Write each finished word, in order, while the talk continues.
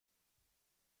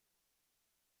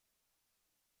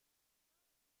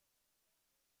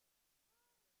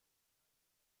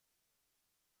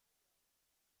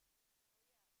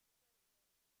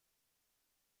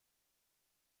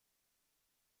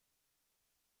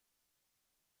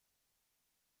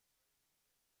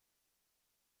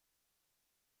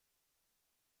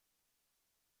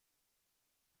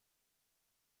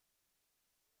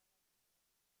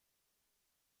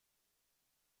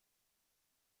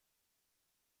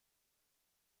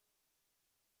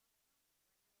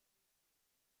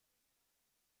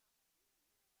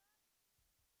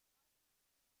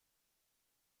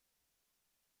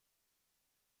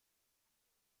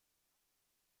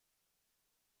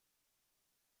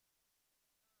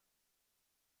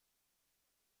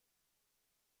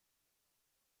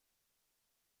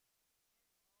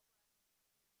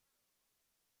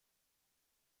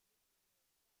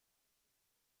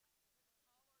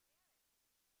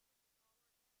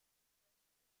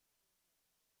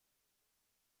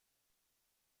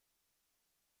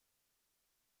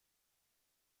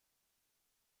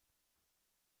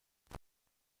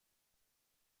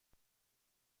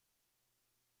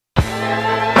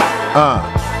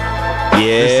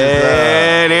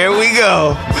Yeah, there we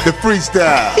go. The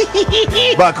freestyle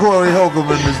by Corey Holcomb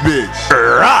and this bitch.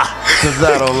 Cause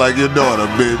I don't like your daughter,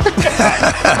 bitch.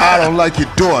 I don't like your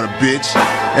daughter, bitch.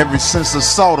 Ever since I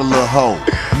saw the little hoe,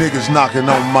 niggas knocking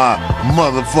on my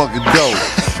motherfucking door.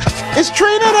 Is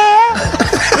Trina there?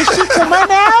 Is she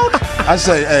coming out? I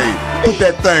say, hey, put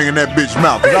that thing in that bitch's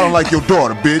mouth, cause I don't like your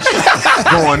daughter, bitch.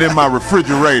 Going in my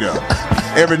refrigerator.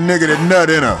 Every nigga that nut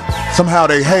in her, somehow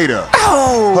they hate her.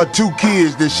 Oh. Her 2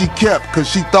 kids that she kept cause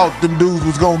she thought them dudes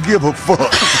was gonna give her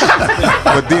fuck.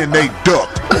 But then they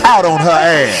ducked out on her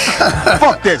ass.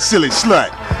 Fuck that silly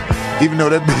slut. Even though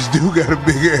that bitch do got a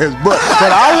big ass butt.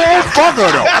 But I won't fuck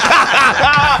her though.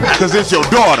 Cause it's your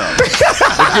daughter. So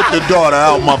get the daughter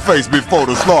out my face before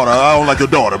the slaughter. I don't like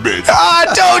your daughter, bitch. I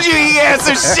told you he had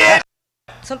some shit.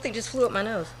 Something just flew up my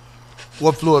nose.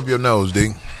 What flew up your nose,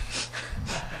 D?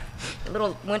 A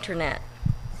little winter gnat.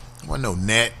 Wasn't no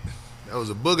gnat. That was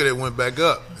a booger that went back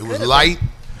up. It was light.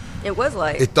 It was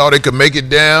light. It thought it could make it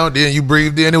down. Then you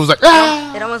breathed in. It was like,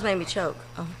 ah. It almost made me choke.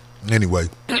 Oh. Anyway.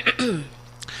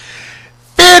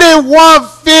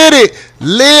 5150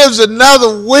 lives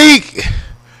another week.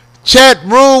 Chat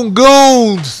room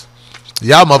goons.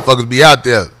 Y'all motherfuckers be out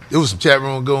there. It was some chat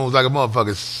room goons like a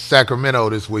motherfucker Sacramento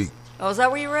this week. Oh, is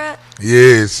that where you were at?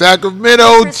 Yeah,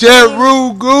 Sacramento chat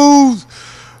room goons.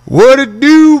 What it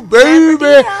do,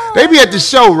 baby? They be at the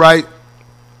show, right?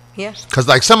 Yeah. Cause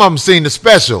like some of them seen the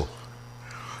special,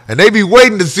 and they be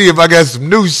waiting to see if I got some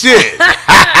new shit.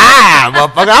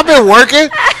 Motherfucker, I've been working.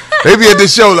 They be at the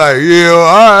show like, yeah,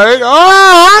 all right,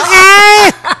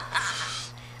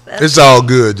 okay. It's all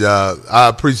good, y'all. I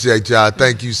appreciate y'all.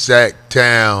 Thank you,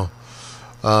 Sacktown.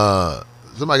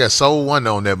 Somebody got Soul One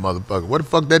on that motherfucker. Where the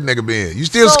fuck that nigga been? You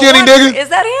still skinny, nigga? Is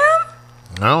that him?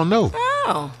 I don't know.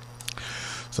 Oh.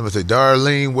 Somebody say,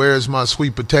 Darlene, where's my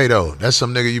sweet potato? That's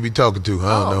some nigga you be talking to.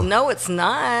 I don't know. No, it's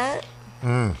not.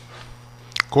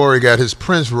 Corey got his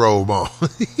Prince robe on.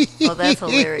 Oh, that's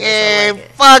hilarious. Yeah,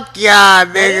 like fuck y'all,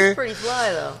 nigga. It's pretty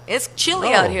fly, though. It's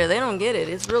chilly out here. They don't get it.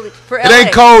 It's really... It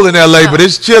ain't cold in L.A., but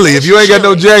it's chilly. If you ain't got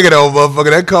no jacket on, motherfucker,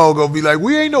 that cold gonna be like,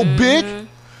 we ain't no bitch.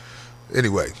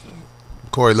 Anyway,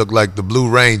 Corey looked like the Blue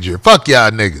Ranger. Fuck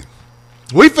y'all, nigga.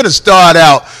 We finna start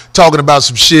out talking about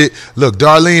some shit. Look,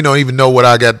 Darlene don't even know what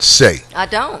I got to say. I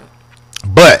don't.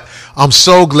 But I'm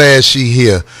so glad she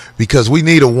here because we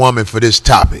need a woman for this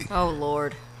topic. Oh,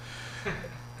 Lord.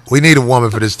 We need a woman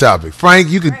for this topic. Frank,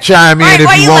 you can chime in if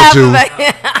you want to.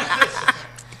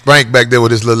 Frank back there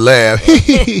with his little laugh.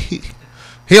 He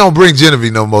don't bring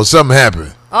Genevieve no more. Something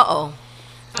happened. Uh-oh.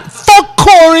 Fuck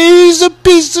Corey, he's a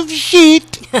piece of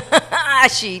shit.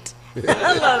 Sheet.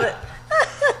 I love it.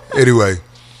 Anyway,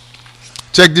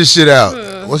 check this shit out.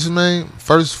 What's his name?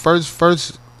 First thing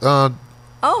of the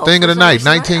night,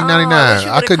 1999.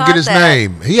 I couldn't get his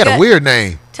name. He had a weird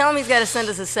name. Tell him he's got to send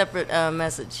us a separate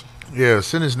message. Yeah,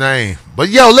 send his name. But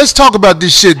yo, let's talk about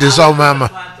this shit that's on my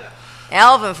mind.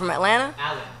 Alvin from Atlanta?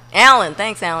 Alan.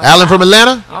 Thanks, Alan. Alan from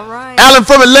Atlanta? All right. Alan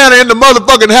from Atlanta in the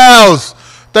motherfucking house.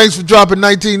 Thanks for dropping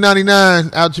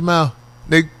 1999 out your mouth,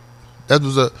 Nick. That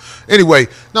was anyway,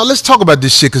 now let's talk about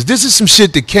this shit because this is some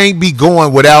shit that can't be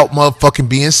going without motherfucking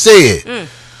being said.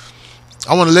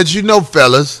 I want to let you know,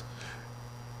 fellas,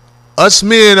 us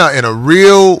men are in a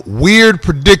real weird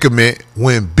predicament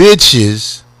when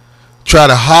bitches try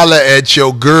to holler at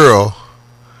your girl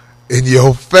in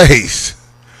your face,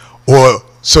 or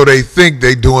so they think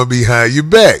they doing behind your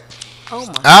back.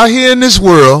 Out here in this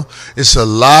world, it's a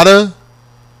lot of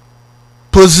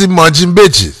pussy munching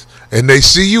bitches. And they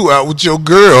see you out with your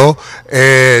girl,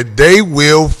 and they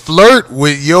will flirt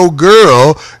with your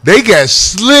girl. They got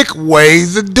slick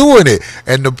ways of doing it.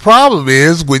 And the problem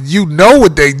is, when you know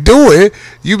what they doing,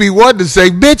 you be wanting to say,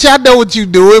 bitch, I know what you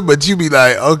doing. But you be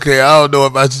like, okay, I don't know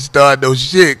if I should start no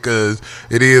shit because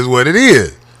it is what it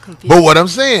is. Confused. But what I'm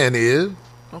saying is,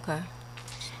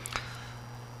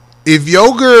 if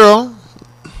your girl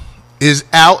is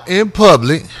out in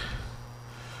public,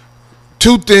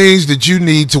 two things that you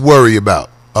need to worry about.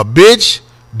 A bitch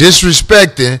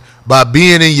disrespecting by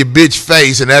being in your bitch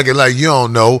face and acting like you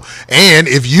don't know. And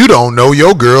if you don't know,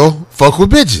 your girl fuck with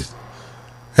bitches.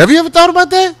 Have you ever thought about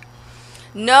that?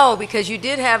 No, because you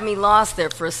did have me lost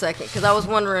there for a second. Because I was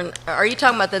wondering, are you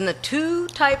talking about then the two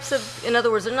types of, in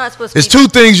other words, they're not supposed to be... It's two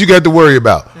things you got to worry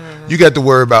about. You got to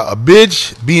worry about a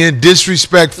bitch being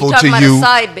disrespectful to you. You're talking about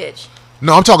a side bitch.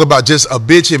 No, I'm talking about just a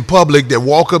bitch in public that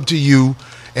walk up to you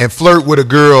and flirt with a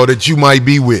girl that you might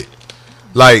be with.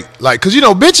 Like, cause you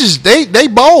know, bitches, they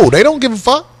bold. They don't give a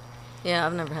fuck. Yeah,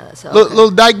 I've never had that. So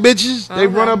little dyke bitches, they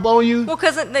run up on you. Well,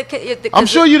 cause I'm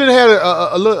sure you didn't have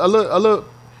a little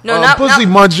pussy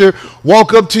muncher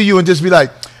walk up to you and just be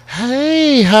like,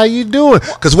 hey, how you doing?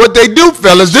 Because what they do,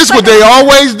 fellas, this is what they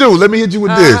always do. Let me hit you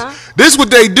with this. This is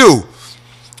what they do.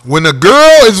 When a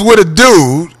girl is with a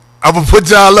dude, I'm going to put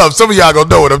y'all up. Some of y'all going to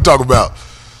know what I'm talking about.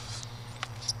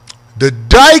 The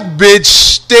dyke bitch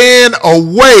stand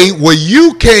away where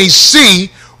you can't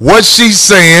see what she's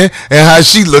saying and how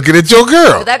she looking at your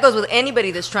girl. But that goes with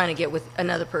anybody that's trying to get with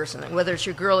another person, whether it's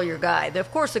your girl or your guy.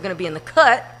 Of course, they're going to be in the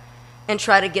cut and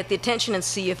try to get the attention and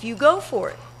see if you go for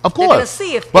it. Of course. They're going to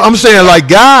see if. But I'm saying, like,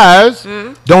 guys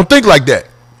don't think like that.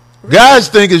 Really? Guys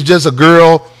think it's just a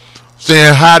girl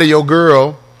saying hi to your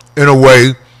girl in a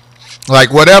way,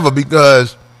 like whatever,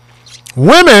 because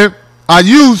women are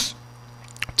used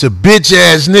to bitch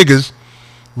ass niggas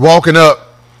walking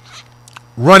up,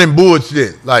 running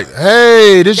bullshit. Like,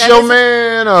 hey, this your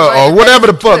man, or whatever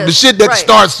the fuck. The shit that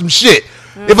starts some shit.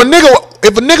 If a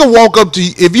nigga walk up to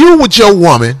you, if you with your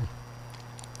woman,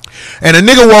 and a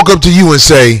nigga walk up to you and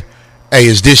say, hey,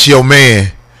 is this your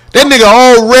man? That nigga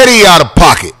already out of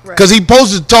pocket. Because he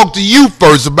supposed to talk to you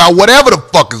first about whatever the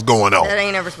fuck is going on. That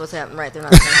ain't ever supposed to happen. Right, they're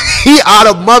not he out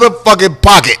of motherfucking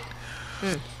pocket.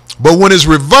 But when it's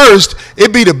reversed,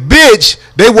 it be the bitch.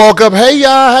 They walk up, hey, y'all,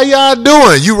 how y'all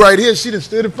doing? You right here. She done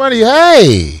stood in front of you.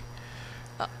 Hey.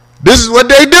 This is what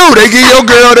they do. They give your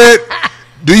girl that,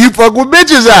 do you fuck with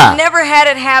bitches I've never had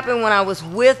it happen when I was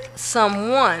with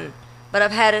someone, but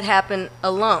I've had it happen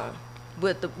alone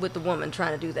with the woman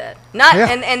trying to do that.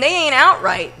 And they ain't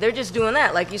outright. They're just doing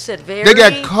that. Like you said, very. They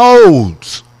got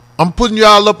codes. I'm putting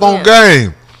y'all up on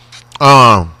game.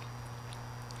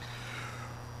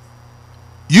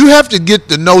 You have to get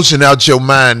the notion out your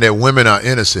mind that women are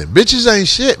innocent. Bitches ain't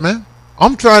shit, man.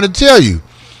 I'm trying to tell you.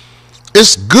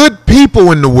 It's good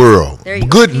people in the world.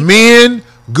 Good men,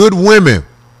 good women.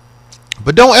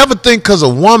 But don't ever think because a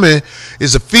woman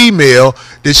is a female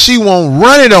that she won't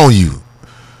run it on you.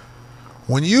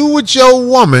 When you with your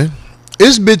woman,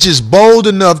 this bitch is bold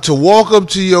enough to walk up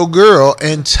to your girl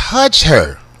and touch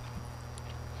her.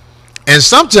 And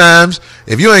sometimes,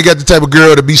 if you ain't got the type of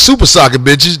girl to be super socket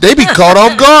bitches, they be caught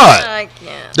off guard. I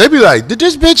can't. They be like, did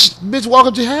this bitch walk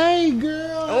up to you? Hey,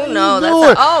 girl. Oh, no.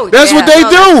 That's what they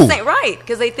do. Right,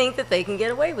 because they think that they can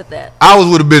get away with that. I was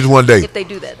with a bitch one day. If they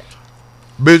do that.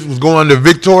 Bitch was going to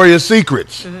Victoria's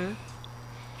Secrets. Okay,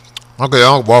 I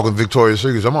don't walk in Victoria's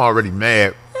Secrets. I'm already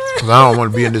mad because I don't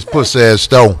want to be in this puss-ass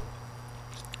store.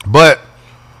 But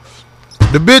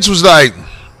the bitch was like,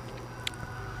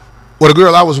 well, the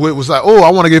girl I was with was like, oh, I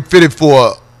want to get fitted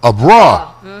for a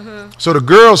bra. So the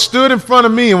girl stood in front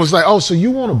of me and was like, oh, so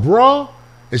you want a bra?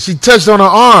 And she touched on her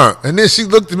arm. And then she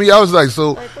looked at me. I was like,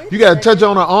 so you got to touch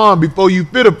on her arm before you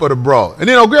fit her for the bra. And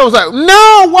then the girl was like,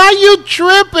 no, why you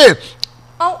tripping?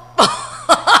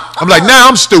 I'm like, now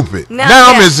I'm stupid.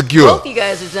 Now I'm insecure. Both you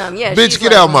guys are dumb. Yeah, bitch,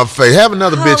 get out of my face. Have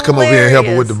another bitch come over here and help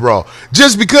her with the bra.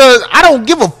 Just because I don't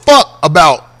give a fuck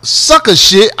about sucker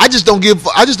shit. I just don't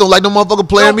like no motherfucker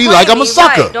playing me like I'm a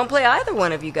sucker. Right. Don't play either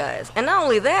one of you guys. And not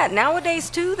only that, nowadays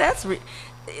too,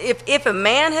 if a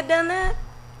man had done that,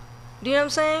 do you know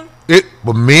what I'm saying?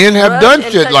 But men have done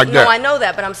shit like that. No, I know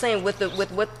that, but I'm saying with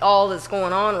what all that's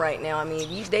going on right now, I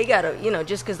mean, they gotta,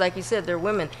 just because, like you said, they're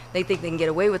women, they think they can get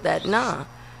away with that. Nah,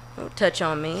 don't touch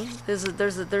on me. There's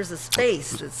a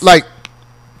space. It's like,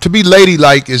 to be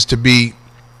ladylike is to be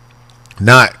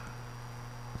not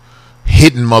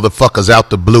hitting motherfuckers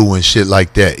out the blue and shit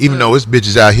like that. Even though it's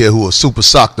bitches out here who will super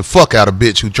sock the fuck out of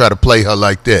bitch who try to play her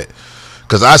like that.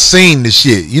 Cause I seen the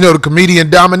shit. You know the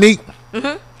comedian Dominique?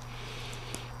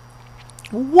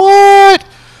 What?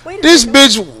 This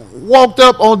bitch walked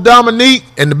up on Dominique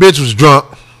and the bitch was drunk.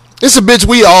 It's a bitch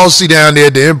we all see down there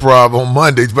at the Improv on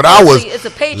Mondays, but I was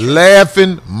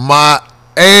laughing my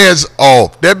ass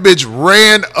off. That bitch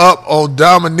ran up on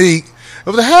Dominique. It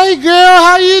was like, hey girl,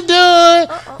 how you doing?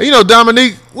 And, you know,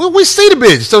 Dominique, we see the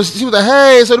bitch. So she was like,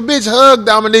 hey, so the bitch hugged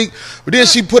Dominique, but then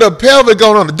she put her pelvic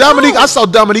on her. Dominique, I saw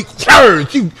Dominique,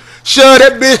 she shoved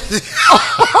that bitch.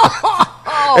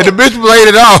 And the bitch played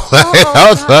it off. I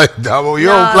was like, Damo, you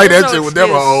don't play that shit with them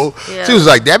hoes. Yeah. She was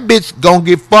like, that bitch gonna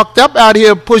get fucked up out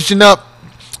here putting her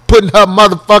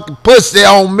motherfucking pussy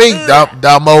on me,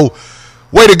 Damo.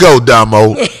 Way to go,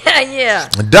 Damo. Yeah.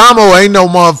 Damo ain't no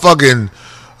motherfucking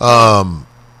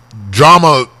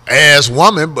drama ass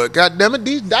woman, but goddamn it,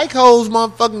 these dyke hoes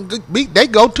motherfucking they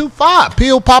go too far.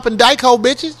 Pill popping dyke hoe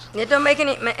bitches. It don't make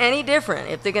any different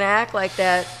if they're gonna act like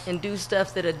that and do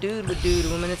stuff that a dude would do to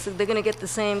them, and they're gonna get the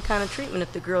same kind of treatment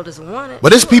if the girl doesn't want it. But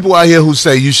there's people out here who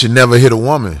say you should never hit a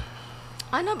woman.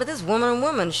 I know, but this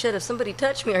woman. Shit, if somebody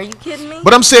touched me, are you kidding me?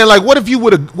 But I'm saying, like, what if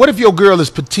your girl is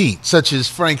petite, such as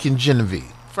Frank and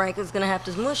Genevieve? Frank is gonna have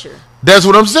to smush her. That's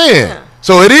what I'm saying. Yeah.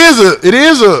 So it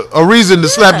is a reason to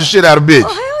slap the shit out of bitch. Oh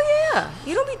hell yeah!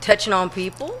 You don't be touching on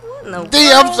people. What in the D,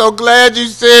 world? I'm so glad you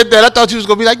said that. I thought you was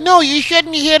gonna be like, no, you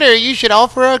shouldn't hit her. You should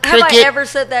offer her a cricket. Have I ever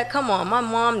said that? Come on, my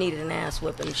mom needed an ass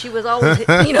whipping. She was always, you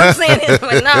know what I'm saying? I'm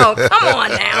like, no, come on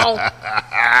now. You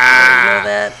know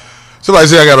that? Somebody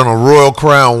said I got on a Royal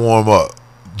Crown warm up.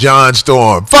 John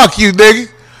Storm. Fuck you,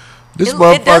 nigga. This It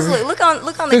motherfucker. does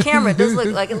look on the camera. It does look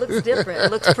like it looks different.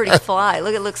 It looks pretty fly.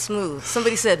 Look, it looks smooth.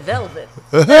 Somebody said velvet.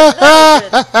 Velvet.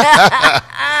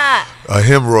 A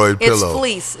hemorrhoid It's pillow.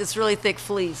 fleece. It's really thick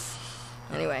fleece.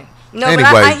 Anyway, no, Anyway.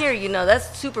 but I hear you. No,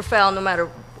 that's super foul. No matter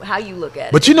how you look at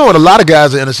it. But you know what? A lot of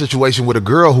guys are in a situation with a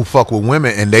girl who fuck with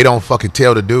women and they don't fucking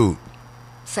tell the dude.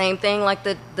 Same thing like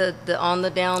the on the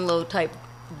down low type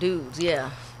dudes.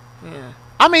 Yeah.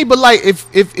 I mean, but like if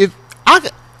I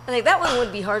think that one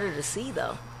would be harder to see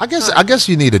though. I guess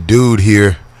you need a dude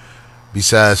here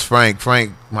besides Frank.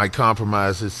 Frank might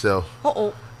compromise himself.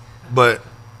 Uh-oh. But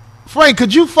Frank,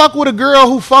 could you fuck with a girl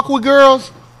who fuck with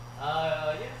girls?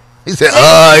 Yeah. He said,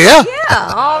 yeah.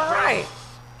 Yeah. All right.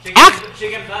 She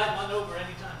can invite one over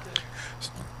anytime, too.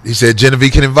 He said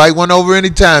Genevieve can invite one over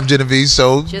anytime, Genevieve.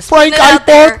 So Just Frank, putting it I out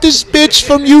there. bought this bitch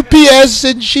from UPS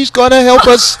and she's gonna help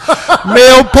us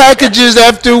mail packages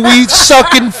after we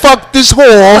suck and fuck this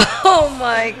whore. Oh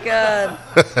my God.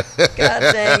 God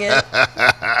dang it.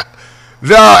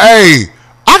 No, hey,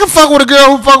 I can fuck with a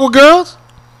girl who fuck with girls.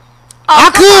 I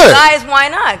Come on, could. guys, why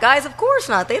not? Guys, of course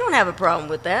not. They don't have a problem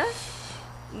with that.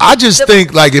 I just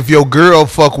think like if your girl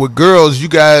fuck with girls, you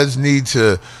guys need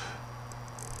to.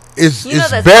 It's You know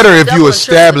that's better if double you and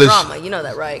triple establish. drama. You know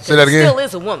that, right? 'Cause Say that again? It still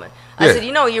is a woman. I Yeah. said,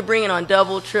 you know, you're bringing on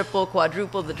double, triple,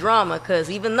 quadruple the drama because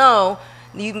even though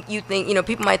you think, you know,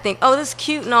 people might think, oh, this is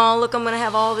cute and all. Look, I'm going to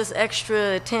have all this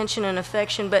extra attention and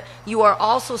affection, but you are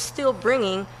also still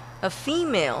bringing a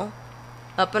female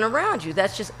up and around you.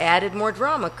 That's just added more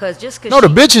drama because just because No,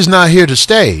 the bitch is not here to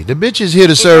stay. The bitch is here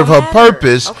to serve her don't matter.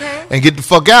 purpose Okay. and get the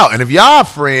fuck out. And if y'all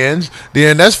friends,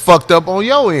 then that's fucked up on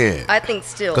your end. I think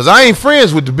still. Because I ain't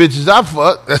friends with the bitches I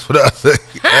fuck. That's what I say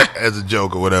as a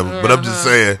joke or whatever. But I'm just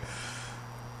saying,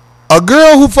 a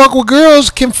girl who fuck with girls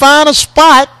can find a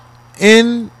spot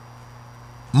in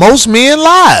most men's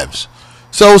lives.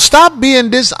 So stop being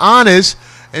dishonest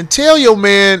and tell your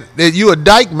man that you a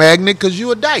dyke magnet because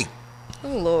you a dyke. Oh,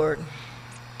 Lord.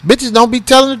 Bitches don't be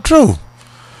telling the truth.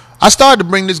 I started to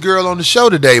bring this girl on the show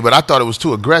today, but I thought it was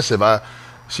too aggressive.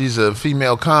 She's a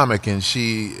female comic, and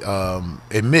she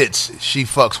admits she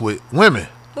fucks with women.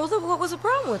 Well, what was the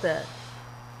problem with that?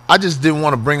 I just didn't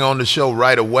want to bring her on the show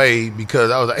right away because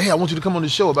I was like, "Hey, I want you to come on the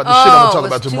show about the shit I'm gonna talk it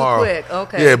about was tomorrow." Too quick.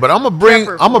 Okay. Yeah, but I'm gonna bring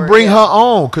Prep her for it, her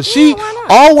on because she why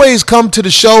not? always come to the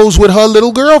shows with her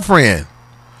little girlfriend.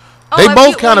 They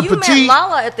both kind of You petite. met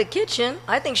Lala at the kitchen.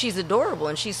 I think she's adorable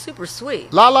and she's super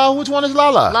sweet. Lala, which one is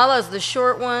Lala? Lala's the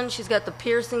short one. She's got the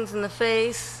piercings in the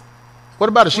face. What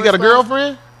about her? She got a Where's Lala?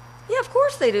 girlfriend? Yeah, of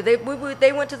course they do.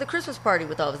 They went to the Christmas party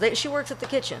with all of us. She works at the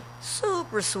kitchen.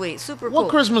 Super sweet, super cool. What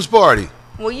Christmas party?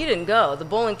 Well, you didn't go. The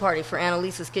bowling party for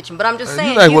Annalisa's kitchen. But I'm just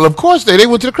saying. You like, well, of course they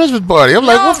went to the Christmas party. I'm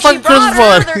like, no, what she fucking brought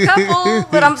Christmas her party? other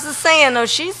couple. But I'm just saying, though,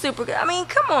 she's super good. I mean,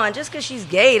 come on. Just because she's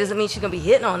gay doesn't mean she's going to be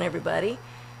hitting on everybody.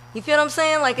 You feel what I'm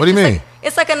saying? Like, What do you mean? Like,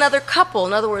 it's like another couple.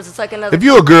 In other words, it's like another. If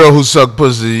you're a girl who suck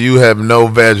pussy, you have no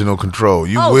vaginal control.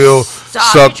 You Oh, will stop.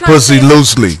 suck You're trying to pussy say-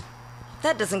 loosely.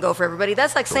 That doesn't go for everybody.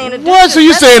 That's like saying a dude. What? So you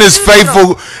that's saying a it's dude that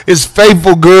don't- faithful? It's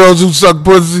faithful girls who suck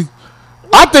pussy.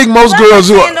 I think most That's girls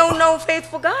like who saying are no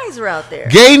faithful guys are out there.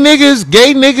 gay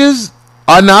niggas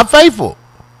are not faithful.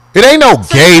 It ain't no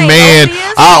So gay you think man. Opie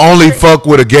is? I only fuck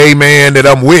with a gay man that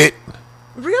I'm with.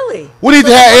 Really? We need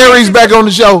to have Aries back on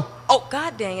the show. Oh,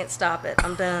 God dang it. Stop it.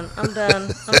 I'm done. I'm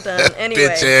done. Anyway.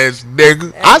 Bitch ass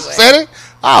nigga. I Anyway. said it.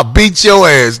 I'll beat your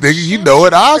ass, nigga. You know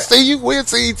it. I'll see you. We'll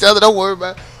see each other. Don't worry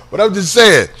about it. But I'm just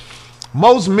saying,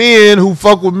 most men who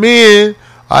fuck with men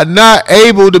are not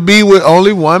able to be with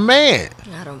only one man.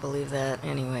 I don't believe that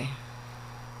anyway.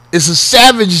 It's a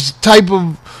savage type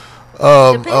of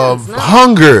Depends, no.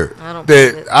 hunger I don't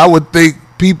believe it. that I would think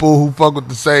people who fuck with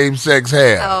the same sex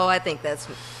have. Oh, I think that's.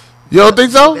 You don't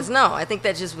think so? No, I think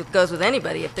that just goes with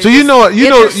anybody. If they're So you just- know- if you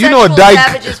know- they're you know a sexual dyke-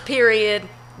 savages, period.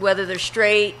 Whether they're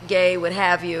straight, gay, what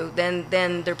have you,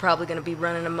 then they're probably going to be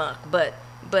running amok. But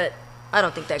I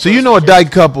don't think that. So goes you know a with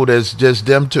dyke couple that's just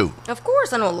them two. Of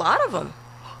course, I know a lot of them.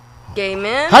 Gay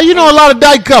men. How you know a lot of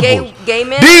dyke couples? Gay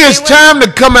men. Then gay it's women. time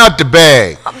to come out the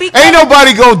bag. Because- Ain't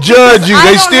nobody gonna judge you. I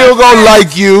They don't still have gonna friends.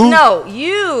 like you. No,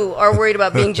 you are worried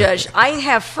about being judged. I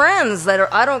have friends that are.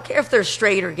 I don't care if they're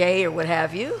straight or gay or what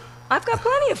have you. I've got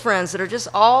plenty of friends that are just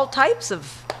all types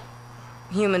of.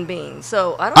 human being.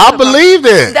 So I don't. I know believe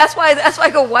that. That's why I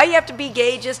go. Why you have to be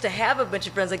gay just to have a bunch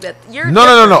of friends like that? You're No.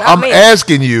 different, not I'm me.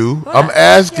 asking you. What? I'm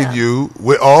asking Yeah. you,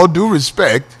 with all due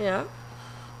respect. Yeah.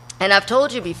 And I've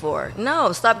told you before.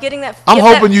 No, stop getting that. I'm get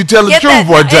hoping that- you tell the get truth that-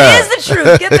 one time. It is the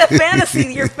truth. Get that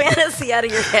fantasy, your fantasy out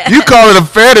of your head. You call it a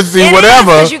fantasy, whatever.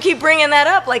 Because you keep bringing that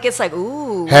up, like it's like,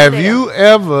 ooh. one Have day you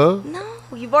ever No,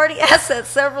 you've already asked that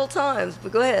several times.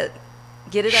 But go ahead,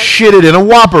 get it out. shitted in a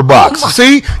Whopper box? Oh my-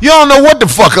 See, you don't know what the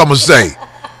fuck I'm gonna say.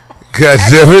 God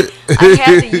damn it! I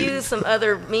had to use some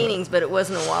other meanings, but it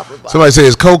wasn't a Whopper box. Somebody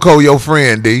says Coco your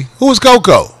friend, D. Who is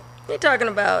Coco? You're talking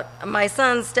about my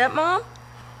son's stepmom?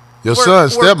 Your We're-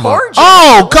 son's we're stepmom. cordial.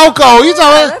 Oh, Coco. You Yeah,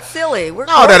 talking? that's silly. We're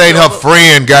No, that ain't her cordial.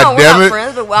 friend. No, God we're damn not it!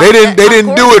 friends, but They didn't. They I'm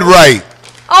didn't do it cordial. right.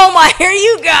 Oh my! Here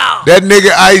you go. That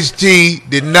nigga Ice-T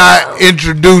did not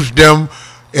introduce them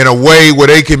in a way where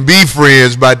they can be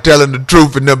friends by telling the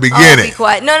truth in the Oh, be beginning.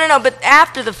 quiet. No. But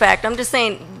after the fact, I'm just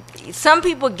saying. Some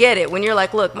people get it when you're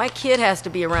like, look, my kid has to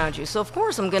be around you, so of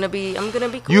course I'm gonna be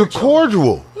cordial. You're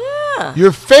cordial. Yeah,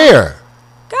 You're fair.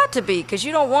 got to be, because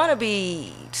you don't want to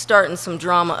be starting some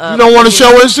drama up. You don't want to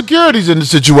know, show insecurities in the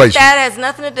situation. that has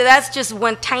nothing to do. That's just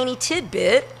one tiny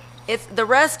tidbit. It's the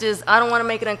rest is I don't want to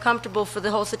make it uncomfortable for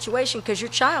the whole situation because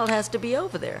your child has to be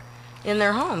over there in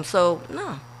their home. So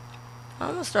no,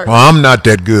 I'm gonna start. Well, I'm not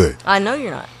that good. I know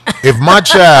you're not. If my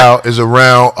child is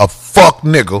around a fuck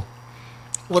nigga,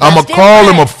 Well, I'ma that's call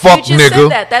him a different. fuck you just nigga.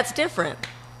 Said that. That's different.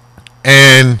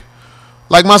 and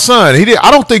like my son, I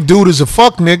don't think dude is a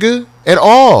fuck nigga at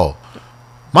all.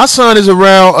 My son is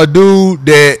around a dude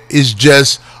that is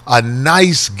just a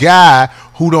nice guy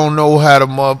who don't know how to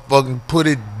motherfucking put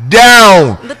it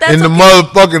down But that's in the okay.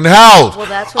 motherfucking house. Well,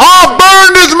 that's what I'll I'm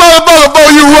burn this motherfucker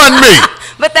before you run me.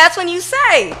 But that's when you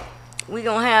say we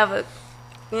gonna have a,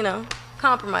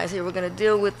 compromise here. We're gonna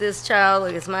deal with this child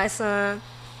like it's my son.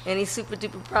 Any super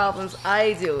duper problems,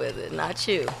 I deal with it, not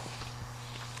you.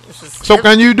 So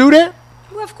can you do that?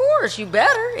 Well, of course, you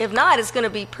better. If not, it's gonna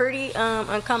be pretty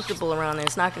uncomfortable around there.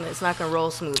 It's not gonna roll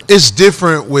smooth. It's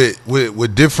different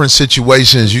with different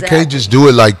situations. You can't Exactly. just do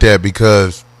it like that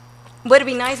because But it'd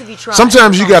be nice if you tried.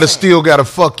 sometimes you That's all I'm saying. gotta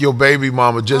fuck your baby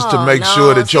mama just to Oh, make no.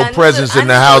 sure that See, your I knew presence that-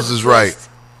 in I the knew house there was is a right. twist.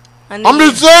 I knew I'm you-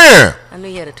 just saying. I knew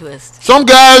you had a twist. Some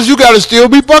guys, you got to still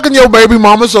be fucking your baby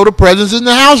mama so the presence in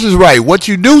the house is right. What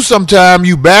you do sometime,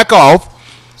 you back off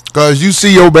because you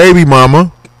see your baby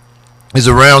mama is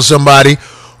around somebody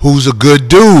who's a good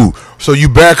dude. So you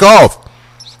back off.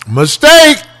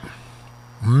 Mistake,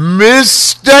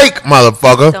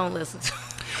 motherfucker. Don't listen to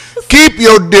Keep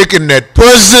your dick in that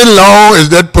pussy long as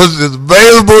that pussy is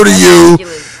available to That's you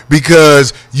ridiculous.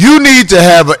 because you need to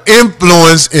have an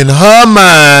influence in her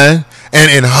mind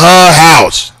and in her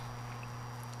house.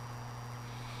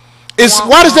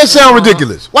 Why does that sound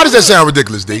ridiculous? Why does that sound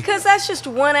ridiculous, D? Because that's just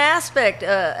one aspect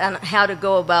on how to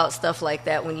go about stuff like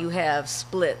that when you have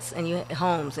splits and you have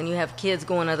homes and you have kids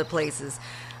going other places.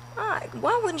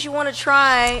 Why wouldn't you want to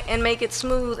try and make it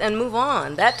smooth and move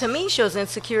on? That to me shows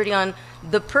insecurity on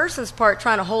the person's part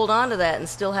trying to hold on to that and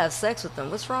still have sex with them.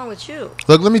 What's wrong with you?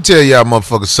 Look, let me tell y'all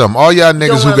motherfuckers something. All y'all niggas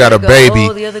Don't who wanna got a let it go. baby,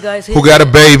 Oh, the other guy's who got a hitting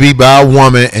it. baby by a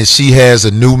woman and she has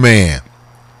a new man.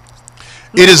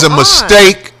 It is a Move on.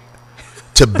 mistake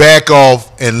to back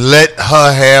off and let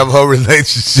her have her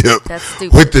relationship That's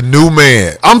stupid. with the new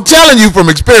man. I'm telling you from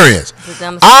experience. It's a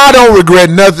dumb I don't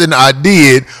regret nothing I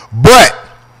did, but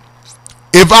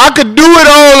if I could do it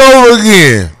all over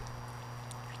again,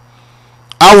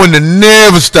 I wouldn't have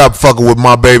never stopped fucking with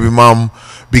my baby mama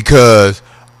because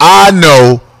I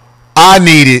know I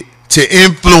needed to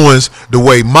influence the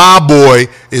way my boy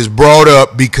is brought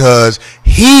up because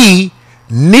he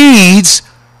needs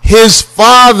his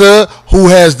father who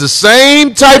has the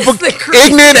same type of That's the crazy-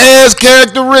 ignorant ass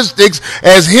characteristics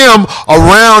as him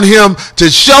around him to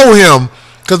show him.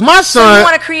 Because my So you son,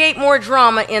 want to create more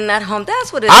drama in that home.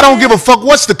 That's what it is. I don't give a fuck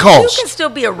what's the You cost. can still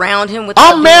be around him with.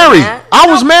 I'm married. I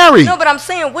was married. No, but I'm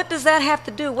saying, what does that have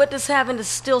to do? What does having to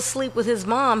still sleep with his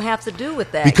mom have to do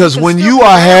with that? Because can when still you be are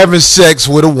around having him. sex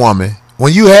with a woman,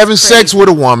 when you having sex Crazy. with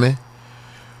a woman,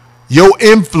 your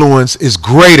influence is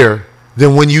greater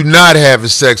than when you not having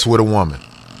sex with a woman.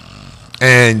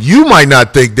 And you might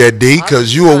not think that, D,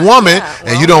 because you a woman Yeah, and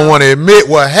you well, don't no. want to admit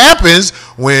what happens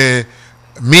when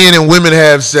men and women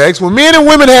have sex. When men and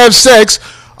women have sex,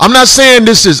 I'm not saying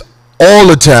this is all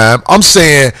the time. I'm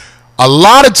saying a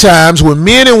lot of times when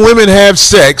men and women have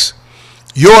sex,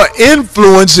 your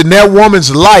influence in that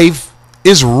woman's life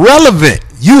is relevant.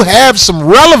 You have some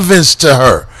relevance to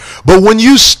her. But when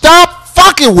you stop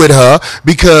fucking with her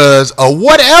because of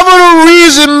whatever the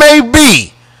reason may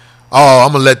be, oh,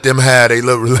 I'm going to let them have their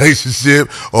little relationship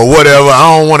or whatever.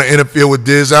 I don't want to interfere with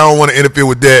this. I don't want to interfere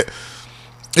with that.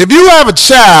 If you have a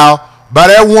child by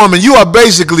that woman, you are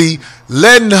basically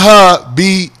letting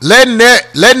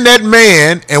that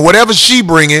man and whatever she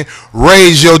bringing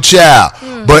raise your child.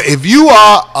 But if you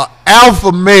are an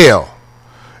alpha male,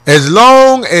 as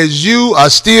long as you are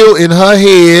still in her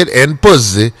head and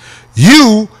pussy,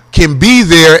 you can be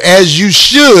there as you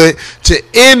should to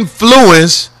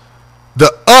influence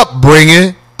the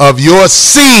upbringing of your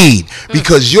seed,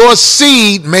 because your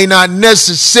seed may not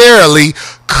necessarily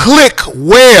click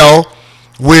well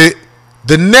with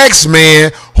the next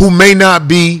man who may not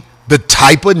be the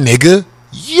type of nigga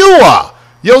you are.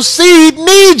 Your seed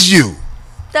needs you.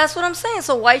 That's what I'm saying.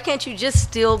 So why can't you just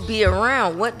still be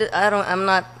around? I'm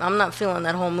not feeling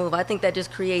that whole move. I think that just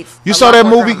creates. You saw that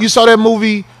movie? You saw that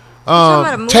movie?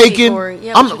 Taken.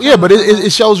 Yeah, but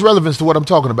it shows relevance to what I'm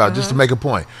talking about. Just to make a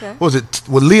point. Okay. What was it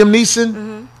with Liam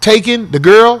Neeson? Taken, the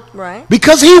girl. Right.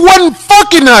 Because he wasn't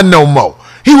fucking her no more.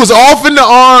 He was off in the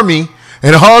army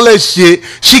and all that shit.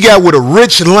 She got with a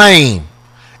rich lame,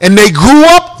 and they grew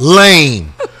up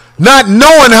lame. Not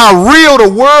knowing how real the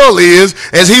world is,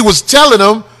 as he was telling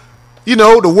them, you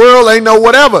know, the world ain't no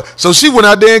whatever. So she went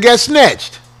out there and got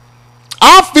snatched.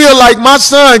 I feel like my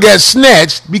son got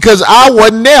snatched because I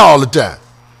wasn't there all the time.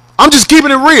 I'm just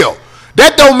keeping it real.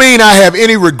 That don't mean I have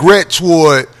any regret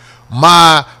toward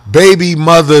my baby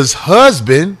mother's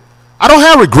husband. I don't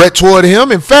have regret toward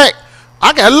him. In fact,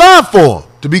 I got love for him,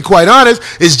 to be quite honest.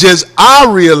 It's just I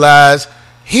realized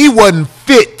he wasn't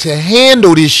fit to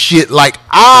handle this shit like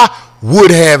I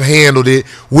would have handled it,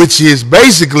 which is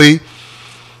basically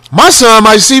my son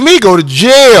might see me go to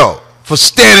jail for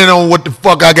standing on what the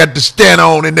fuck I got to stand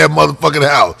on in that motherfucking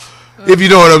house. If you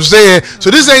know what I'm saying.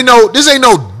 So this ain't no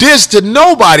diss to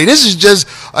nobody. This is just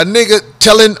a nigga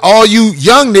telling all you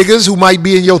young niggas who might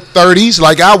be in your 30s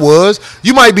like I was.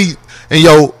 You might be in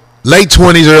your late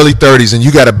 20s, early 30s, and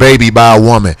you got a baby by a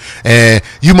woman, and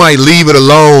you might leave it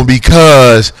alone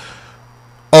because,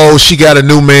 oh, she got a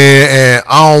new man and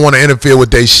I don't want to interfere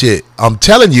with their shit. I'm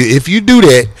telling you, if you do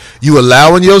that, you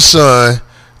allowing your son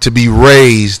to be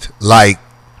raised like,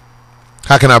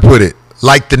 how can I put it,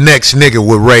 like the next nigga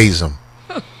would raise him.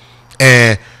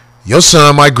 And your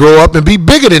son might grow up and be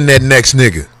bigger than that next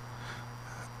nigga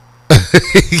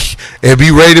and be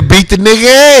ready to beat the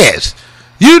nigga ass.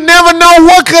 You never know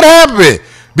what could happen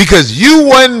because you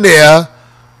wasn't there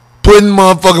putting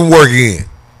motherfucking work in.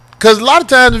 Because a lot of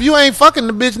times if you ain't fucking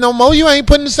the bitch no more, you ain't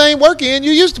putting the same work in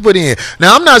you used to put in.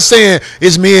 Now, I'm not saying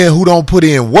it's men who don't put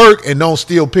in work and don't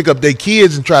still pick up their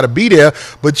kids and try to be there,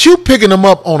 but you picking them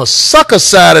up on a sucker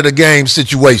side of the game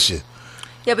situation.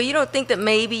 Yeah, but you don't think that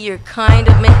maybe you're kind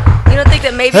of... You don't think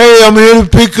that maybe... Hey, I'm here to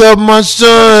pick up my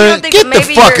son. Get the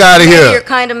fuck out of here. You're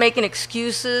kind of making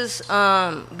excuses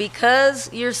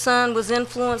because your son was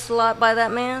influenced a lot by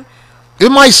that man? It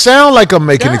might sound like I'm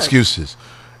making excuses.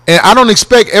 And I don't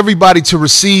expect everybody to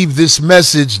receive this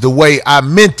message the way I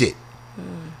meant it.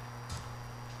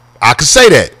 I can say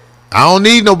that. I don't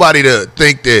need nobody to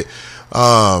think that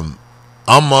I'm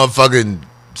motherfucking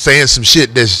saying some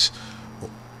shit that's...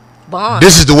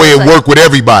 This is the way it worked with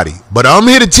everybody. But I'm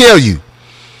here to tell you,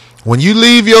 when you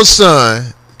leave your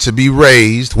son to be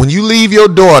raised, when you leave your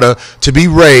daughter to be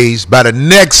raised by the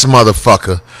next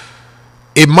motherfucker,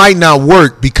 it might not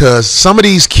work because some of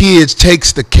these kids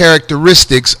takes the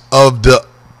characteristics of the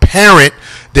parent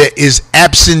that is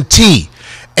absentee.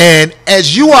 And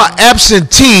as you are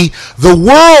absentee, the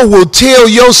world will tell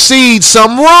your seed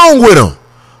something wrong with them.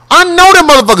 I know them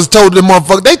motherfuckers told them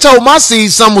motherfuckers. They told my seed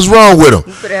something was wrong with him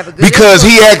because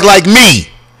he act like me.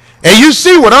 And you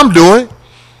see what I'm doing.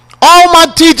 All my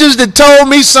teachers that told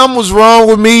me something was wrong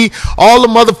with me, all the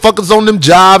motherfuckers on them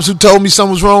jobs who told me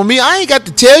something was wrong with me, I ain't got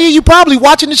to tell you. You probably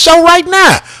watching the show right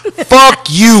now. Fuck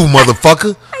you,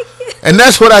 motherfucker. And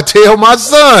that's what I tell my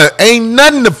son. Ain't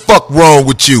nothing the fuck wrong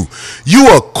with you.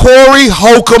 You a Corey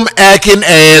Holcomb acting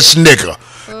ass nigga.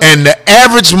 And the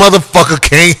average motherfucker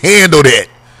can't handle that.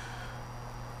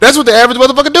 That's what the average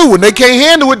motherfucker do. When they can't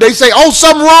handle it, they say, oh,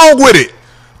 something wrong with it.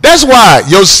 That's why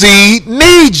your seed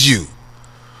needs you.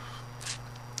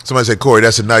 Somebody said, Corey,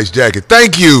 that's a nice jacket.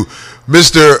 Thank you,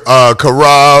 Mr.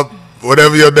 Karab,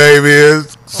 whatever your name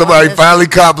is. Somebody finally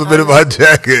complimented my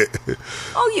jacket.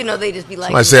 Oh, you know, they just be like.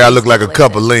 Somebody say I look like a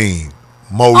cup of lean.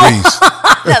 Maurice.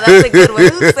 That's a good one.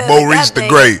 Who said Maurice the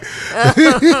Great.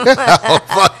 Oh,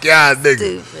 fuck y'all,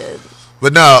 nigga. Stupid.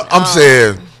 But no, I'm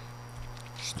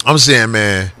saying,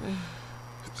 man,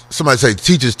 somebody say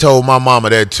teachers told my mama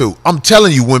that too. I'm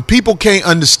telling you, when people can't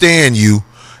understand you,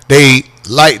 They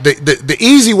like the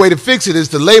easy way to fix it is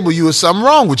to label you as something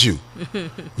wrong with you.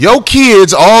 Your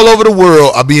kids all over the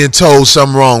world are being told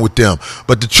something wrong with them.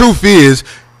 But the truth is,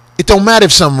 it don't matter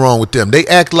if something wrong with them. They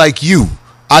act like you.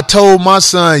 I told my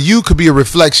son, you could be a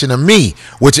reflection of me,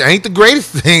 which ain't the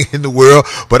greatest thing in the world.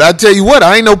 But I tell you what,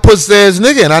 I ain't no pussy-ass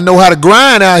nigga, and I know how to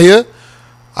grind out here.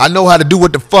 I know how to do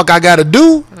what the fuck I got to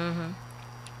do.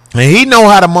 And he know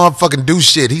how to motherfucking do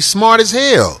shit. He's smart as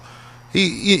hell.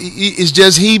 It's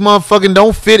just he motherfucking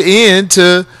don't fit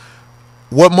into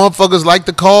what motherfuckers like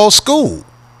to call school.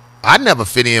 I never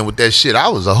fit in with that shit. I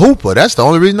was a hooper. That's the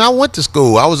only reason I went to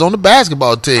school. I was on the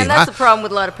basketball team. And that's the problem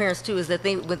with a lot of parents too, is that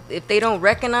if they don't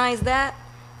recognize that,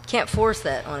 can't force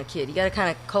that on a kid. You got to kind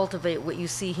of cultivate what you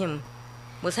see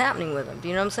what's happening with him. Do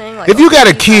you know what I'm saying? Like, if you got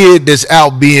a kid that's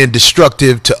out being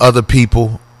destructive to other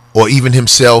people or even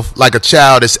himself, like a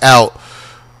child that's out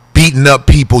beating up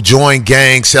people, joining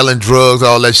gangs, selling drugs,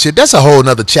 all that shit, that's a whole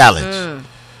nother challenge.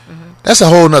 That's a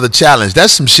whole nother challenge.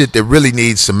 That's some shit that really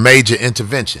needs some major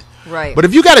intervention. Right. But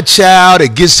if you got a child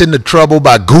that gets into trouble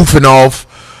by goofing off,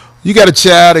 you got a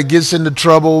child that gets into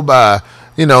trouble by,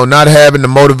 not having the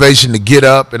motivation to get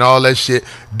up and all that shit,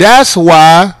 that's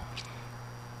why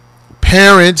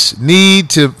parents need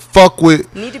to fuck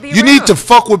with, need to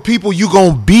fuck with people you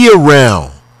gonna be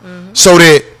around so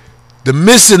that the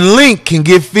missing link can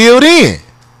get filled in.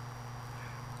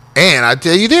 And I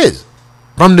tell you this,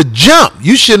 from the jump,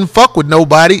 you shouldn't fuck with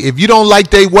nobody if you don't like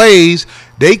their ways.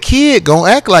 They kid gonna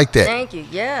act like that. Thank you.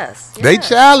 Yes. They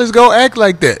child is gonna act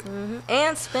like that.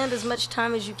 And spend as much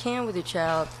time as you can with your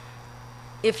child,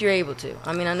 if you're able to.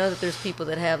 I mean, I know that there's people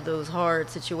that have those hard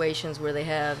situations where they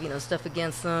have, stuff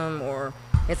against them, or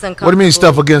it's uncomfortable. What do you mean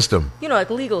stuff against them?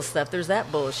 Like legal stuff. There's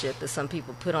that bullshit that some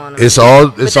people put on them. It's all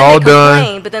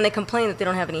done. But then they complain that they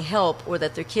don't have any help, or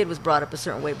that their kid was brought up a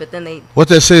certain way. But then they. What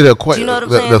they say? The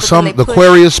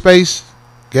Aquarius space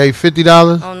gave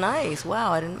 $50. Oh, nice!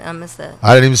 Wow, I missed that.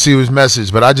 I didn't even see his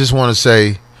message, but I just want to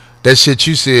say that shit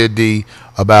you said, D,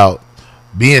 about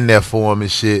being there for him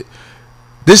and shit.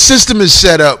 This system is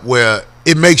set up where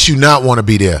it makes you not want to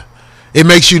be there. It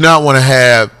makes you not want to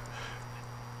have,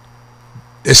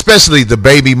 especially the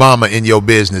baby mama in your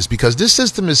business, because this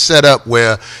system is set up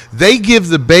where they give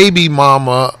the baby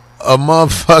mama a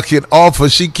motherfucking offer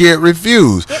she can't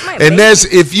refuse. And that's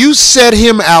if you set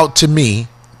him out to me,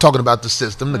 talking about the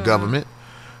system, the government,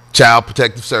 child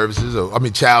protective services,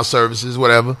 child services,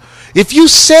 whatever. If you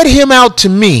set him out to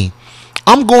me,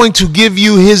 I'm going to give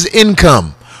you his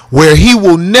income where he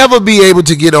will never be able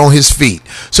to get on his feet.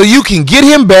 So you can get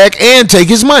him back and take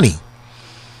his money.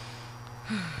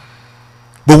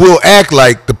 But we'll act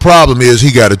like the problem is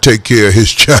he got to take care of his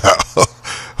child.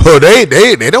 Oh,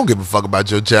 they don't give a fuck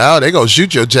about your child. They gonna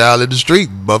shoot your child in the street,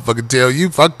 motherfucker. Tell you,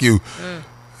 fuck you.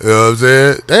 You know what I'm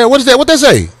saying? Damn, what is that? What they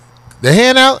say? The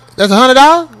handout? That's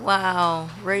 $100. Wow,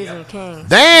 raising kings.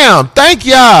 Damn, thank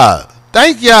y'all.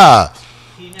 Keenan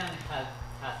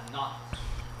has not.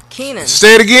 Keenan.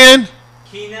 Say it again.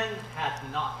 Keenan has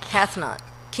not. Hath not.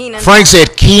 Keenan. Frank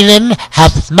said Keenan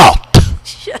hath not.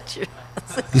 Shut your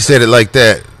ass. He said it like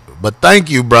that. But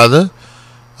thank you, brother.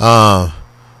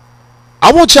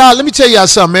 I want y'all, let me tell y'all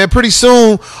something, man. Pretty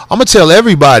soon, I'm going to tell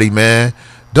everybody, man,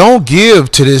 don't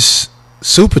give to this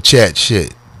super chat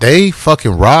shit. They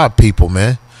fucking rob people,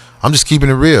 man. I'm just keeping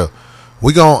it real.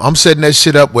 I'm setting that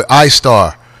shit up with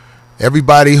iStar.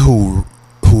 Everybody who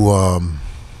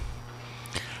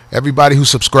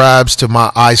subscribes to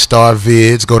my iStar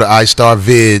vids, go to iStar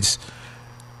vids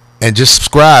and just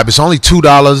subscribe. It's only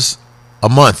 $2 a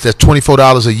month. That's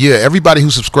 $24 a year. Everybody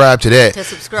who subscribed to that,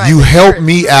 you help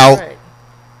me out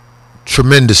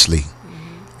tremendously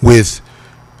with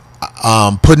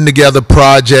putting together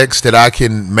projects that I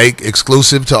can make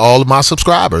exclusive to all of my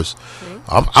subscribers.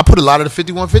 I put a lot of the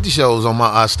 5150 shows on my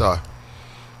iStar.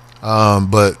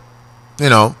 But,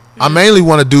 I mainly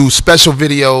want to do special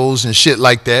videos and shit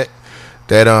like that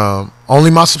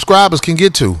only my subscribers can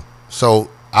get to. So,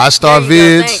 iStar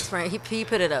Vids. Thanks, Frank. He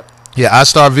put it up. Yeah,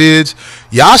 iStar Vids.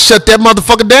 Y'all shut that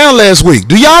motherfucker down last week.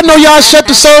 Do y'all know y'all shut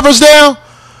the servers down?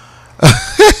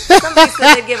 Somebody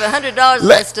said they'd give $100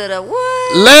 and I stood up.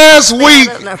 What?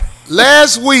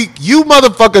 Last week, you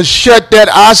motherfuckers shut that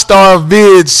iStar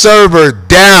Vid server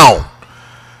down.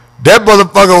 That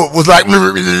motherfucker was like,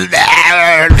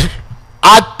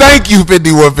 I thank you,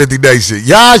 5150 Nation.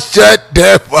 Y'all shut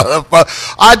that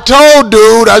motherfucker. I told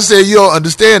dude, I said, you don't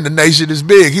understand, the nation is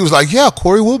big. He was like, yeah,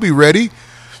 Corey, we'll be ready.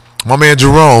 My man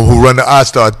Jerome, who run the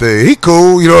iStar thing, he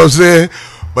cool, you know what I'm saying?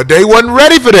 But they wasn't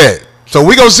ready for that. So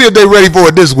we gonna see if they ready for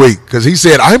it this week. Because he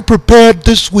said, I'm prepared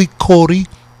this week, Corey.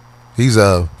 He's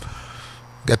got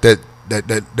that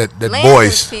Landon's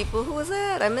voice. people. Who was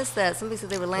that? I missed that. Somebody said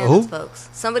they were Landon's folks.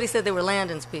 Somebody said they were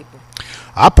Landon's people.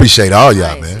 I appreciate all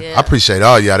y'all, Nice, man. yeah. I appreciate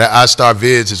all y'all. That iStar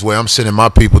Vids is where I'm sending my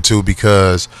people to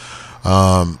because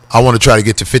I want to try to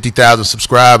get to 50,000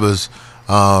 subscribers.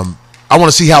 I want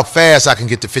to see how fast I can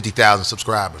get to 50,000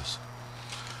 subscribers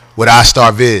with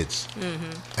iStar Vids.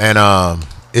 And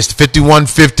it's the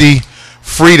 5150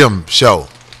 Freedom Show.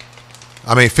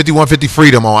 5150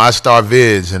 Freedom on iStar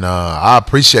Vids. And I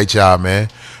appreciate y'all, man.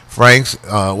 Frank's,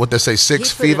 what they say, He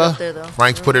 6 put it fever? up there, though.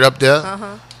 Frank's put it up there.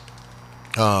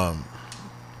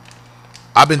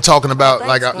 I've been talking about,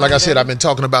 thanks, like I said, I've been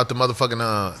talking about the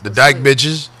motherfucking, the dyke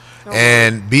bitches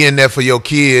and being there for your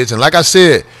kids. And like I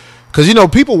said, because, you know,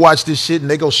 people watch this shit and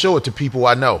they go show it to people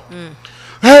I know.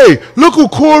 Hey, look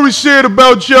what Corey said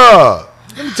about y'all.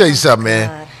 Let me tell you something,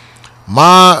 man.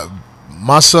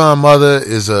 My son mother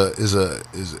is a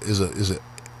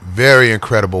very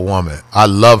incredible woman. I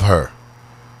love her.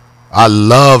 I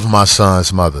love my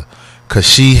son's mother. Because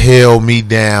she held me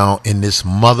down in this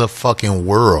motherfucking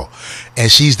world. And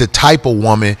she's the type of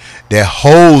woman that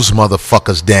holds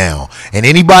motherfuckers down. And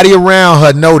anybody around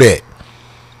her know that.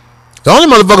 The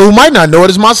only motherfucker who might not know it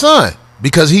is my son.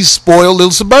 Because he's spoiled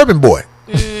little suburban boy.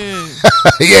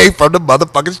 He ain't from the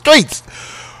motherfucking streets.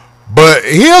 But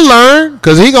he'll learn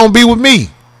because he going to be with me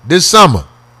this summer.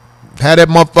 Have that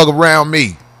motherfucker around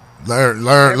me. Learn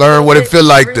what it feel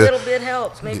like every to. little bit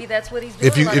helps. Maybe that's what he's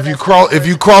doing. If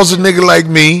you cross a nigga like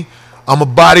me, I'ma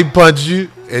body punch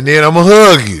you and then I'ma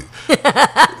hug you.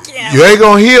 You ain't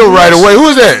gonna heal right away. Who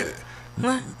is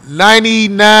that?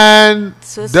 99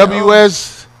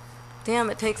 WS.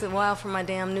 Damn, it takes a while for my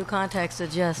damn new contacts to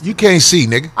adjust. You can't see,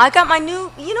 nigga. I got my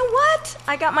new. You know what?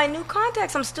 I got my new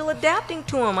contacts. I'm still adapting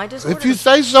to them. I just. If you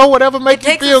say so, whatever make you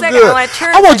takes a feel second. good. When I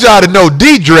turn I want y'all to know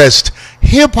D dressed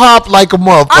hip hop like a I'm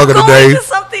motherfucker going today. to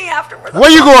something afterwards. Where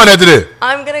you going after this?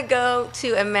 I'm gonna go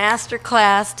to a master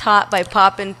class taught by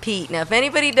Poppin' Pete. Now, if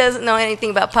anybody doesn't know anything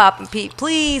about Poppin' Pete,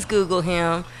 please Google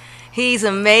him. He's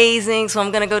amazing. So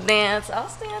I'm gonna go dance. I'll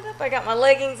stand up. I got my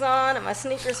leggings on and my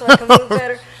sneakers so I can move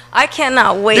better. I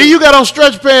cannot wait. Then you got on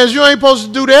stretch pants. You ain't supposed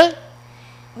to do that.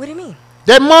 What do you mean?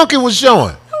 That monkey was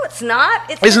showing. No, it's not.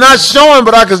 It's not showing,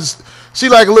 but I could see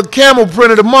like a little camel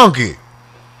print of the monkey.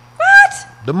 What?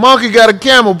 The monkey got a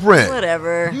camel print.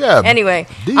 Whatever. Yeah. Anyway,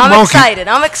 these I'm monkey- excited.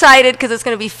 I'm excited because it's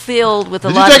going to be filled with a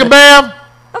Did lot you take of a bath?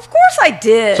 Of course I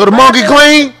did. So the Right monkey after-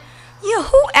 clean? Yeah,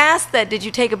 who asked that? Did you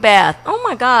take a bath? Oh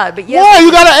my God! But yes. Why?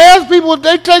 You gotta ask people if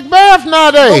they take baths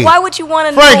nowadays. But why would you want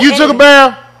to know? Frank, you took a anything?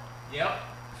 bath? Yep.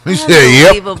 He said, yep.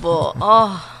 Unbelievable.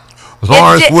 Oh.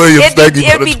 Lawrence Williams, thank you for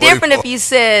It'd the be different 24. if you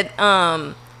said,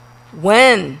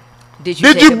 when did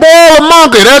you Did take you a boil a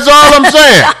monkey? That's all I'm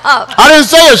saying. I didn't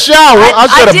say a shower. I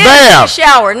said a did bath. take a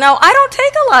shower. No, I don't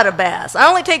take a lot of baths. I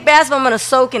only take baths if I'm going to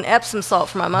soak in Epsom salt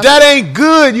for my muscles. That ain't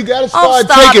good. You gotta Oh, start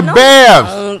stop. taking No,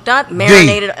 baths. don't. Not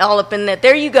marinated all up in that.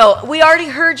 There you go. We already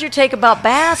heard your take about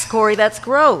baths, Corey. That's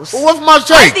gross. What's my I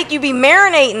take? think you'd be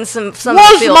marinating some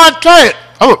What's filth. my take?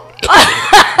 Oh,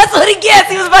 That's what he gets.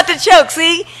 He was about to choke.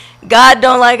 See? God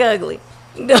don't like ugly.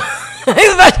 He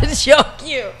was about to choke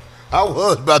you. I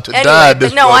was about to Anyway, die.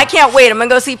 but no, I can't wait. I'm going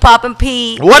to go see Poppin'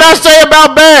 Pete. What I say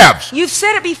about baths? You've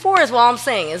said it before is all I'm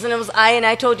saying. Isn't it?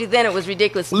 I told you then it was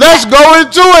ridiculous. Let's go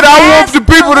into it. I want the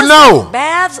people to listen, know.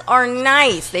 Baths are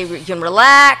nice. You can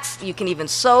relax. You can even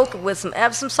soak with some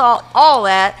Epsom salt, all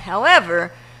that.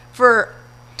 However,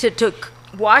 to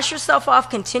wash yourself off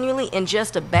continually in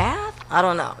just a bath, I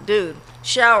don't know. Dude,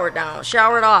 shower it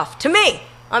off. To me,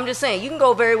 I'm just saying, you can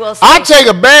go very well. I take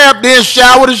a bath, then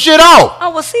shower the shit off.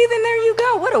 Oh, well, see, then there you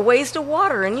go. What a waste of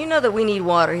water. And you know that we need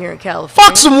water here in California.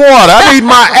 Fuck some water. I need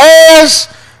my ass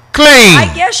clean.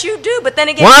 I guess you do, but then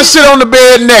again. When I sit on the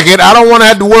bed naked, I don't want to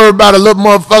have to worry about a little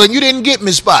motherfucker. You didn't get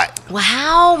me spot. Well,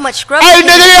 how much scrubbing? Hey,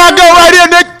 nigga, here I go right here,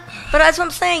 nigga. But that's what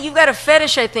I'm saying. You've got a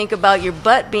fetish, I think, about your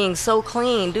butt being so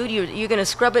clean. Dude, you're going to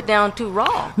scrub it down too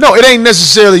raw. No, it ain't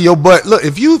necessarily your butt. Look,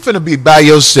 if you finna be by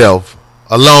yourself,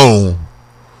 alone,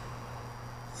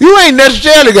 you ain't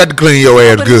necessarily got to clean your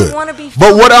ass but good. you wanna be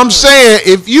But what I'm filthy. saying,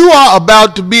 if you are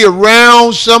about to be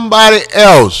around somebody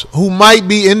else who might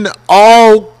be in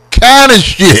all kind of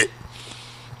shit,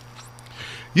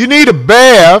 you need a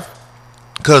bath,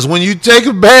 because when you take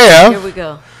a bath, Here we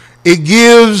go. it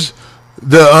gives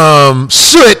the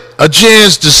soot a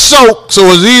chance to soak, so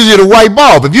it's easier to wipe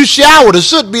off. If you shower, the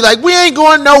soot be like, we ain't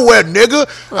going nowhere, nigga.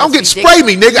 Well, I'm getting that's spray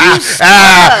me, nigga. ridiculous.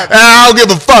 I don't give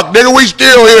a fuck, nigga. We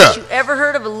still here. You ever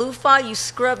heard of a loofah? You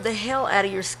scrub the hell out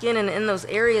of your skin and in those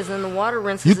areas, and the water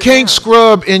rinses You it can't down.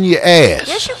 scrub in your ass.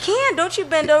 Yes, you can. Don't you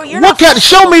bend over? You're What not kind?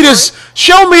 Show me flexible, this.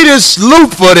 Show me this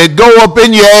loofah that go up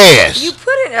in your ass. You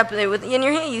put it right up there in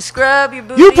your hand. You scrub your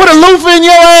booty. You put a loofah in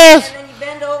your ass. And then you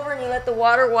bend over and you let the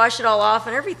water wash it all off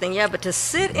and everything. Yeah, but to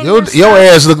sit in Your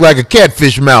ass look like a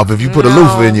catfish mouth if you put a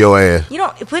loofah in your ass. You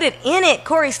don't put it in it,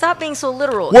 Corey. Stop being so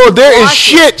literal. Well, there is Wash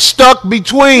shit stuck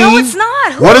between. No, it's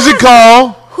not. What is it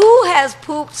called? Who has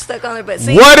poop stuck on their butt?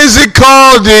 See, What is it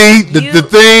called, D? The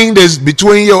thing that's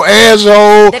between your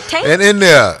asshole The taint? and in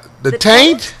there. The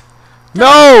taint? taint?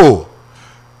 No.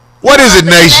 What is it,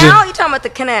 the nation? Canal? You talking about the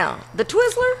canal? The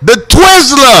Twizzler? The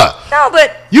Twizzler. No,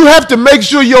 but You have to make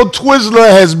sure your Twizzler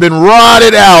has been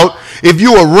rotted out if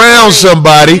you around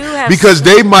somebody You have because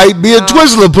they might be a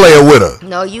Twizzler player with her.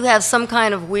 no, you have some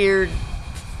kind of weird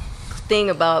thing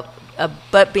about a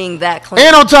butt being that clean.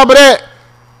 And on top of that,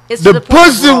 It's to the point of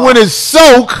pussy raw. when it's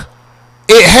soaked,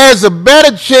 it has a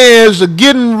better chance of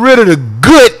getting rid of the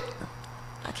gut,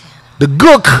 the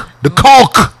gook, the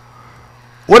caulk,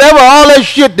 whatever, all that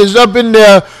shit that's up in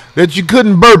there that you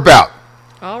couldn't burp out.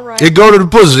 All right. It go to the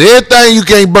pussy. Everything you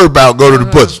can't burp out go to the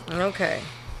pussy. Okay.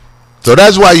 So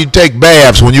that's why you take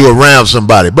baths when you're around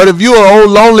somebody. But if you're an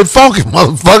old lonely funky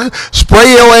motherfucker,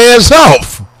 spray your ass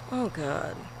off. Oh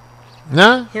God.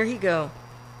 Nah? Here he go.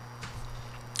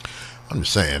 I'm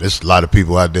just saying, there's a lot of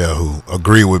people out there who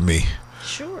agree with me.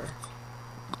 Sure.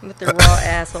 With their raw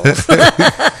assholes.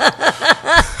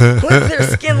 With their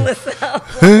skinless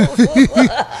assholes.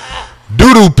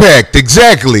 Doo-doo packed,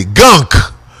 exactly. Gunk.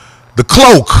 The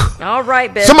cloak. All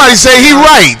right, Beth. Somebody say he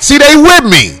right. See, they with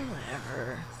me.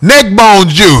 Neck bone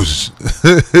juice.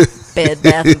 Bed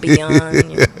Bath &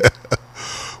 Beyond.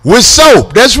 With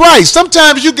soap. That's right.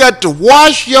 Sometimes you got to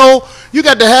wash you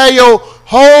got to have your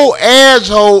whole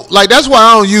asshole. Like, that's why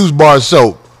I don't use bar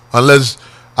soap unless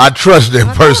I trust that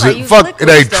I person. use Fuck, it liquid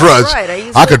ain't stuff, trust. right, I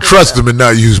use I could liquid trust stuff. them and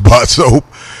not use bar soap.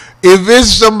 If it's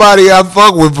somebody I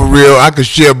fuck with for real, I could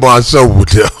share bar soap with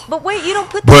them. But wait, you don't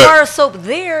put the bar of soap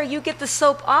there. You get the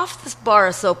soap off this bar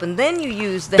of soap, and then you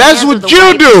use the That's hands or what the you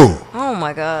wipe. do. Oh,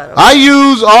 my God. I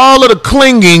use all of the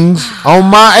clingings on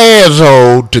my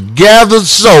asshole to gather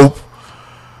soap.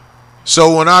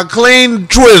 So when I clean the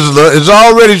Twizzler, it's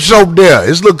already soap there.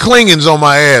 It's little clingings on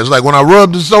my ass. Like when I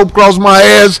rub the soap across my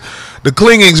ass, the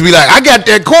clingings be like, I got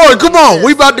that cord. Come on,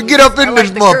 we about to get up in I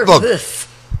this like the curve of motherfucker. this.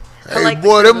 I Hey like the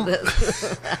boy, curve them, of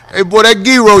this. hey boy, that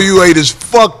gyro you ate is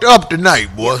fucked up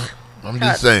tonight, boy. I'm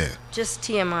just saying. Just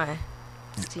TMI.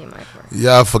 Just TMI for it.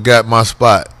 Yeah, I forgot my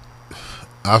spot.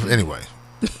 Anyway,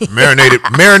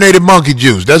 marinated monkey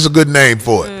juice. That's a good name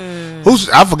for it.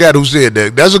 I forgot who said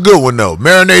that. That's a good one though.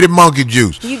 Marinated monkey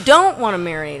juice. You don't want to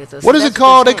marinate it, though. What is it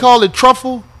called? They call it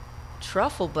truffle.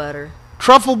 Truffle butter.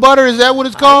 Truffle butter, is that what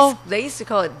it's called? They used to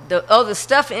call it the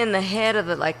stuff in the head of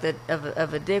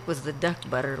of a dick was the duck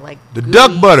butter, like The gooey,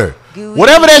 duck butter. gooey,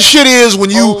 Whatever that shit is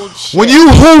when you old shit.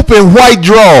 hoop in white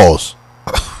drawers.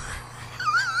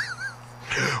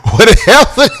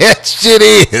 Whatever that shit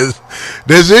is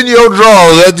that's in your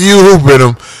drawers after you hoop in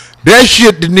them, that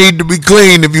shit that need to be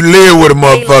cleaned if you live with a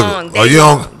motherfucker. Or you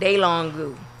don't. Day long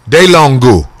goo. Day long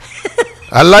goo.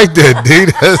 I like that, D.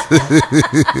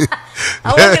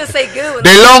 I wasn't gonna say goo.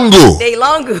 Day long goo. Day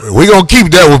long goo. We gonna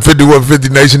keep that with 5150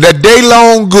 Nation. That day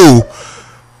long goo,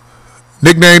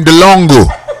 nicknamed the long goo,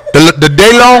 the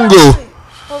day long goo.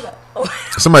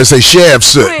 Somebody say shaft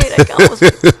soot. Wait, I almost-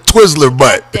 Twizzler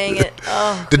butt. Dang it.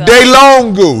 Oh, The God. day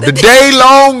long goo. The day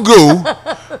long goo.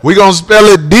 We gonna spell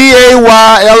it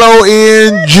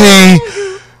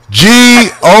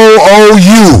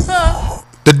DAYLONGGOOU.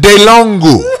 The day long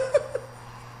goo.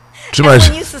 Somebody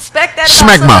When you suspect that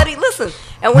Smack about my somebody, listen.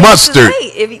 And when mustard.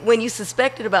 when you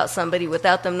suspect it about somebody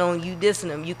without them knowing you dissing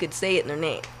them, you could say it in their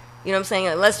name. You know what I'm saying?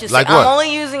 Like, let's just Like say what? I'm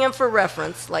only using them for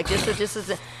reference. Like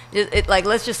like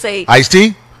let's just say Iced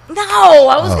tea? no.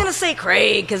 I was gonna say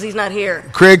Craig because he's not here.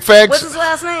 Craig Fax? What's his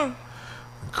last name?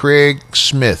 Craig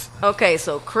Smith. Okay,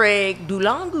 so Craig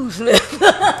Dulangu Smith.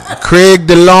 Craig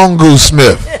DeLongo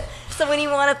Smith. So when you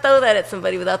want to throw that at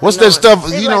somebody without them What's that knowing, stuff?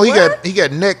 they're You know, like, "What?" he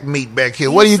got neck meat back here.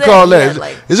 You What do you said call he that? had, Is,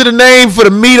 like- is it a name for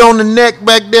the meat on the neck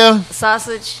back there?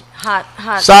 sausage, hot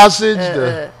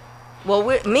Sausage, well,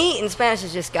 meat in Spanish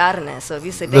is just carne. So if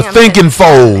you say the damn, thinking that's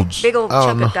carne. folds. Big old I don't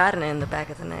chunk know. of carne in the back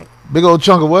of the neck. Big old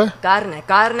chunk of what? Carne.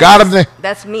 Carne.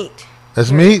 That's meat.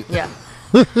 That's meat? Yeah.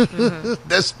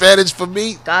 That's Spanish for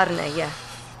meat? Carne, yeah.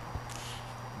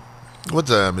 What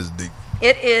time is it?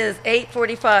 It is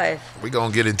 8:45. We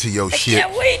gonna get into your I shit.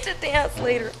 can't wait to dance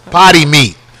later. Potty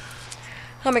meat.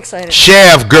 I'm excited.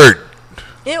 Shaft girt.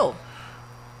 Ew.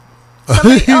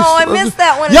 Somebody, oh, I missed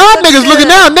that one. Y'all It looks niggas looking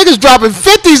good. out. Niggas dropping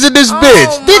 50s in this Oh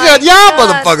bitch. my Nigga, y'all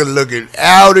God. motherfuckers looking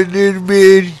out in this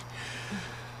bitch.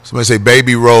 Somebody say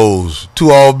baby rolls.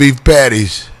 2 all beef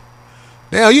patties.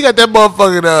 Damn, you got that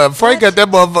motherfucking Frank got that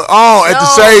motherfucker on at the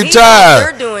same They're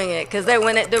time. doing it because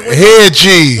Head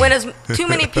cheese. when as too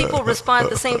many people respond at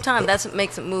the same time, that's what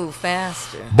makes it move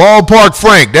faster. Ballpark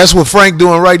Frank. That's what Frank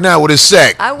doing right now with his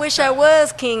sack. I wish I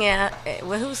was king at.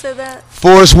 Who said that?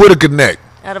 Forrest Whitaker neck.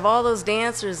 Out of all those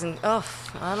dancers, and I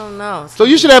don't know. So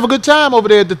you should have a good time over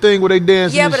there at the thing where they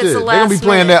dancing Yeah, and but shit. it's the They gonna be last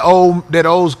playing minute. that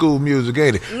old school music,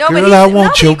 ain't it? No, Girl, but I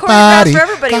want your he choreographed body. for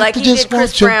everybody. Got Like to he just did Chris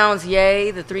want your- Brown's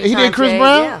 "Yay," the 3 He times did Chris Yay.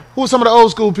 Brown? Yeah. Who were some of the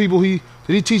old school people did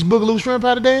he teach Boogaloo Shrimp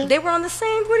how to dance? They were on the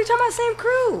same. What are you talking about? Same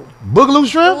crew. Boogaloo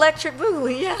Shrimp? Electric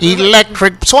Boogaloo. Yeah.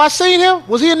 Electric. So I seen him.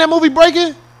 Was he in that movie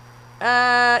Breaking?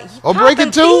 Breaking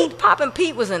Two? Poppin'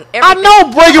 Pete was in I everything.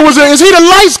 know Breaking was in. Is he the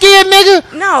light skinned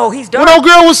nigga? No, he's When dark. old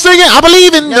girl was singing, I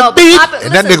believe in No, the beat.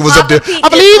 And that nigga was up there. I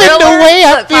believe in the way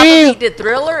I Look, Papa feel. Pete did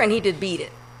Thriller and he did Beat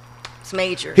It. It's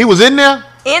major. He was in there?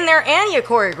 In there and you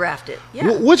choreographed it.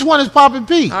 Yeah. Which one is Poppin'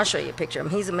 Pete? I'll show you a picture of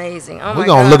him. He's amazing. Oh We're my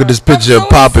gonna God. look at this picture I'm of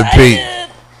Poppin' Pete. excited.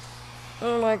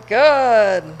 Oh my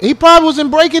God. He probably was in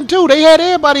Breaking Two. They had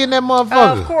everybody in that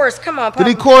motherfucker. Of course. Come on. Did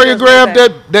he Papa Pete does choreograph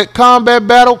that. that combat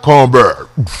battle? Combat.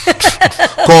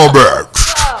 Combat.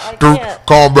 I can't.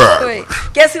 Combat. Wait,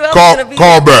 guess who else Call- is gonna be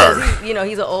call there? back. He's,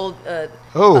 he's an old.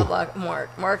 Who?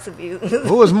 Mark. Mark's a beaut.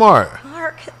 Who is Mark?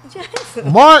 Mark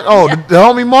Jackson. Mark? Oh, the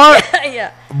homie Mark?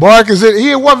 Yeah. Mark is it?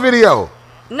 He in what video?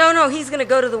 No, he's gonna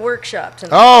go to the workshop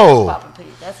tonight. Oh. That's Papa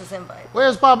Pete. That's his invite.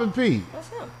 Where's Poppin' Pete? That's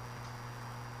him.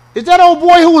 Is that old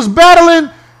boy who was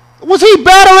battling? Was he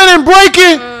battling and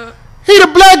breaking? He the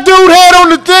black dude had on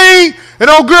the thing, and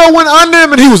old girl went under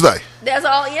him, and he was like, That's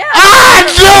all. Yeah. I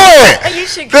knew it! You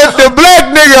should The go.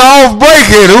 black nigga off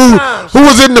breaking, who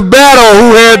was in the battle,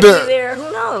 who had Might be the... there.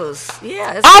 Who knows?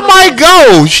 Yeah. it's I a might legend.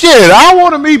 go. Shit, I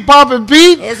want to meet Poppin'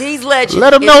 Pete. Yes, he's legend.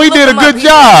 Let him If know you he look did a him up, good he's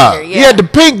job. legendary, He had the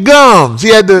pink gums. He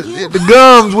had the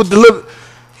gums with the little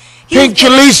pink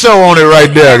He's- chorizo on it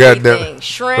right there. Everything. Goddamn.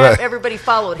 Shrimp. Right. Everybody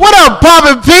followed him. What up,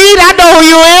 Poppin' Pete? I know who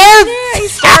you is. Yeah, he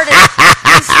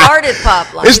started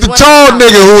pop life. It's He the went tall on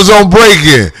nigga top. who was on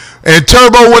breaking. And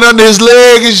Turbo went under his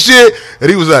leg and shit. And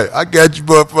he was like, I got you,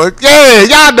 motherfucker. Yeah,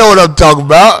 y'all know what I'm talking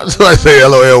about. So I say,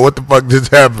 LOL, what the fuck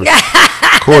just happened?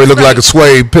 Corey looked like a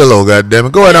suede pillow,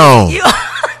 goddammit. Go ahead on. You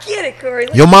get it, Corey.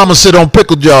 Your mama sit on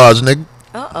pickle jars, nigga.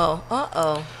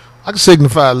 Uh-oh. I can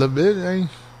signify a little bit. Ain't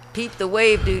Peep the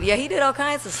wave, dude. Yeah, he did all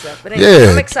kinds of stuff. But anyway,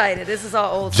 Yeah. I'm excited. This is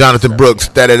all old Jonathan stuff. Brooks,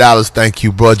 $30. Thank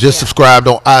you, bro. Just subscribed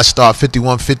on iStar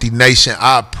 5150 Nation.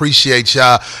 I appreciate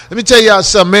y'all. Let me tell y'all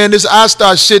something, man. This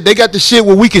iStar shit, they got the shit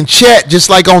where we can chat just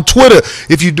like on Twitter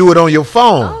if you do it on your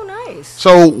phone. Oh, nice.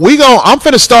 So I'm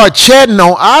finna start chatting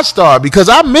on iStar because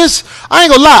I ain't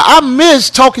gonna lie, I miss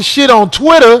talking shit on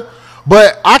Twitter,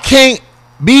 but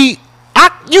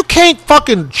you can't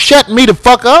fucking shut me the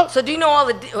fuck up. So do you know all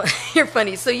the? You're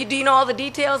funny. So do you know all the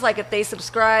details? Like if they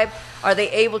subscribe, are they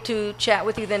able to chat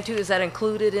with you then too? Is that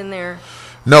included in their?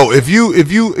 No, if you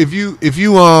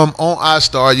on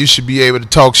iStar, you should be able to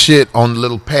talk shit on the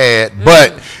little pad.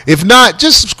 But if not,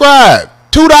 just subscribe.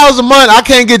 $2 a month. I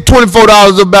can't get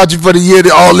 $24 about you for the year.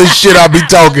 All this shit I be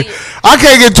talking. I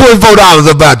can't get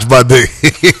 $24 about you, my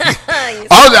nigga.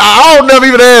 I don't never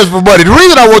even ask for money. The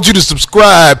reason I want you to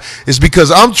subscribe is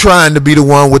because I'm trying to be the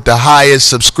one with the highest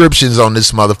subscriptions on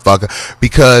this motherfucker.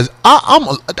 Because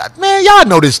man, y'all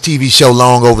know this TV show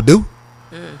long overdue.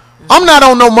 I'm not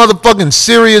on no motherfucking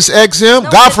Sirius XM. No,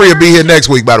 Godfrey will be it's here next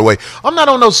week, by the way. I'm not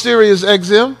on no Sirius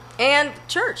XM. And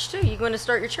church too. You're going to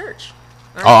start your church.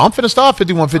 Right? Oh, I'm finna start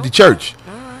 5150 Church.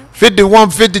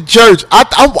 5150 Church.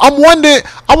 I'm wondering,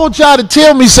 I want y'all to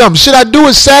tell me something. Should I do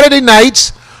it Saturday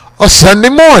nights or Sunday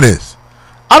mornings?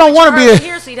 I don't want to be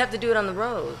here, so you'd have to do it on the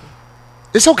road.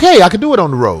 It's okay. I can do it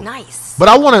on the road. Nice. But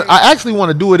I actually want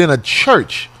to do it in a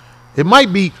church. It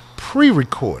might be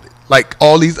pre-recorded like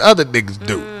all these other niggas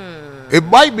do. It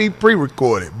might be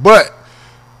pre-recorded, but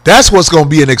that's what's going to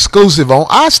be an exclusive on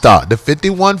iStar, the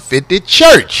 5150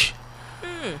 Church.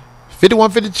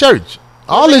 5150 Church.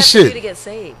 All What do this they have to do shit. to get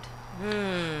saved?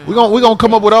 We're gonna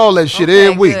come up with all that shit Okay,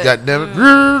 every week. good. Goddamn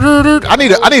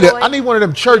it! I need one of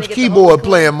them church get the keyboard Holcomb.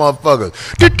 playing motherfuckers.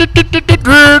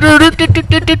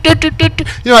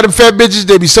 You know how them fat bitches,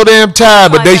 they be so damn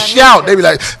tired, but my they God, shout. me They be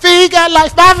like, "Feet got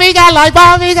life, my feet got life,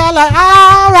 my feet got life."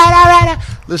 All right.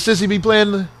 Little sissy be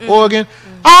playing the organ.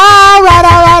 All right.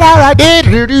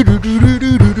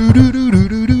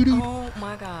 Oh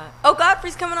my God. Oh,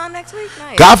 Godfrey's coming on next week.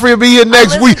 Nice. Godfrey will be here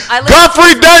next listen- week. I listen-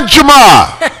 Godfrey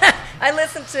Dunchama. I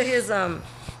listened to his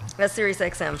that Sirius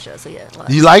XM show. So yeah. Like,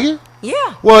 You like it?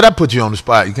 yeah. Well, that puts you on the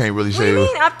spot. You can't really What say do you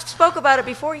it. mean? I've spoke about it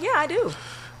before. Yeah, I do.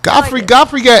 Godfrey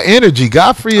got energy.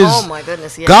 Godfrey is. Oh my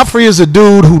goodness, yes. Godfrey is a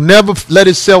dude who never let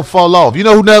himself fall off. You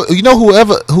know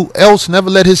who else never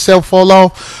let himself fall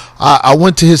off? I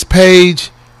went to his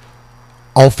page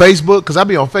on Facebook because I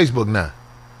be on Facebook now,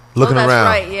 looking that's around.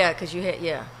 Right, yeah, because you hit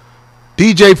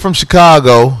DJ from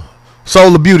Chicago,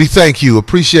 Soul of Beauty. Thank you.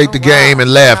 Appreciate the game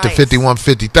and laugh to Nice.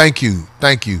 5150.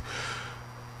 Thank you.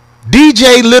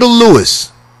 DJ Little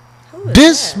Lewis. Who is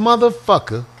This that?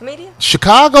 motherfucker. Comedian?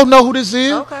 Chicago know who this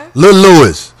is? Okay. Lil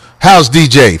Lewis, house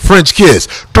DJ, French Kiss.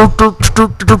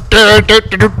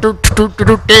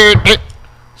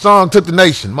 Song took the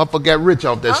nation. Motherfucker got rich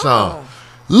off that song.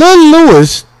 Lil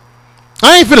Lewis,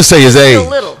 I ain't finna say his age. still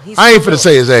little. He's I ain't still finna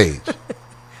say his age.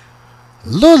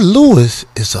 Lil Lewis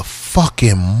is a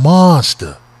fucking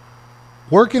monster.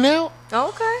 Working out?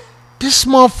 Okay. This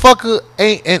motherfucker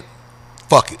ain't, and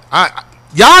fuck it.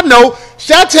 Y'all know,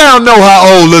 Chi-Town know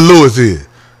how old Lil Lewis is.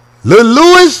 Lil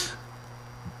Lewis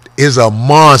is a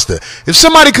monster. If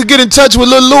somebody could get in touch with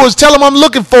Lil Lewis, tell him I'm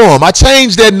looking for him. I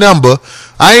changed that number.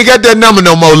 I ain't got that number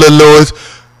no more, Lil Lewis.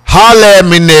 Holla at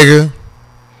me, nigga.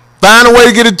 Find a way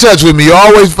to get in touch with me. You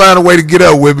always find a way to get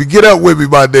up with me. Get up with me,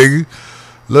 my nigga.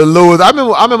 Lil Lewis. I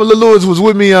remember Lil Lewis was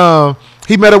with me.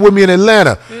 He met up with me in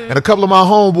Atlanta. And a couple of my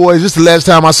homeboys, this is the last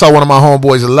time I saw one of my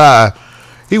homeboys alive.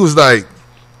 He was like,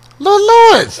 Lil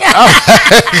Lewis.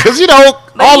 Because, you know,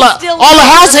 all the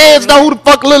house heads know who the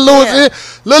fuck Lil Lewis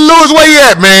is. Lil Lewis, where you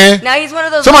at, man? Now he's one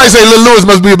of those. Somebody say Lil Lewis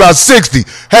must be about 60.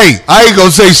 Hey, I ain't gonna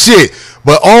say shit.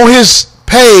 But on his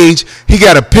page, he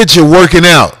got a picture working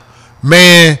out.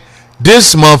 Man,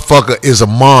 this motherfucker is a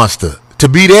monster. To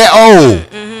be that old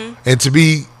and to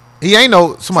be, he ain't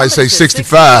no, somebody say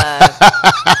 65.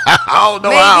 I don't know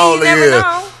Maybe, how old you he never is.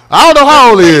 know. I don't know how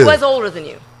old he He is. was older than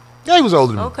you. Yeah, he was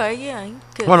older than me. Okay, yeah. He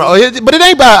could Well, be. no, but it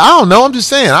ain't about. I don't know. I'm just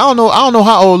saying. I don't know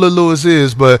how old Lil Lewis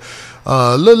is, but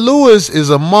Lil Lewis is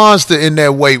a monster in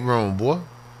that weight room, boy.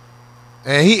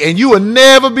 And you will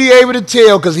never be able to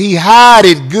tell because he hide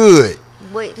it good.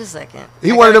 Wait a second.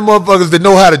 He one of them motherfuckers that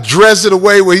know how to dress it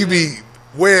away where he be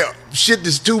wear shit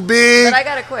that's too big. But I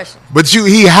got a question. But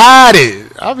he hide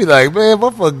it. I'll be like, man,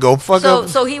 motherfucker, go fuck up.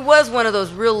 So he was one of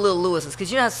those real Little Lewises,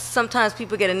 because you know how sometimes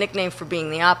people get a nickname for being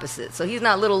the opposite. So he's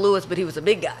not Little Lewis, but he was a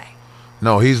big guy.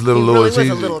 No, he's Little He Lewis. really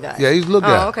was a little guy. Yeah, he's a little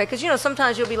guy. Oh, okay. Because you know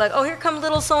sometimes you'll be like, oh, here come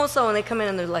Little so and so, and they come in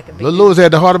and they're like a big. Lil Lewis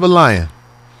had the heart of a lion.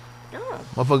 Oh,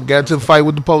 Motherfucker got into a fight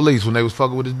with the police when they was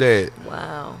fucking with his dad.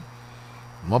 wow.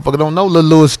 Motherfucker don't know Lil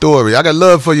Lewis' story. I got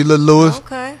love for you, Lil Lewis.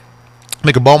 Okay.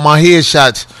 Nigga bought my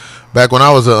headshots back when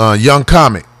I was a young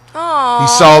comic. Oh, He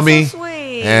saw me, so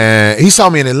sweet. and he saw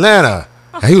me in Atlanta.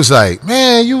 And he was like,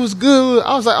 man, you was good.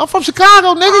 I was like, I'm from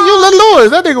Chicago, nigga. You Lil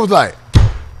Lewis. That nigga was like,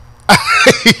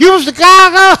 you from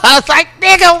Chicago? I was like,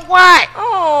 nigga, what?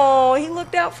 Oh, he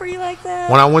looked out for you like that.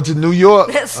 When I went to New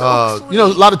York, That's so you know, a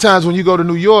sweet. lot of times when you go to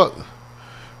New York,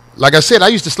 like I said, I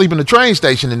used to sleep in the train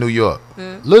station in New York.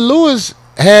 Lil Lewis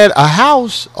had a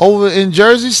house over in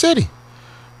Jersey City.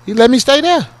 He let me stay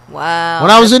there Wow. when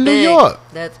I was that's in New big. York.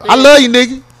 That's big. I love you,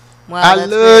 nigga. Wow, I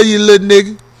that's love big. you, little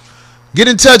nigga. Get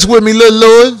in touch with me, Lil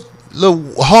Lewis.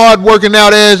 Little hard working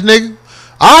out ass nigga.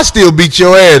 I still beat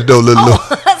your ass though, Lil Lewis.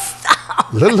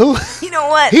 Stop. Lil Lewis. You know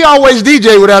what? He always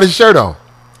DJ without his shirt on.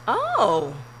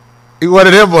 Oh. He one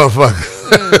of them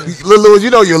motherfuckers. Lil Lewis,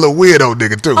 you know you're a little weirdo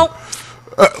nigga too. Oh.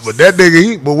 But that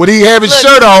nigga, but when he have his Look.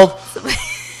 shirt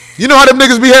off, you know how them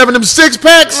niggas be having them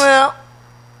 6-packs? Well,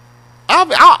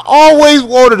 I always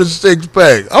wanted a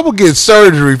 6-pack. I'm gonna get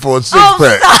surgery for a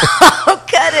 6-pack. stop.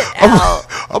 Cut it out.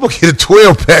 I'm gonna get a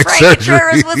 12-pack Frank surgery.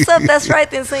 Contreras, what's up? That's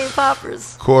right, then St.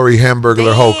 Poppers. Corey Hamburglar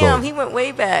Damn, Holcomb. he went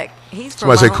way back. He's from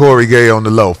Somebody say my home- Corey Gay on the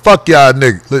low. Fuck y'all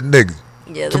niggas. Little niggas.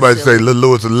 Yeah, that's Somebody say silly. Lil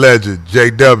Lewis a legend.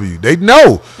 JW. They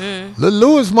know. Lil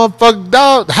Lewis motherfucker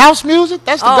dog. House music?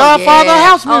 That's the godfather of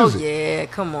house music. Oh, yeah,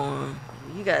 come on.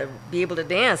 You got to be able to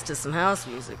dance to some house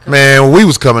music. Come Man, when we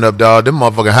was coming up, dog, them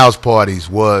motherfucking house parties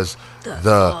was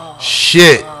the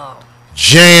shit.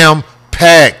 Jam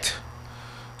packed.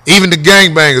 Even the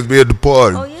gangbangers be at the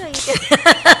party. on. Oh, yeah. You can.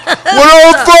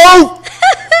 What up, folks?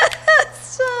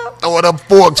 So, Throwing up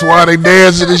forks while they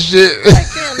dancing and shit.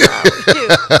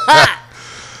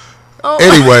 oh,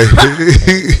 Anyway,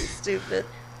 stupid.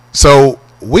 so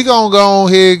we gonna go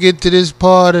on here and get to this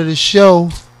part of the show.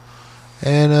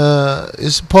 And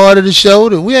it's a part of the show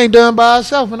that we ain't done by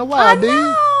ourselves in a I while, dude.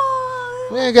 know.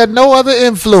 We ain't got no other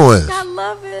influence. I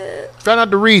love it. Try not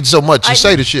to read so much and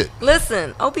say the shit.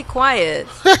 Listen, be quiet.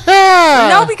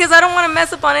 No, because I don't want to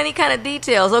mess up on any kind of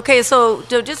details. Okay, so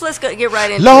just let's get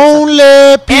right into it.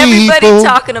 Lonely people. Everybody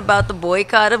talking about the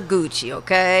boycott of Gucci,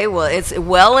 okay? Well, it's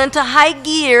well into high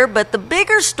gear, but the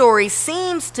bigger story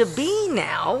seems to be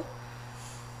now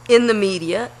in the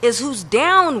media is who's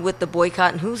down with the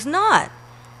boycott and who's not.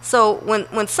 So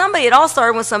when somebody, it all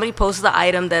started when somebody posted the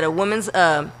item that a woman's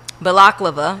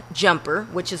balaclava jumper,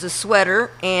 which is a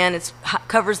sweater and it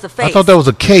covers the face. I thought that was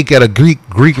a cake at a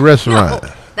Greek restaurant.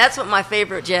 No, that's what my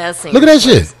favorite jazz singer. Look at that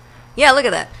plays. shit. Yeah, look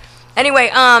at that. Anyway,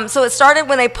 so it started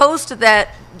when they posted that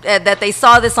they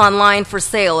saw this online for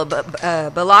sale,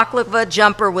 a balaclava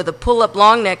jumper with a pull-up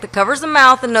long neck that covers the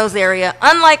mouth and nose area.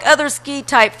 Unlike other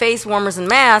ski-type face warmers and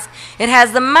masks, it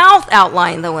has the mouth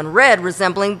outline, though, in red,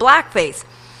 resembling blackface.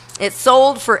 It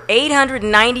sold for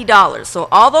 $890. So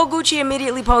although Gucci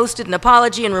immediately posted an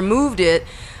apology and removed it,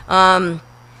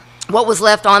 what was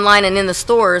left online and in the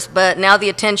stores, but now the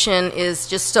attention is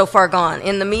just so far gone.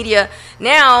 In the media,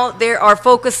 now they are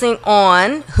focusing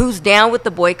on who's down with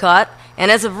the boycott. And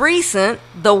as of recent,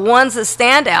 the ones that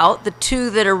stand out, the two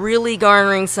that are really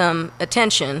garnering some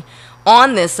attention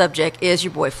on this subject is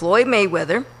your boy Floyd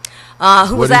Mayweather,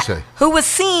 who was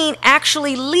seen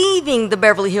actually leaving the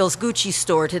Beverly Hills Gucci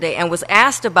store today and was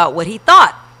asked about what he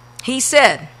thought. He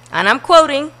said, and I'm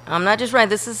quoting, I'm not just writing,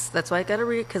 that's why I got to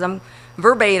read it because I'm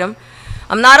verbatim.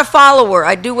 I'm not a follower.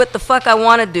 I do what the fuck I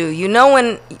want to do. You know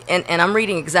when, and I'm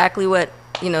reading exactly what,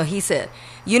 he said.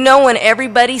 You know when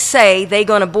everybody say they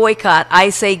gonna boycott, I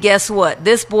say guess what?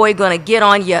 This boy gonna get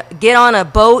on a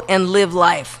boat and live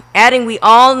life.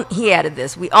 He added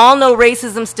this. We all know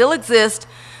racism still exists,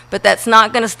 but that's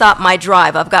not gonna stop my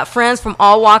drive. I've got friends from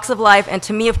all walks of life, and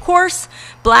to me, of course,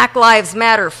 Black Lives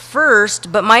Matter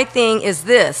first, but my thing is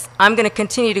this. I'm gonna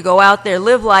continue to go out there,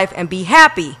 live life, and be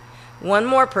happy. One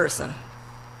more person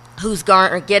who's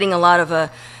getting a lot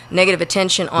of negative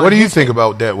attention on. What do you think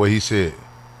about that, what he said?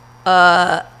 It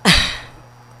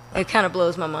kind of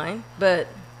blows my mind, but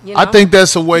I think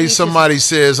that's a way somebody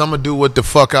says, I'm gonna do what the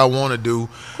fuck I want to do,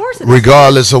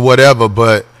 regardless of whatever.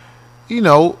 But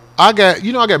I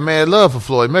got mad love for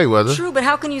Floyd Mayweather. True, but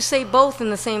how can you say both in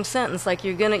the same sentence? Like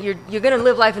you're gonna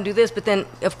live life and do this, but then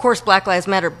of course Black Lives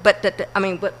Matter. But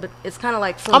it's kind of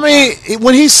like.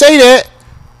 When he say that,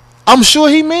 I'm sure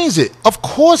he means it. Of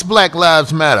course, Black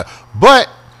Lives Matter, but.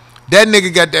 That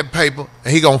nigga got that paper,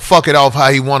 and he gonna fuck it off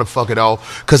how he wanna fuck it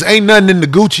off. Cause ain't nothing in the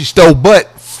Gucci store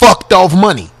but fucked off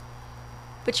money.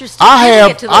 But you're still I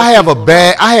have a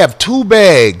bag. I have 2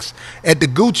 bags at the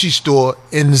Gucci store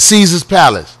in the Caesar's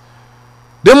Palace.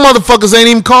 Them motherfuckers ain't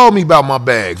even called me about my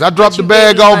bags. I dropped the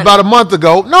bag off about a month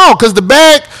ago. No, cause the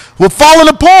bag was falling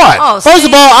apart. First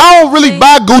of all, I don't really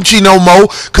buy Gucci no more,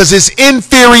 cause it's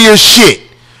inferior shit.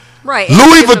 Right.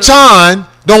 Louis Vuitton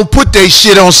don't put their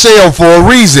shit on sale for a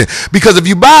reason. Because if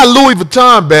you buy a Louis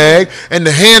Vuitton bag and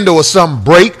the handle or something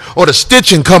break or the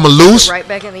stitching come loose, right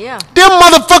back in the them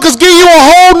motherfuckers give you a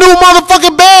whole new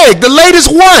motherfucking bag, the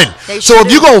latest one. So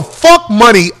if you gonna fuck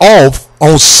money off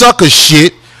on sucker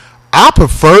shit, I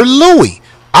prefer Louis.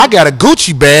 I got a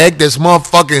Gucci bag that's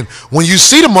motherfucking, when you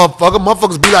see the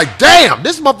motherfuckers be like, damn,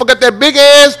 this motherfucker got that big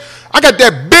ass. I got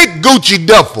that big Gucci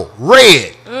duffel,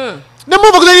 red. Them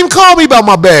motherfuckers didn't even call me about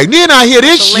my bag. Then I hear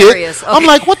this shit. Okay. I'm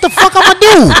like, what the fuck I'm gonna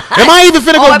do? Am I even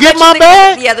finna go get my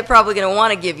bag? Yeah, they're probably gonna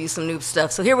want to give you some new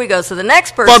stuff. So here we go. So the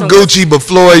next person. Fuck Gucci, but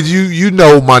Floyd, you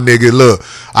know my nigga. Look,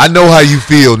 I know how you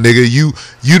feel, nigga. You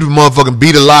the motherfucking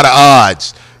beat a lot of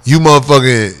odds. You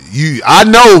motherfucking I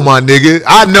know, my nigga.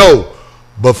 I know.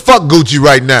 But fuck Gucci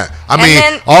right now.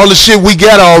 All the shit we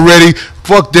got already.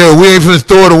 Fuck that. We ain't finna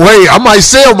throw it away. I might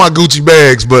sell my Gucci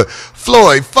bags, but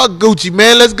Floyd, fuck Gucci,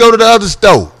 man. Let's go to the other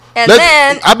store.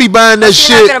 I be buying that shit.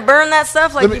 You're not gonna burn that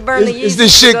stuff like you burn the Yeezys. It's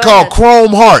this shit called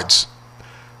Chrome Hearts.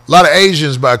 A lot of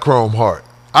Asians buy Chrome Heart.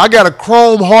 I got a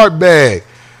Chrome Heart bag.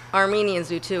 Armenians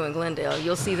do too in Glendale.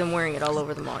 You'll see them wearing it all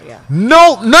over the mall. Yeah.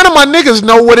 No, none of my niggas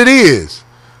know what it is.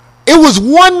 It was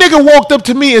one nigga walked up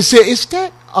to me and said, "Is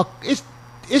that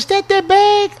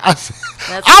bag?" I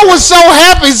was so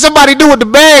happy somebody knew what the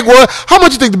bag was. How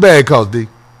much you think the bag cost, D?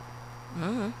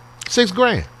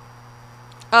 $6,000.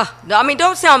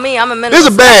 Don't tell me I'm a minister.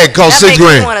 There's a bag cost $6,000. That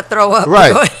makes me want to throw up.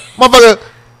 Right, motherfucker.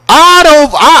 I'm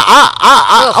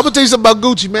gonna tell you something about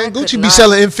Gucci, man. Gucci be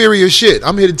selling inferior shit.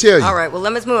 I'm here to tell you. All right, well,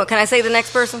 let's move on. Can I say the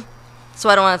next person? So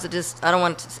I don't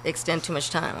want to extend too much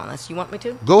time on this. You want me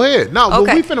to? Go ahead. No,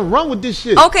 okay. We finna run with this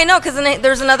shit. Okay, no, because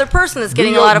there's another person that's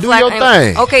getting a lot of flack. Do your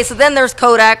thing. Okay, so then there's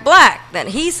Kodak Black. That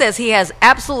he says he has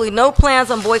absolutely no plans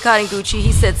on boycotting Gucci.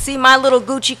 He said, "See my little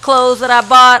Gucci clothes that I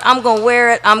bought. I'm gonna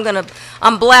wear it. I'm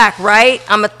black, right?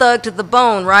 I'm a thug to the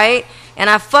bone, right? And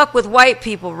I fuck with white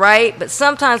people, right? But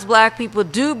sometimes black people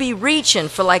do be reaching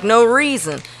for like no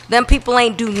reason. Them people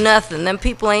ain't do nothing. Them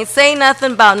people ain't say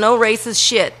nothing about no racist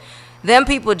shit. Them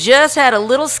people just had a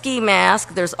little ski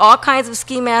mask. There's all kinds of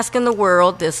ski masks in the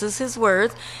world." This is his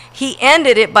words. He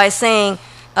ended it by saying,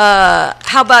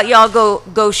 How about y'all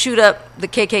go shoot up the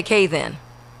KKK then?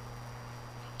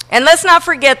 And let's not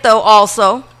forget, though,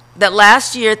 also, that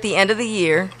last year at the end of the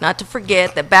year, not to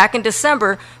forget that back in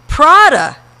December,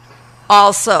 Prada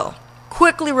also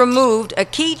quickly removed a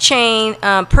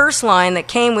keychain purse line that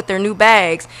came with their new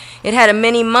bags. It had a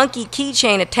mini monkey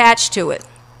keychain attached to it.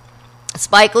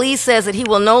 Spike Lee says that he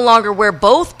will no longer wear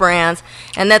both brands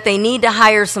and that they need to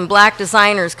hire some black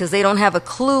designers because they don't have a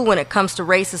clue when it comes to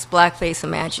racist blackface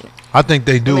imagery. I think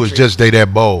they do is just they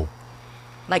that bold.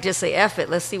 Like, just say F it.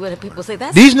 Let's see what people say.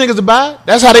 These niggas are buy it.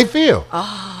 That's how they feel.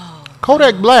 Oh.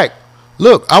 Kodak Black.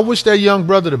 Look, I wish that young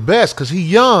brother the best because he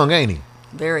young, ain't he?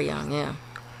 Very young, yeah.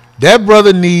 That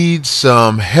brother needs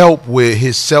some help with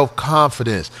his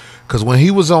self-confidence because when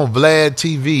he was on Vlad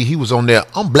TV, he was on there,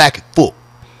 I'm black as fuck.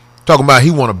 Talking about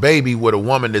he want a baby with a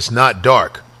woman that's not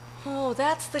dark. Oh,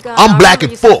 that's the guy. I'm black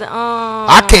as fuck. Oh.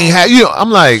 I can't have you. I'm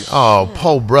like, oh,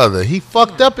 poor brother. He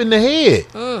fucked up in the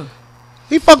head.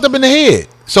 He fucked up in the head.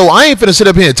 So I ain't finna sit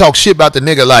up here and talk shit about the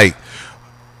nigga. Like,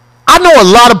 I know a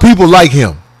lot of people like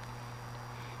him,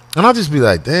 and I'll just be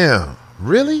like, damn,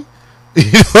 really?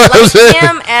 You know what I'm saying?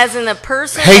 Him as in a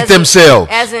person, hate themselves.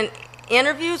 As in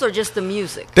interviews or just the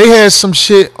music? They had some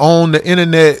shit on the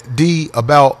internet, D,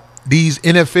 about these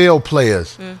NFL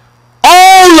players.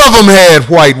 All of them had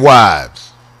white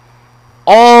wives.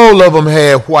 All of them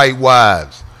had white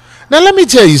wives. Now let me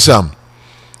tell you something.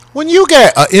 When you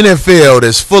got an NFL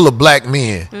that's full of black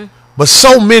men, but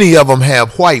so many of them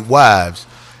have white wives,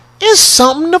 it's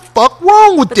something the fuck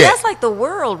wrong with But that. that's like the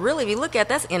world, really. If you look at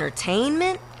that's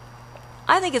entertainment.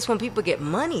 I think it's when people get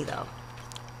money, though.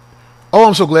 Oh,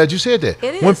 I'm so glad you said that.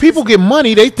 It is. When people get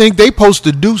money, they think they supposed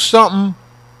to do something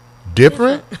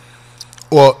different.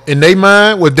 Or in their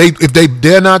mind, if they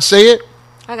dare not say it,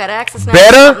 I got access now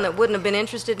better? to something that wouldn't have been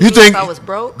interested in me if I was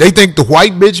broke. They think the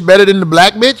white bitch better than the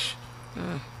black bitch?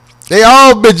 They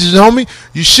all bitches, homie.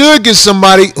 You should get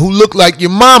somebody who look like your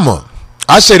mama.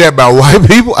 I say that about white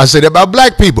people. I say that about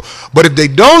black people. But if they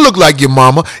don't look like your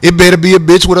mama, it better be a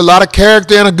bitch with a lot of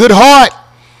character and a good heart.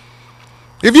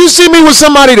 If you see me with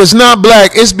somebody that's not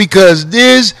black, it's because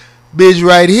this bitch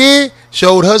right here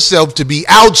showed herself to be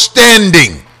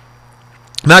outstanding.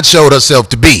 Not showed herself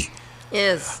to be.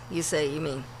 Is, you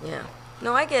mean. Yeah.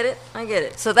 No, I get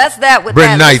it. So that's that with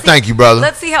Brendan that. Knight, thank you, brother.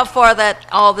 Let's see how far that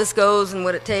all this goes and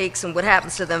what it takes and what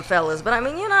happens to them fellas. But I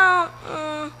mean,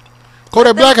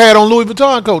 Kodak Black had on Louis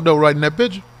Vuitton coat, though, right in that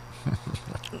picture.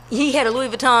 he had a Louis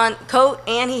Vuitton coat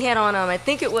and he had on, I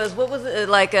think it was, what was it,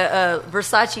 like a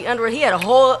Versace underwear. He had a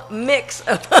whole mix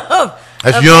of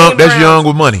That's young. That's young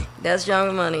with money. That's young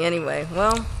with money. Anyway,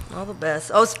 well, all the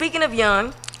best. Oh, speaking of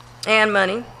young and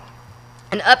money,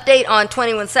 an update on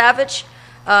 21 Savage.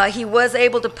 He was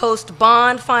able to post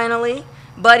bond finally,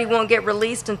 but he won't get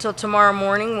released until tomorrow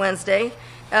morning, Wednesday.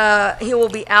 He will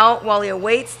be out while he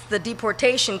awaits the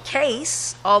deportation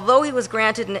case. Although he was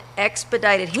granted an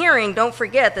expedited hearing, don't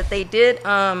forget that they did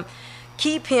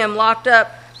keep him locked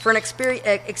up for an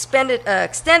extended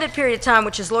period of time,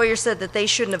 which his lawyer said that they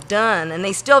shouldn't have done. And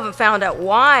they still haven't found out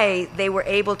why they were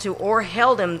able to or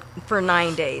held him for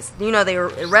 9 days. You know, they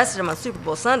arrested him on Super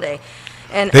Bowl Sunday.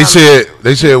 And they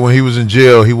said when he was in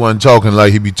jail, he wasn't talking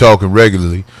like he be talking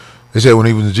regularly. They said when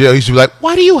he was in jail, he used to be like,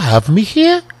 "Why do you have me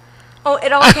here?" Oh,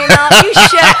 it all came out. You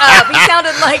shut up. He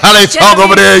sounded like how they talk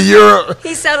over there in Europe.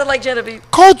 He sounded like Genevieve.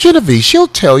 Call Genevieve. She'll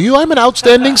tell you I'm an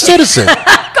outstanding citizen.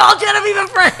 Call Genevieve and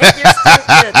Frank. You're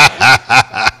stupid.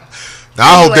 Now,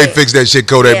 I hope they fix that shit,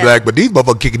 Kodak Black. But these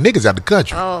motherfuckers kicking niggas out the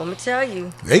country. Oh, let me tell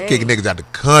you. They kicking niggas out the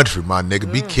country, my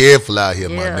nigga. Be careful out here,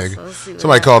 my nigga. So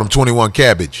somebody called him 21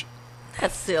 Cabbage.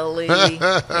 That's silly. There he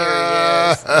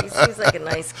is. He seems like a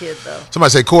nice kid, though. Somebody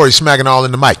say Corey's smacking all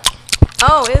in the mic.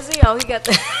 Oh, is he? Oh, he got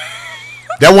the...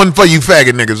 That wasn't for you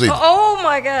faggot niggas either. Oh,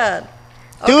 my God.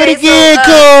 Do it again,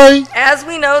 Corey. As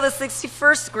we know, the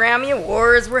 61st Grammy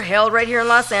Awards were held right here in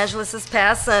Los Angeles this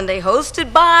past Sunday,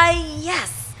 hosted by,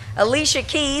 Alicia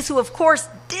Keys, who, of course,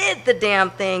 did the damn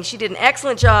thing. She did an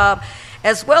excellent job,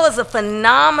 as well as a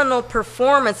phenomenal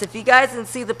performance. If you guys didn't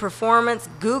see the performance,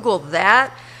 Google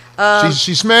that.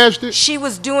 She smashed it? She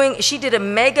did a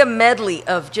mega medley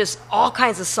of just all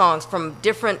kinds of songs from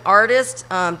different artists,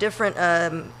 different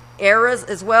eras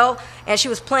as well, and she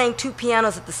was playing two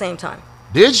pianos at the same time.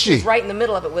 Did she? Right in the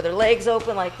middle of it with her legs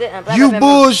open like that. You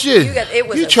bullshit.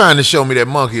 You trying to show me that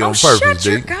monkey on purpose, shut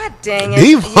your D. God dang it.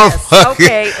 Yes.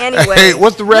 Okay, anyway. Hey,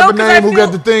 what's the rapper name who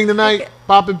got the thing tonight?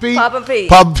 Poppin' Pete? Poppin' Pete.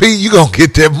 Poppin' Pete, you gonna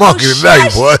get that monkey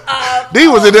tonight, boy. D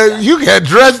was in there. You got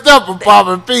dressed up for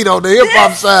Poppin' Pete on the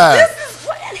hip-hop side.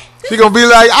 She gonna be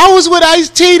like, I was with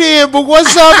Ice-T then, but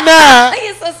what's up now?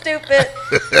 You're so stupid.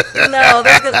 No,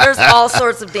 there's all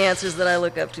sorts of dancers that I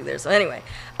look up to there. So anyway,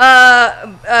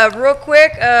 real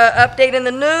quick, update in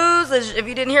the news. If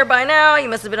you didn't hear by now, you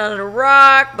must have been under a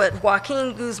rock. But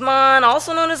Joaquin Guzman,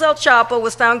 also known as El Chapo,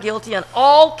 was found guilty on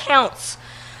all counts.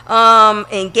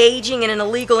 Engaging in an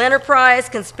illegal enterprise,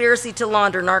 conspiracy to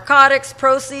launder narcotics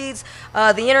proceeds,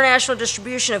 the international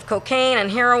distribution of cocaine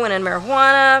and heroin and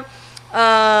marijuana,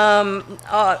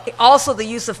 also the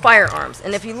use of firearms.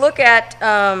 And if you look at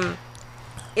the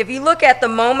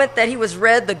moment that he was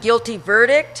read the guilty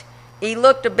verdict, he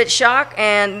looked a bit shocked,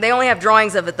 and they only have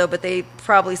drawings of it though, but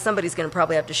somebody's going to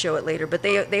probably have to show it later, but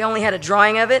they only had a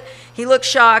drawing of it. He looked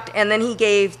shocked, and then he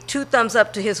gave 2 thumbs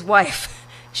up to his wife.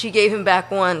 She gave him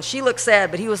back 1. She looked sad,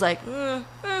 but he was like,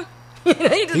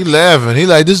 He laughing. He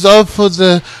like, this is all for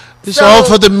the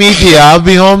media. I'll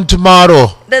be home tomorrow.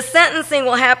 The sentencing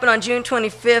will happen on June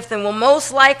 25th and will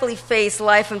most likely face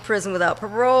life in prison without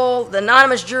parole. The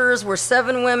anonymous jurors were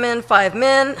 7 women, 5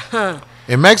 men.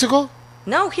 In Mexico?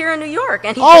 No, here in New York.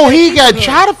 And he got tried.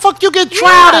 How the fuck you get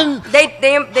tried in?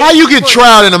 How you get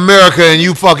tried in America and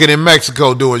you fucking in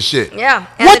Mexico doing shit? Yeah.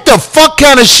 What the fuck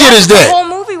kind of shit is that? The whole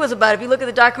movie was about. If you look at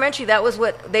the documentary, that was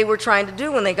what they were trying to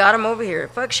do when they got him over here.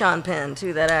 Fuck Sean Penn,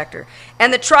 too, that actor.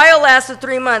 And the trial lasted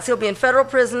 3 months. He'll be in federal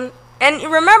prison. And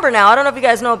remember now, I don't know if you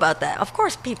guys know about that. Of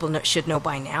course, people should know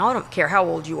by now. I don't care how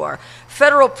old you are.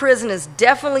 Federal prison is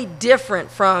definitely different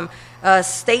from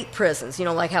state prisons. You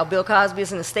know, like how Bill Cosby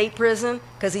is in a state prison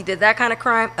because he did that kind of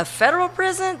crime. A federal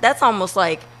prison, that's almost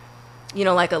like, you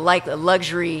know, like a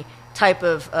luxury type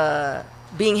of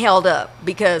being held up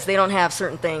because they don't have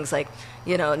certain things like,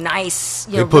 you know, nice.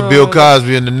 They put Bill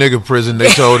Cosby in the nigger prison. They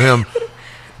told him,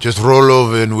 just roll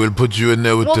over and we'll put you in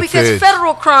there with the feds. Well, because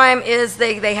federal crime is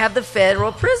they have the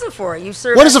federal prison for it. You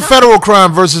serve. What is a federal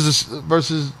crime versus?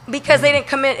 Because they didn't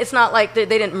commit. It's not like they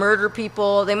didn't murder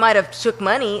people. They might have took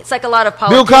money. It's like a lot of Bill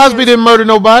politicians. Cosby didn't murder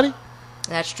nobody.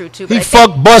 That's true too. He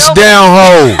fucked bust down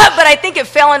hoes. But I think it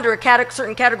fell under a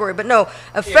certain category. But no,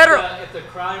 federal. If the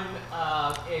crime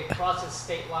it crosses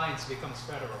state lines, it becomes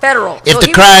federal. Federal. If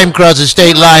the crime crosses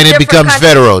state line, it becomes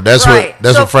federal. That's right.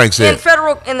 what Frank said.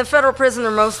 In the federal prison,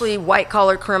 they're mostly white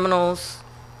collar criminals,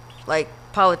 like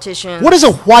politicians. What is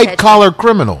a white collar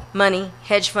criminal? Money,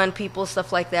 hedge fund people,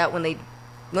 stuff like that. When they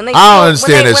I don't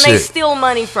understand that shit. When they steal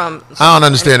money from. I don't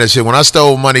understand that shit. When I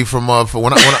stole money from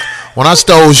when I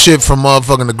stole shit from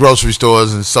motherfucking the grocery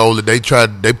stores and sold it, they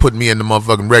put me in the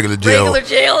motherfucking regular jail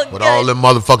with all them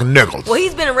motherfucking nickels. Well,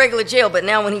 he's been in regular jail, but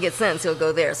now when he gets sentenced, he'll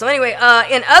go there. So anyway,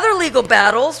 in other legal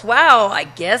battles, wow, I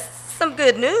guess some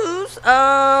good news.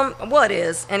 What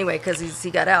is anyway? Because he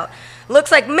got out.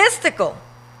 Looks like Mystical.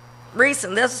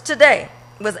 Recent. This is today.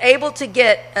 Was able to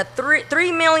get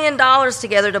 $3 million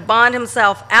together to bond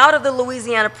himself out of the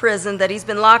Louisiana prison that he's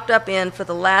been locked up in for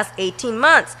the last 18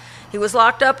 months. He was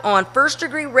locked up on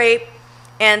first-degree rape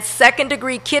and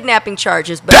second-degree kidnapping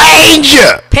charges. But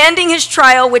Danger! Pending his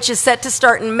trial, which is set to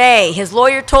start in May, his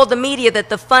lawyer told the media that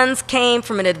the funds came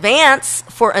from an advance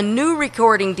for a new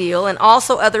recording deal and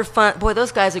also other funds. Boy,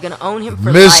 those guys are going to own him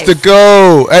for life.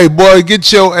 Mystical. Hey, boy,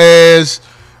 get your ass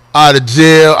out of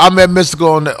jail. I met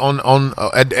Mystical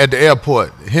at the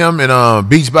airport. Him and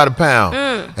Beats by the Pound,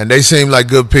 and they seem like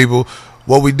good people.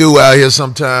 What we do out here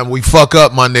sometime, we fuck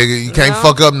up, my nigga. You can't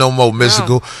fuck up no more,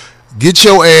 Mystical. No. Get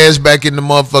your ass back in the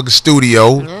motherfucking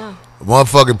studio. Yeah.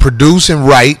 Motherfucking produce and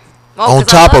write on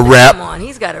top of rap. Come on,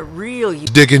 he's got a real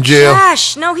dick in jail.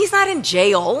 Gosh, no, he's not in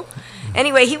jail.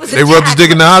 Anyway, he was. They rubbed his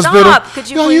dick in the hospital. Could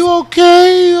you? Yo, you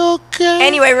okay? You okay?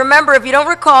 Anyway, remember, if you don't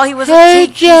recall, he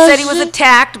said he was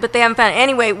attacked, but they haven't found it.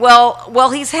 Anyway,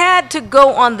 well, he's had to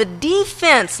go on the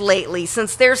defense lately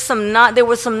since there was some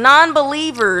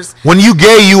non-believers. When you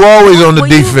gay, you always on the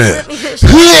defense.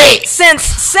 Since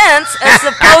some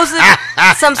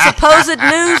supposed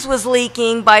news was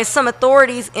leaking by some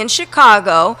authorities in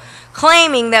Chicago,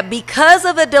 claiming that because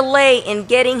of a delay in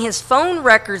getting his phone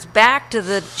records back to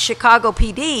the Chicago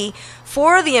PD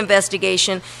for the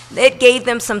investigation, it gave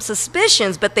them some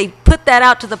suspicions, but they put that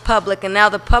out to the public, and now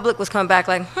the public was coming back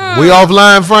like, We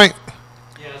offline, Frank?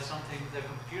 Yeah, the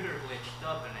computer glitched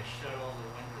up and it shut all the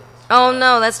windows. Oh,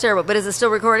 no, that's terrible. But is it still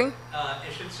recording?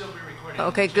 It should still be recording.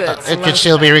 Okay, good. It should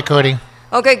still be recording.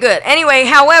 Okay, good. Anyway,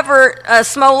 however,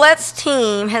 Smollett's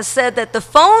team has said that the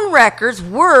phone records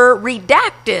were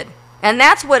redacted. And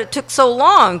that's what it took so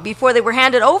long before they were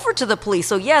handed over to the police.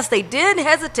 So, yes, they did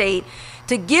hesitate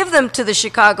to give them to the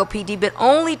Chicago PD, but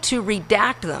only to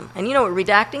redact them. And you know what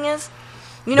redacting is?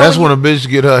 You know that's when a bitch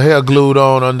get her hair glued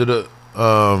on under the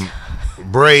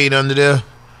braid under there.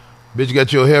 Bitch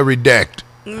got your hair redacted.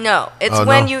 No, it's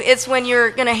it's when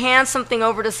you're going to hand something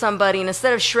over to somebody, and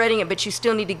instead of shredding it, but you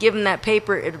still need to give them that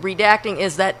paper. Redacting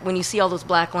is that when you see all those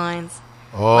black lines,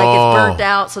 like it's burnt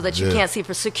out, so that you can't see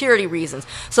for security reasons.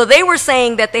 So they were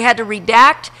saying that they had to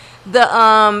redact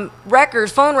the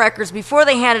phone records before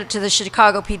they handed it to the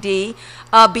Chicago PD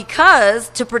because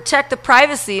to protect the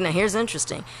privacy. Now here's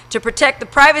interesting: to protect the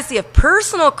privacy of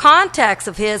personal contacts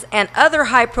of his and other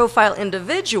high-profile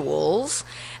individuals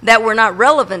that were not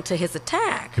relevant to his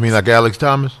attack. You mean like Alex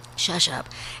Thomas? Shush up.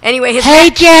 Anyway, his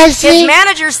Jesse.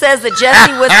 manager says that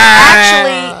Jesse was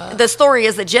actually, the story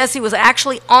is that Jesse was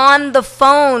actually on the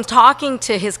phone talking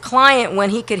to his client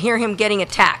when he could hear him getting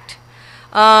attacked.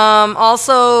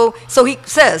 Also, so he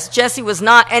says Jesse was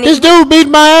not any. This dude beat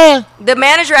my ass. The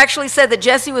manager actually said that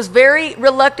Jesse was very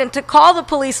reluctant to call the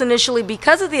police initially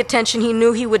because of the attention he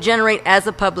knew he would generate as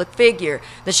a public figure.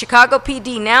 The Chicago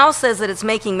PD now says that it's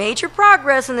making major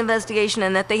progress in the investigation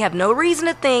and that they have no reason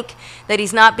to think that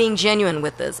he's not being genuine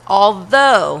with this.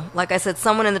 Although, like I said,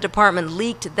 someone in the department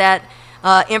leaked that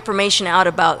information out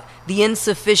about the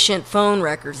insufficient phone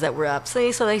records that were up.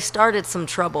 See, so they started some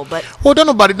trouble. But well, don't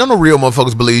no real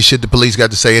motherfuckers believe shit the police got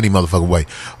to say any motherfucking way.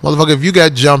 Motherfucker, if you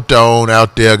got jumped on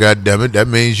out there, goddammit, that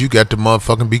means you got to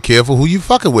motherfucking be careful who you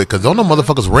fucking with, because don't no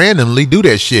motherfuckers randomly do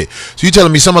that shit. So you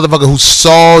telling me some motherfucker who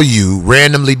saw you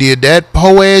randomly did that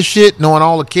hoe ass shit, knowing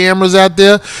all the cameras out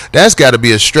there? That's got to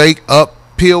be a straight up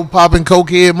pill popping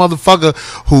cokehead motherfucker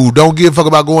who don't give a fuck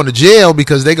about going to jail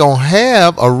because they gonna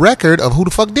have a record of who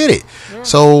the fuck did it. Yeah.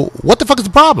 So what the fuck is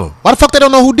the problem? Why the fuck they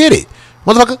don't know who did it?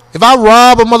 Motherfucker, if I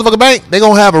rob a motherfucking bank, they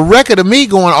gonna have a record of me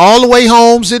going all the way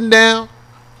home, sitting down.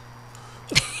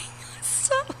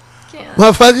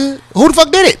 Motherfucker, who the fuck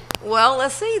did it? Well,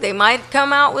 let's see. They might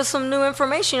come out with some new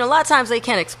information. You know, a lot of times they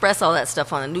can't express all that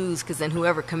stuff on the news because then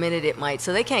whoever committed it might.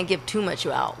 So they can't give too much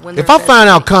out. If I find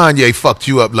out Kanye fucked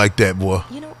you up like that, boy,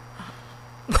 you know,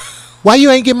 why you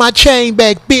ain't get my chain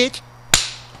back, bitch?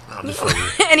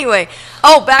 Anyway,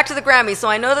 back to the Grammys. So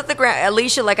I know that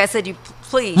Alicia, like I said,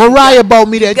 please. Mariah bought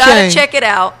me that chain. You gotta check it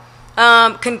out.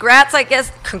 Congrats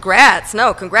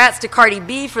to Cardi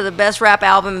B for the Best Rap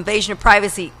Album, Invasion of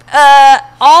Privacy.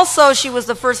 Also, she was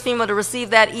the first female to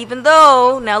receive that, even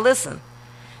though, now listen,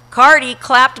 Cardi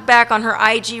clapped back on her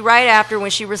IG right after when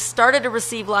she started to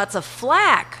receive lots of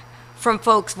flack from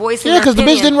folks voicing their opinion. Yeah,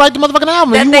 because the bitch didn't write the motherfucking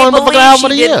album. That you won the motherfucking album of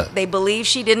the year. They believe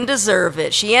she didn't deserve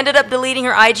it. She ended up deleting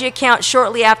her IG account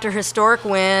shortly after her historic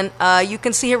win. You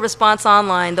can see her response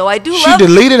online, though I do love... She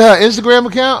deleted her Instagram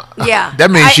account? Yeah. That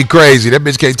means she crazy. That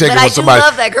bitch can't take it when somebody... But I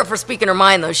do love that girl for speaking her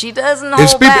mind, though. She doesn't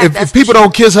hold back. If people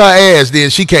don't kiss her ass, then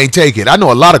she can't take it. I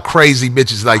know a lot of crazy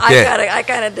bitches like that. I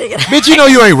kind of dig it. Bitch, you know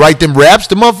you ain't write them raps.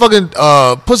 The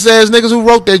motherfucking pussy ass niggas who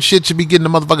wrote that shit should be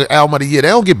getting the motherfucking album of the year. They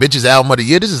don't get bitches album of the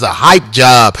year. This is a hype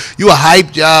job. You a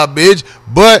hype job, bitch,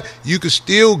 but you can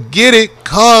still get it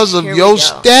because of your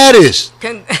status.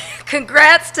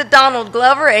 Congrats to Donald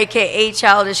Glover, a.k.a.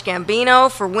 Childish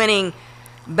Gambino, for winning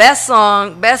Best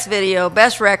Song, Best Video,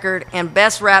 Best Record, and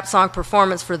Best Rap Song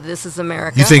Performance for This Is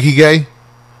America. You think he gay?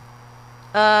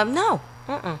 No.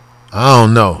 I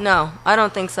don't know. No, I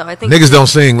don't think so. I think niggas don't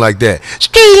sing like that.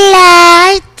 Street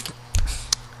light.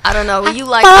 I don't know. You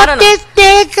like? I don't know. This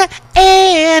nigga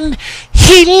and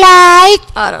he like.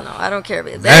 I don't know. I don't care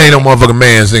about that. That ain't no motherfucking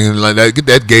man singing like that. Get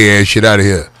that gay ass shit out of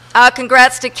here.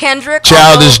 Congrats to Kendrick.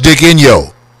 Childish Dick in yo.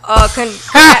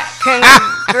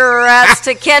 Congrats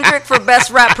to Kendrick for Best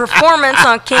Rap Performance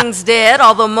on King's Dead.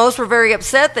 Although most were very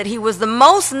upset that he was the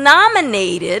most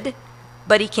nominated,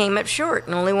 but he came up short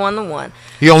and only won the one.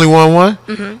 He only won one?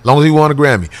 Mm-hmm. Long as he won a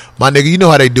Grammy. My nigga, you know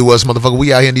how they do us, motherfucker.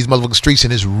 We out here in these motherfucking streets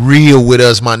and it's real with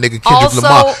us, my nigga. Kendrick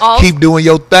Lamar. Keep doing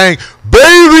your thing.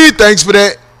 Baby, thanks for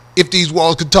that. If These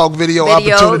Walls Could Talk video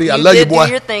opportunity. I love you, boy. You did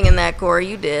do your thing in that, Corey.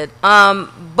 You did.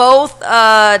 Both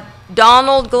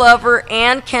Donald Glover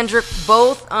and Kendrick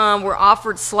both were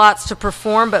offered slots to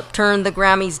perform but turned the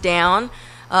Grammys down.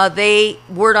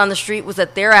 Word on the street was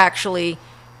that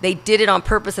they did it on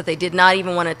purpose, that they did not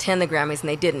even want to attend the Grammys, and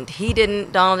they didn't. He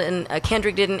didn't, Donald and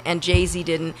Kendrick didn't, and Jay-Z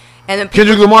didn't. And then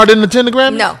Kendrick Lamar didn't attend the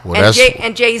Grammys? No. Well,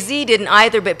 and Jay-Z didn't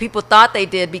either, but people thought they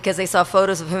did because they saw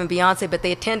photos of him and Beyonce, but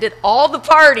they attended all the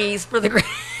parties for the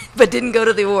Grammys, but didn't go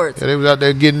to the awards. Yeah, they was out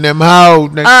there getting them hoes.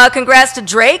 Congrats to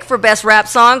Drake for Best Rap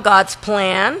Song, God's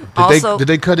Plan. Did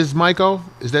they cut his mic off?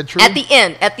 Is that true? At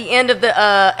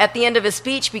the end of his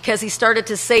speech, because he started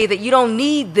to say that you don't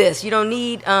need this. You don't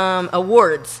need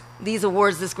awards. These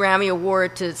awards, this Grammy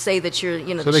award, to say that you're,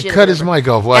 So they cut his mic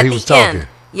off while he was talking.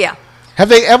 Yeah. Have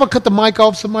they ever cut the mic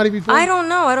off somebody before? I don't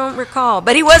know. I don't recall.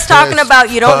 But he was talking about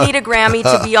you don't need a Grammy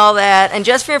to be all that. And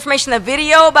just for information, the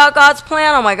video about God's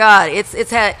Plan, oh my God,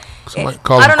 it's had Somebody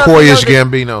call I him don't know if you know Coyish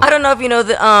Gambino. I don't know if you know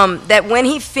that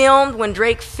when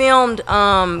Drake filmed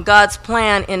God's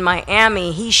Plan in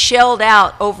Miami, he shelled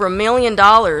out over $1 million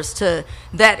to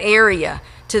that area,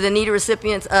 to the needy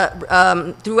recipients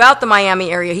throughout the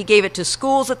Miami area. He gave it to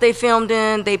schools that they filmed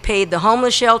in. They paid the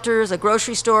homeless shelters, a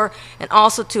grocery store, and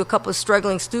also to a couple of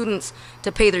struggling students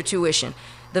to pay their tuition.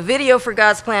 The video for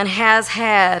God's Plan has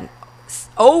had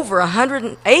over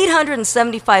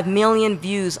 875 million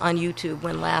views on YouTube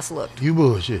when last looked. You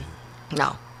bullshit.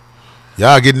 No.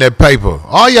 Y'all getting that paper.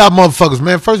 All y'all motherfuckers,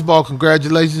 man. First of all,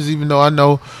 congratulations, even though I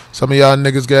know some of y'all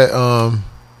niggas got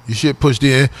your shit pushed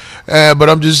in. But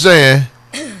I'm just saying,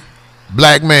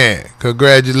 black man,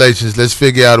 congratulations. Let's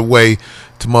figure out a way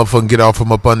to motherfucking get off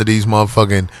from up under these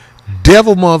motherfucking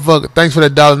devil motherfucker. Thanks for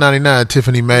that $1.99,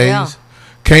 Tiffany Mays. Yeah.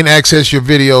 Can't access your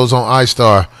videos on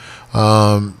iStar.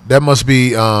 That must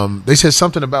be they said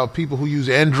something about people who use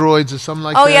Androids or something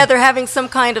like that. Oh yeah, they're having some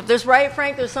kind of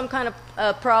Frank, there's some kind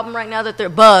of problem right now that they're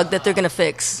gonna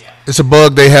fix. It's a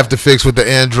bug they have to fix with the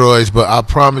Androids, but I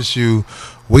promise you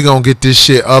we're gonna get this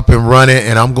shit up and running,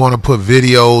 and I'm gonna put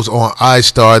videos on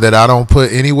iStar that I don't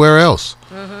put anywhere else.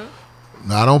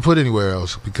 I don't put anywhere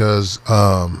else because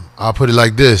I'll put it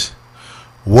like this: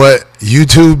 what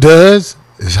YouTube does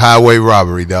is highway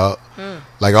robbery, dog.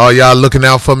 Like all y'all looking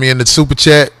out for me in the super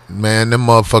chat, man, them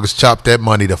motherfuckers chop that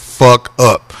money the fuck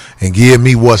up and give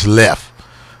me what's left.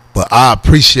 But I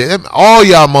appreciate it. All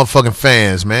y'all motherfucking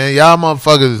fans, man. Y'all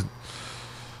motherfuckers.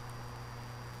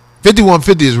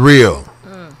 5150 is real.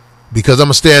 Because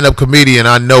I'm a stand-up comedian,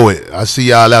 I know it. I see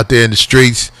y'all out there in the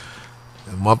streets.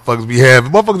 And motherfuckers be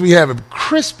having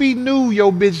crispy new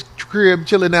Yo Bitch Crib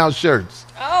Chilling Out shirts.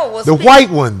 Oh, well, the white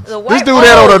ones. This dude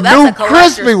had on a that's new a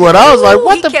collector's crispy one. I was like, Ooh,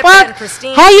 what he the kept that in fuck?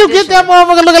 pristine How you get condition. that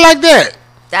motherfucker looking like that?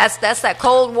 That's that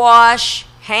cold wash,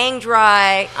 hang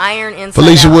dry, iron inside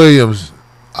Felicia out. Williams.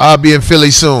 I'll be in Philly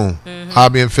soon.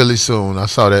 I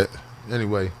saw that.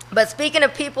 Anyway. But speaking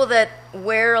of people that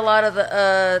wear a lot of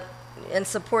the and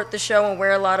support the show and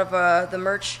wear a lot of the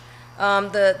merch,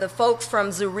 the folks from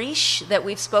Zurich that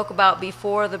we've spoke about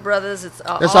before, the brothers,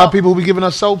 That's all people who be giving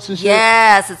us soaps and shit?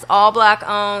 Yes, it's all black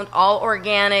owned, all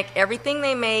organic. Everything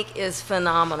they make is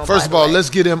phenomenal. First of all, let's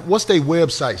get them. What's their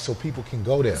website so people can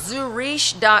go there?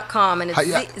 Zurich.com, and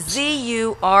it's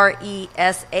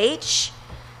Zuresh.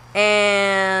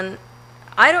 And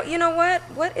I don't, you know what?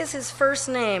 What is his first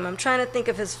name? I'm trying to think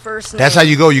of his first name. That's how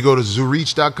you go. You go to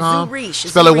Zurich.com. Zurich.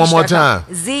 Spell it one more time.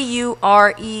 Zuresh.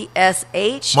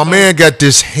 My man got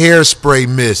this hairspray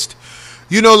mist.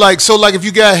 You know, like if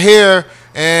you got hair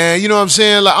and you know what I'm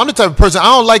saying? Like I'm the type of person, I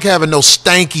don't like having no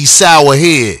stanky sour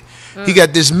head. He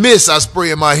got this mist I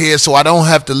spray in my hair so I don't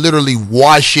have to literally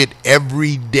wash it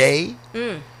every day.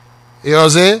 You know what I'm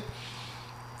saying?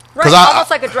 Right, almost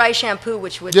like a dry shampoo,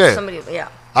 which somebody,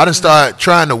 I done started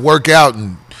trying to work out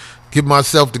and get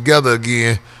myself together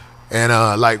again.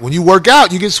 And like when you work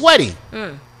out, you get sweaty.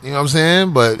 You know what I'm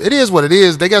saying? But it is what it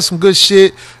is. They got some good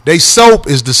shit. They soap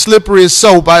is the slipperiest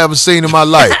soap I ever seen in my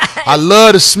life. I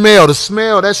love the smell. The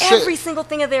smell, that shit. Every single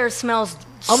thing of theirs smells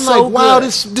I'm so like, wow, good.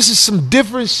 this is some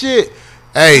different shit.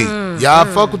 Hey, y'all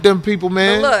fuck with them people,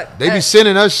 man. But look, they be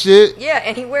sending us shit. Yeah,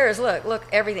 and he wears, look,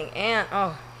 everything. And,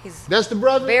 that's the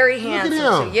brother? Very handsome. Look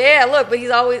at him. Yeah, look, but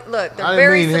he's always, they're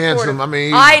very supportive. Handsome. I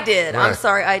mean, I did. Right. I'm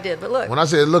sorry, I did. But look. When I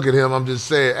said look at him, I'm just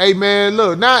saying, hey, man,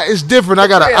 look, now it's different. I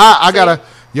got a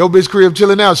Yo Bitch Crib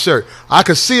Chilling Out shirt. I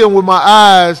could see him with my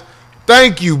eyes.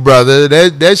 Thank you, brother.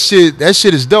 That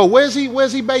shit is dope. Where's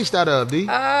he based out of, D?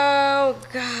 Oh,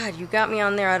 God, you got me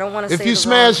on there. I don't want to say If you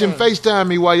smash him, FaceTime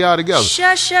me while y'all together.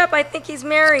 Shush up. I think he's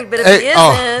married, but if he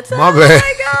isn't, my bad.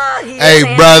 my God.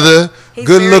 Hey, brother,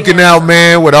 good looking out,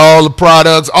 man, with all the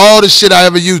products, all the shit I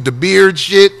ever used, the beard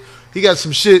shit. He got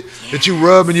some shit that you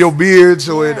rub in your beard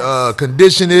so it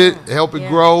condition it, help it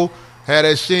grow. Had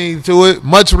that sheen to it.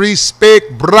 Much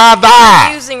respect, brother.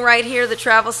 I'm using right here the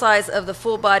travel size of the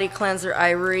full body cleanser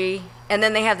Irie. And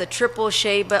then they have the triple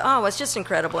shade, but it's just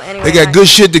incredible. Anyway, they got good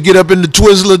shit to get up in the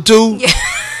Twizzler too. Yeah.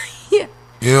 Yeah.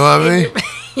 You know what I mean?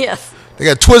 Yes. They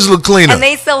got Twizzler cleaner. And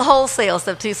they sell wholesale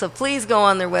stuff too, so please go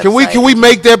on their website. Can we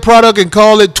make that product and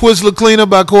call it Twizzler Cleaner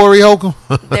by Corey Holcomb?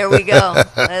 There we go.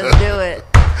 Let's do it.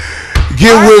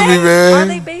 Get with me, man. Are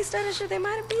they based out of Chicago?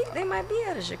 They might be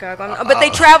out of Chicago. But they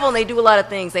travel and they do a lot of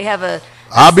things. They have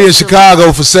I'll be in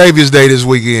Chicago for Savior's Day this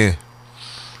weekend.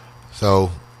 So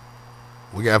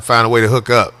we gotta find a way to hook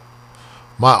up.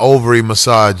 My ovary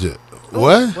massager.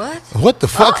 What? What the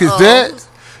fuck is that?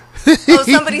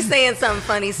 Somebody's saying something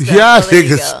funny stuff. Y'all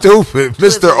niggas stupid.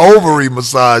 Mr. Ovary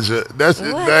Massager. That's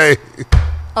his name.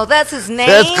 Oh, that's his name?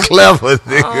 That's clever,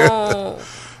 nigga. Oh.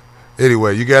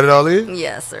 Anyway, you got it all in?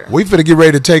 Yes, sir. We finna get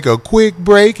ready to take a quick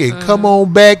break and come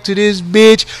on back to this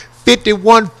bitch.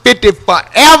 5150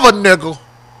 forever, nigga.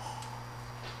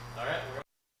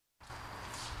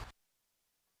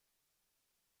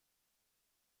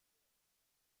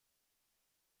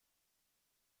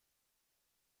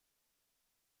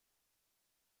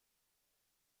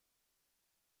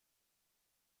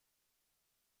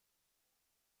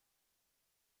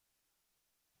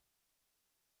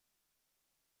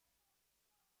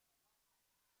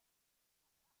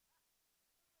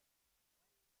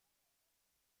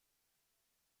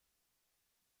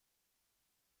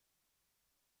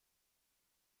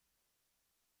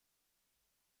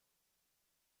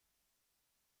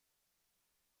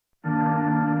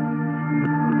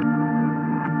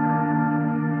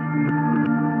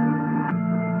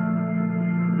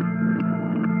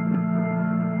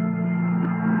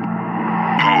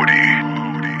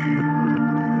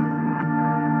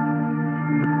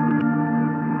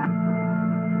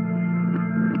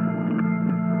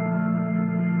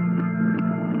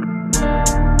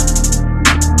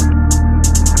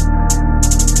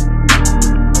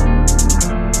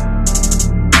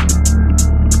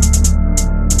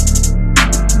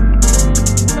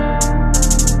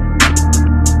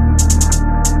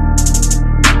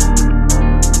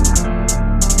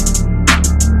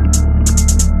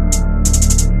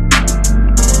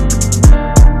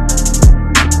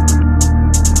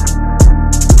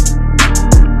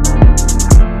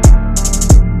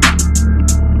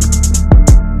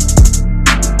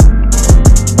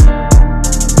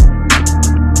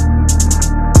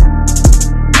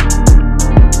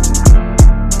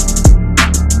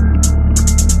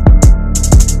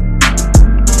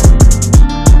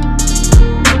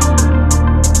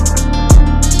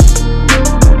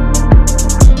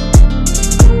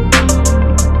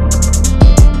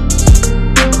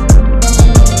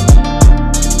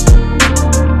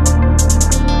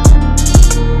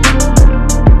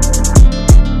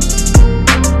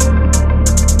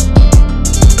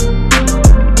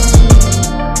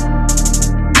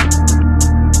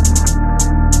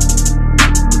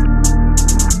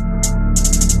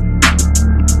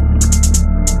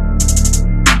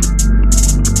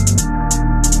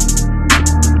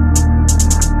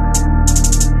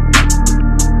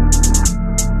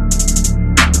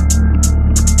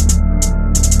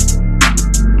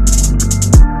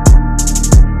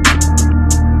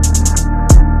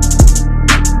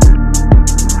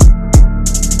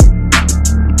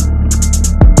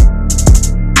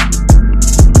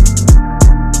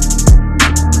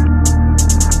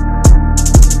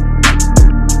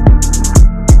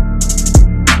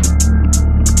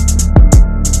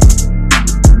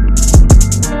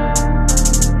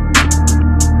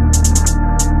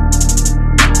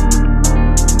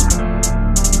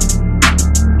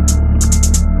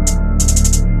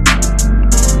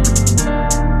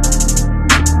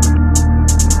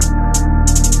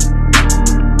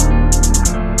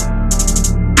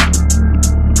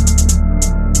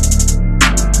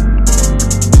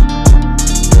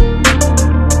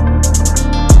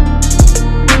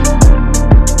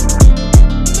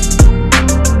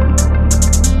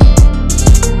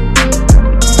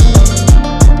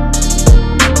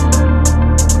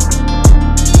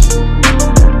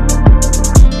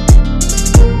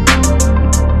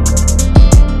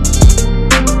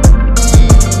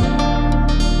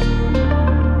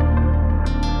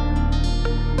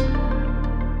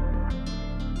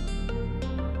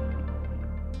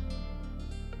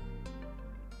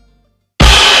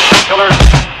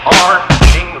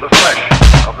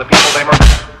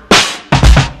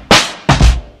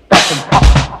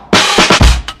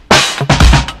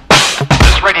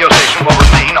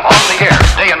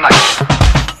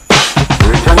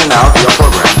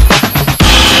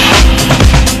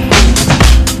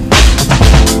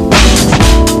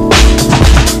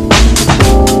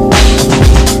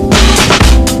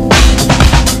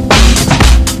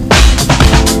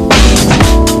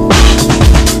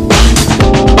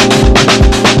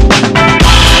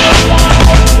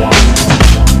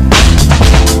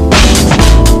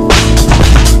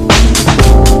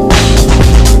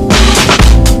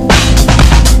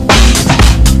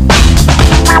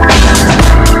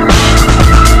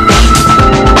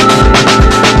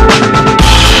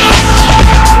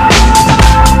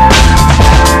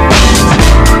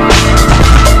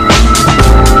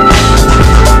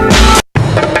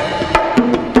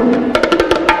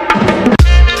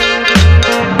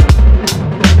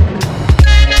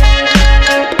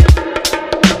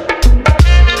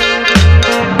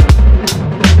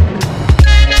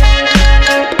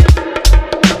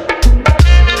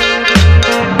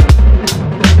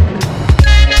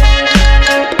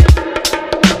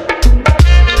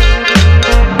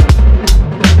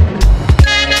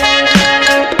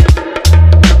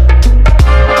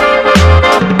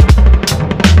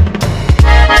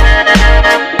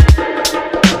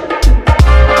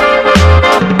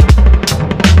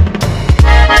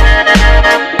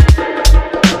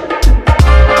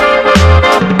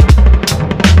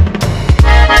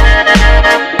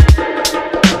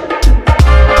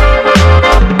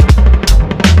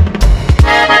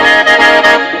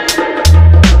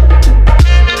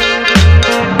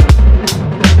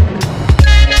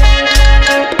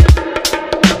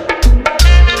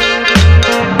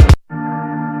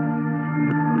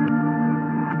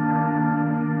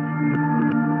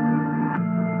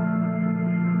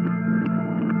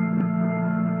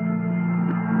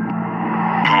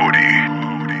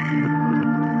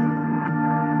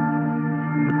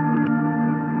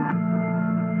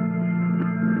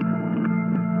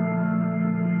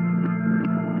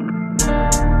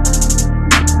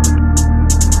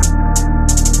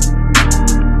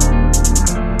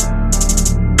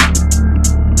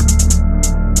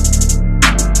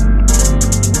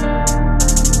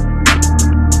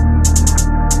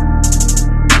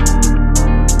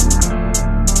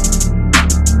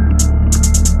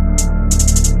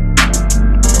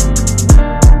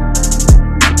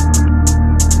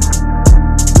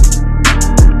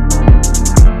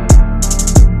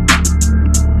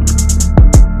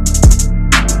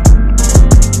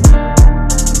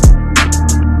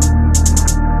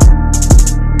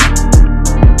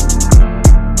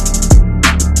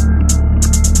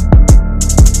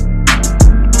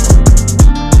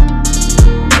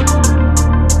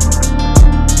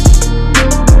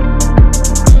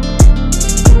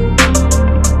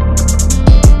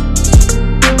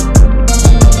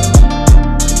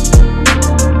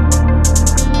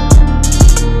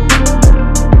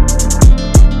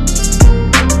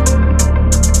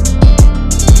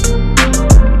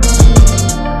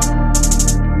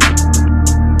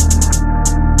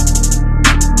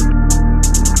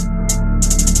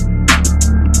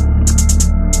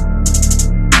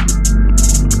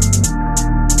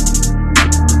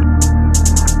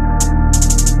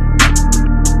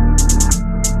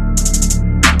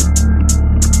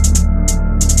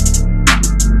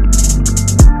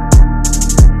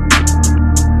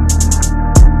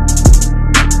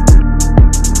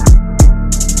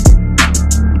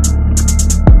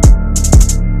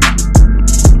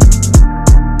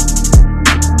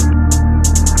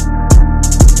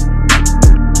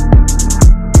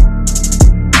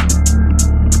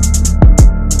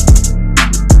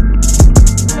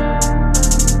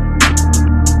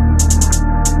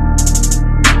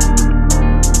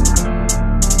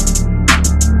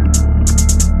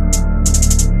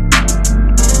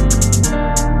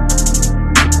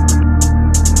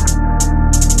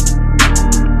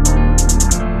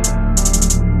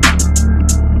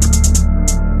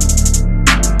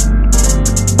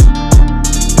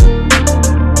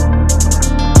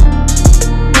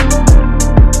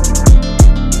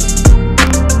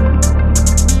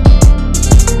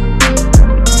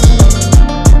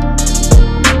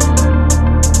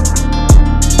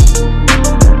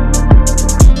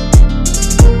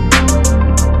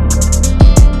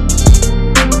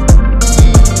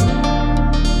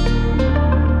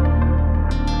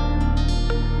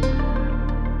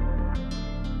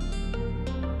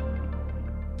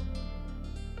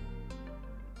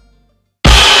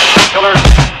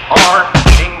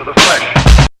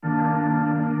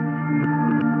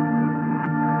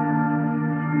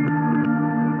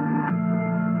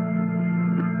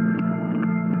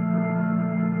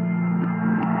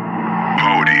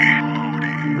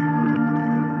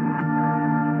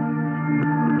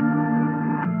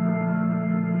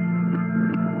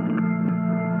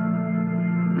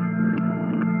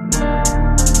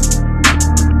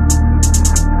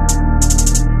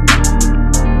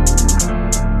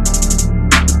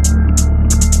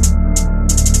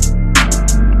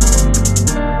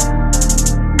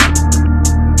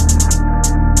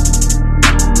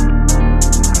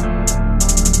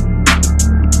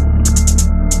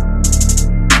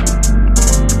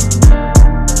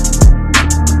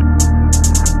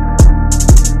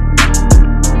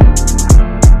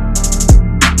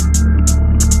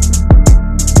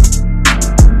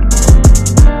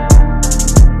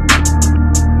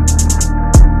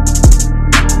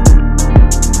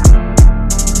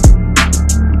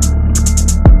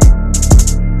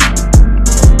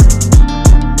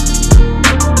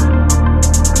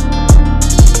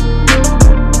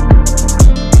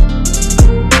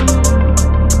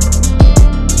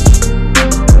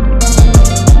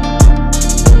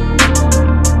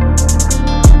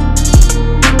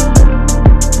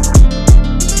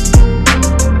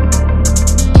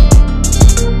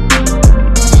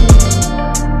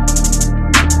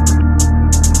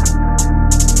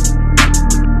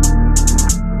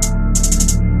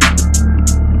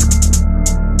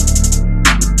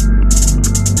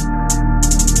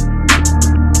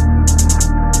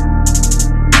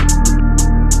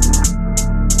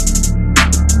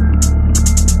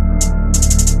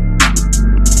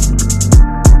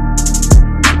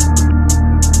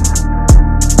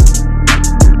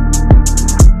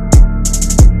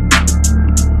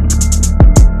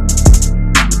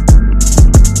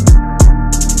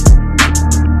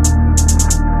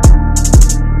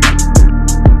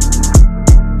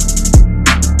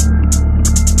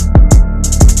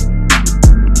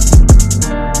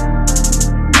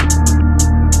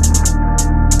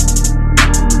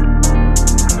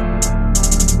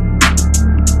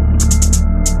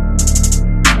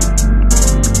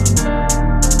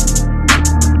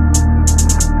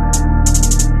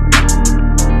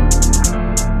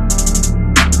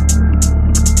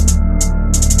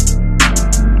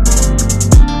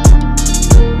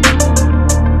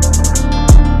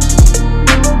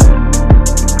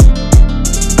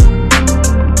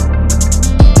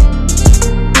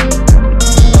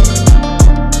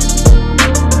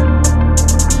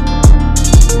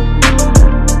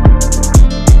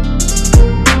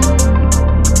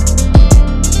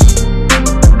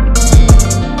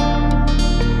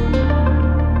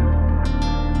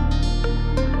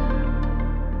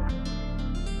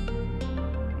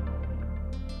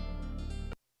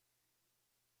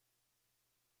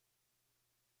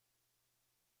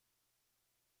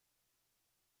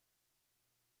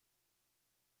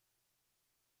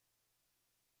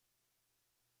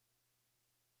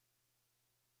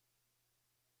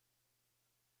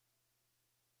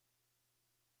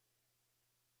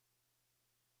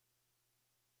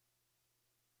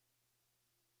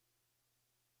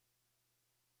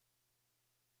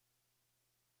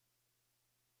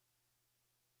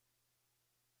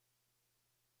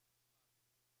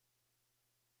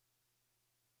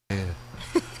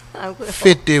 I will.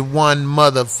 51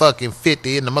 motherfucking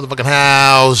 50 in the motherfucking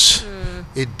house.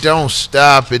 It don't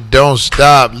stop. It don't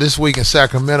stop. This week in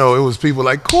Sacramento, it was people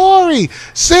like, Corey,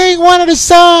 sing one of the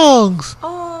songs.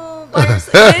 Oh, by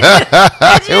yourself.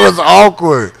 Did you? It was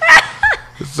awkward.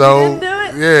 So, You didn't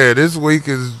do it? yeah, this week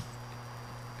is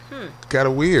kind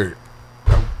of weird.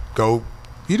 Go.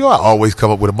 You know, I always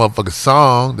come up with a motherfucking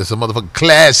song that's a motherfucking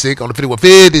classic on the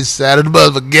 5150 side of the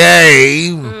motherfucking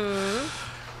game.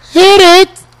 Hit it.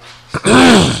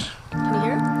 Can you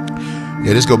hear it?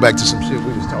 Yeah, let's go back to some shit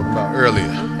we was talking about earlier.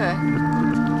 Okay.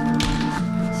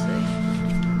 Let's see.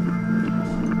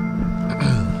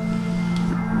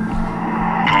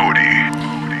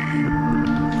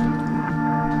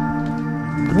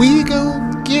 We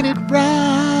gon' get it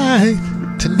right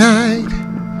tonight.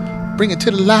 Bring it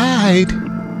to the light.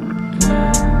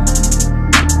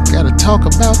 Gotta talk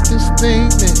about this thing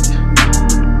that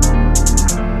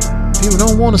people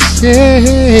don't wanna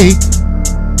say.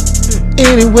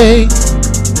 Anyway,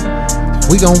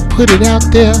 we gon' put it out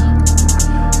there.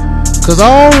 Cause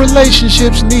all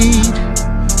relationships need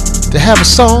to have a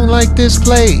song like this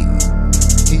played.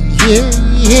 Yeah,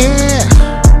 yeah.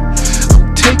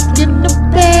 I'm taking a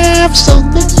bath so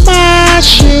that my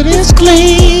shit is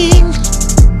clean.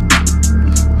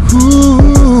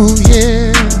 Ooh,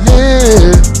 yeah,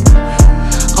 yeah.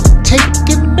 I'm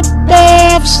taking a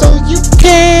bath so you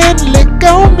can let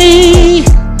go of me.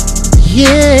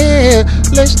 Yeah,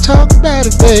 let's talk about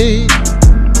it, babe.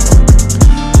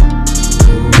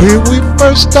 When we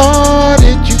first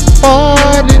started, you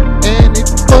farted and it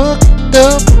fucked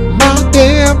up my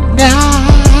damn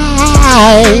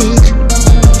night.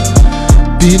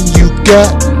 Then you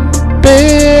got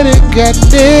bed and got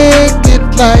naked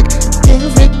like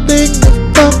everything the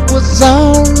fuck was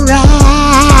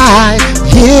alright.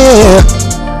 Yeah,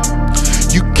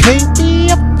 you can't be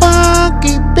a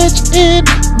funky bitch in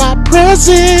my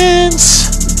presence.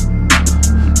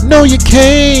 No, you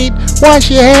can't wash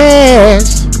your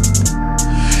ass.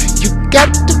 You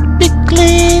got to be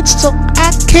clean so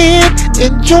I can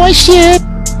enjoy shit.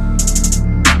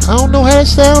 I don't know how it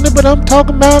sounded, but I'm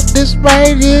talking about this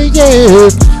right here, yeah.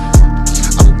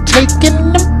 I'm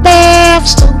taking a bath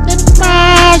so that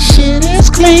my shit is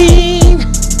clean.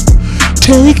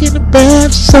 Taking a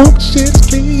bath so shit is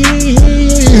clean.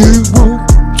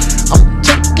 I'm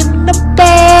taking a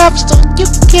bath so you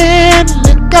can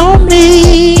lick on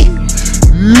me.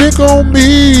 Lick on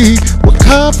me with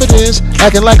confidence,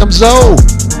 acting like I'm Zoe.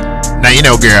 Now you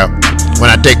know, girl, when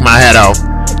I take my hat off,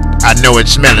 I know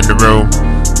it's smelling the room.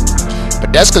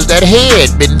 But that's cause that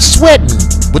head been sweating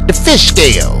with the fish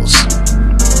scales.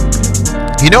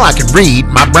 You know I can read,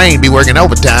 my brain be working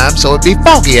overtime, so it be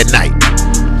funky at night.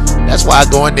 That's why I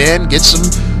go in there and get some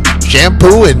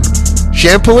shampoo and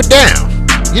shampoo it down.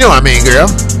 You know what I mean, girl.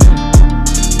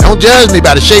 Don't judge me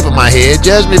by the shape of my head,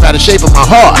 judge me by the shape of my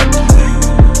heart.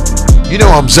 You know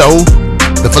I'm Zoe,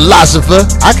 the philosopher.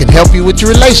 I can help you with your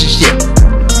relationship.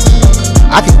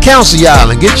 I can counsel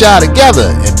y'all and get y'all together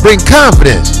and bring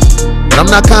confidence. But I'm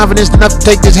not confident enough to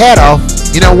take this hat off.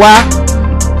 You know why?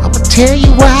 I'ma tell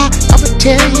you why.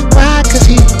 Cause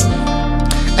he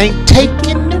ain't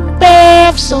taking a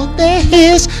bath so that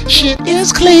his shit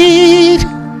is clean.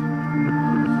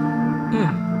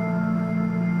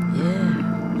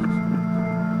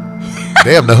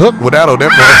 Damn, the hook without on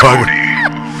that motherfucker.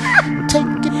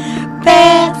 Taking a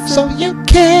bath so you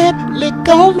can lick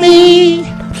on me.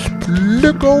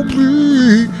 Lick on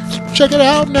me. Check it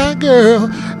out now, girl.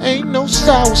 Ain't no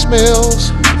sour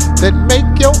smells that make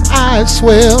your eyes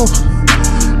swell.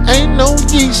 Ain't no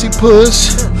yeasty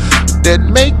puss that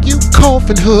make you cough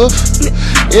and huff.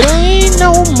 It ain't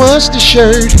no mustard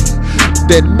shirt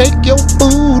that make your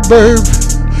food burp.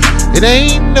 It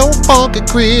ain't no funky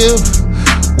crib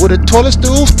with a toilet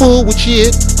stool full with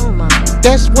shit. Oh my.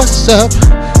 That's what's up.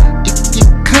 If you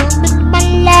come in my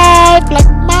life like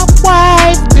my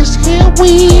wife, this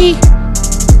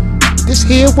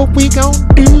here what we gon'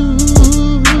 do.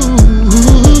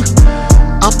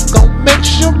 I'm gon' make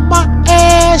sure my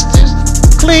ass is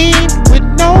clean with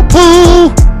no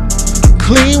poo.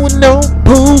 Clean with no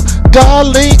poo.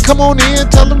 Darling, come on in,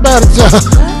 tell them about it.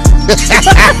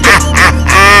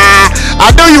 I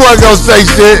knew you wasn't gonna say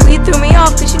shit. You threw me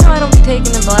off because you know I don't be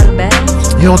taking a lot of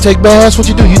baths. You don't take baths? What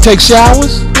you do? You take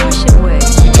showers? Wash it away.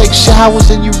 You take showers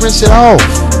and you rinse it off.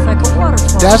 It's like a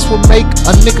waterfall. That's what make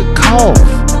a nigga cough.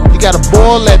 You gotta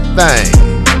boil that thing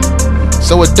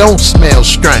so it don't smell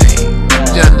strange.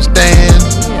 You understand?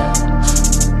 Yeah.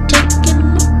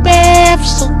 Taking a bath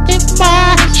so that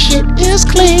my shit is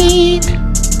clean.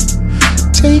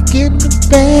 Taking a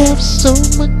bath so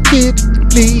my kid is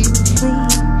clean.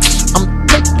 I'm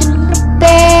taking a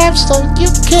bath bath so you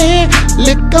can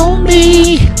lick on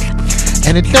me.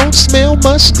 And it don't smell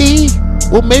musty.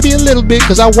 Well, maybe a little bit,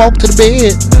 cause I walk to the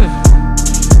bed.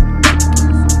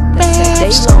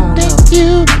 That's a day long, That though.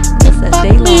 you That's a fuck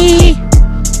day long. me.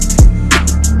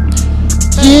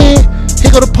 Yeah,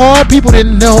 here go the part people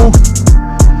didn't know.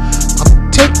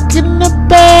 I'm taking a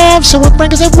bath, so when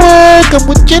Frank is at work, I'm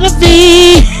with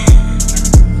Genevieve.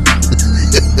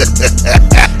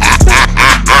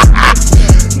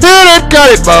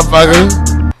 Cut it, motherfucker.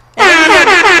 Looking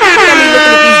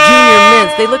at these junior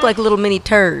mints, they look like little mini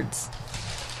turds.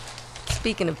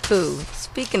 Speaking of poo.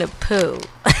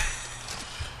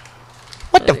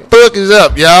 What the fuck is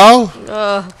up, y'all?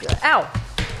 Ow.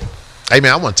 Hey,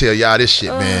 man, I want to tell y'all this shit,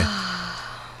 man.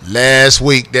 Last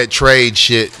week, that trade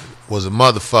shit was a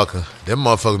motherfucker. Them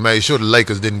motherfuckers made sure the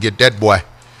Lakers didn't get that boy.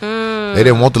 They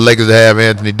didn't want the Lakers to have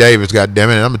Anthony Davis,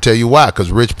 goddammit. And I'm going to tell you why.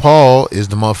 Because Rich Paul is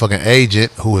the motherfucking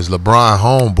agent who is LeBron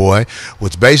homeboy,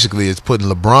 which basically is putting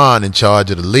LeBron in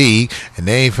charge of the league. And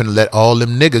they ain't finna let all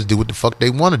them niggas do what the fuck they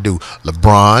want to do.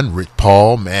 LeBron, Rich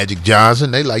Paul, Magic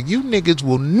Johnson, they like, you niggas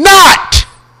will not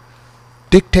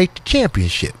dictate the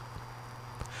championship.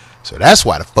 So that's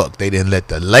why the fuck they didn't let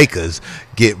the Lakers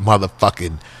get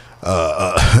motherfucking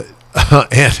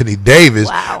Anthony Davis.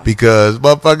 Wow. Because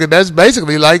motherfucker, that's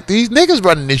basically like these niggas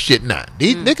running this shit now.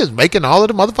 These niggas making all of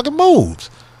the motherfucking moves.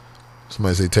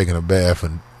 Somebody say taking a bath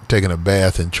and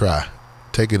try.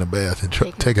 Taking a bath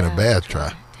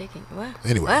try.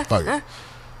 Anyway, fuck it.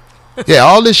 Yeah,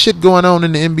 all this shit going on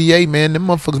in the NBA, man. Them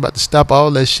motherfuckers about to stop all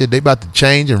that shit. They about to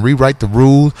change and rewrite the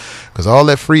rules because all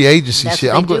that free agency That's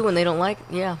shit. what they do when they don't like.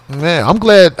 Yeah. Man, I'm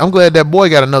glad that boy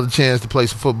got another chance to play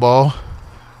some football.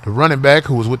 The running back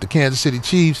who was with the Kansas City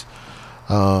Chiefs,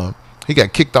 he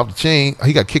got kicked off the team.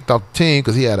 He got kicked off the team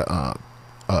because he had a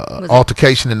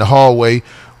altercation in the hallway with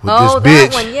this bitch.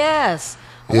 That one, yes.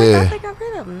 Yeah. I thought they got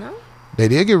rid of him, no? They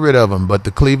did get rid of him, but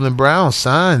the Cleveland Browns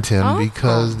signed him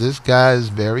because this guy is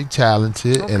very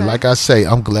talented. Okay. And like I say,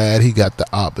 I'm glad he got the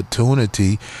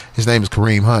opportunity. His name is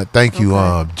Kareem Hunt. Thank you,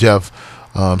 Jeff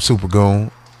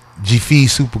Supergoon. G-Fee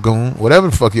Supergoon. Whatever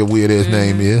the fuck your weird ass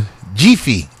name is.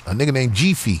 G-Fee. A nigga named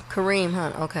G-Fee. Kareem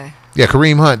Hunt, okay. Yeah,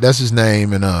 Kareem Hunt. That's his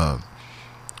name. And,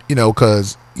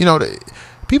 because,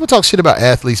 people talk shit about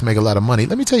athletes make a lot of money.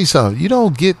 Let me tell you something. You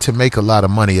don't get to make a lot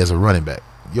of money as a running back.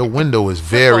 Your window is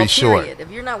very short. If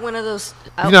you're not one of those...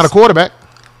 You're not a quarterback.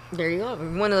 There you go.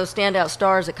 One of those standout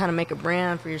stars that kind of make a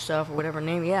brand for yourself or whatever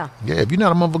name, yeah. Yeah, if you're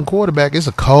not a motherfucking quarterback, it's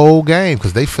a cold game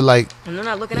because they feel like... And they're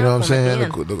not looking You know what I'm saying?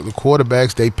 The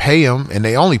quarterbacks, they pay them, and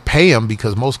they only pay them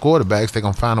because most quarterbacks, they're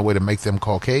going to find a way to make them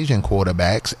Caucasian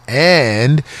quarterbacks,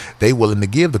 and they willing to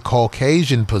give the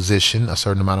Caucasian position a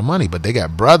certain amount of money. But they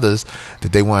got brothers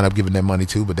that they wind up giving that money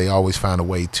to, but they always find a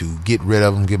way to get rid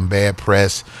of them, give them bad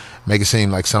press, make it seem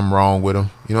like something wrong with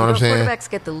them. You know what I'm saying? Quarterbacks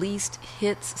get the least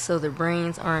hits, so their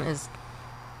brains aren't as...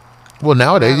 Well,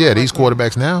 nowadays, yeah, these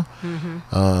quarterbacks now.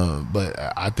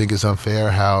 But I think it's unfair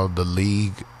how the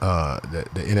league, the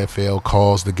NFL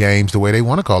calls the games the way they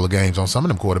want to call the games on some of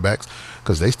them quarterbacks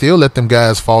because they still let them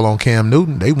guys fall on Cam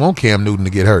Newton. They want Cam Newton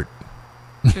to get hurt.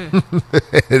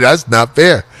 That's not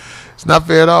fair. It's not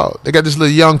fair at all. They got this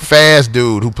little young, fast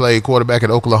dude who played quarterback at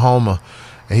Oklahoma,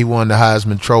 and he won the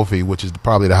Heisman Trophy, which is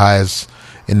probably the highest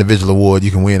individual award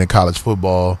you can win in college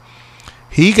football.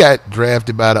 He got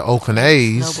drafted by the Oakland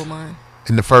A's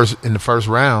in the first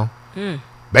round.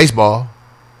 Baseball,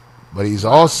 but he's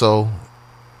also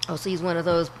so he's one of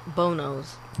those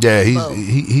bonos. Yeah,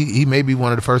 he may be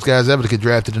one of the first guys ever to get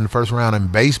drafted in the first round in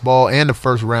baseball and the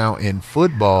first round in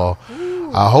football.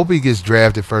 Ooh. I hope he gets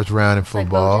drafted first round in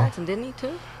football. Like Bo Jackson, didn't he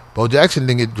too? Bo Jackson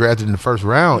didn't get drafted in the first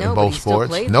round in both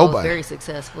sports. Nobody. Very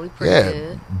successfully. Pretty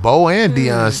good. Bo and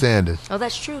Deion Sanders. Oh,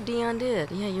 that's true. Deion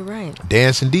did. Yeah, you're right.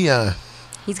 Dancing Deion.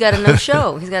 He's got a new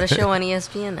show. He's got a show on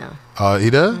ESPN now. Oh, he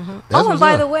does? And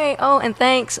by the way, and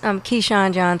thanks,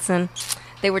 Keyshawn Johnson.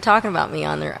 They were talking about me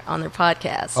on their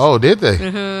podcast. Oh, did they?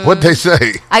 Mm-hmm. What'd they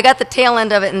say? I got the tail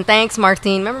end of it, and thanks,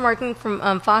 Martine. Remember Martine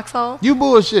from Foxhole? You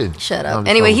bullshit. Shut up.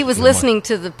 Anyway, he was listening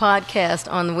to the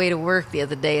podcast on the way to work the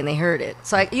other day, and they heard it.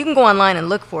 So you can go online and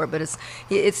look for it, but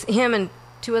it's him and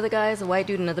two other guys, a white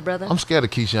dude and another brother. I'm scared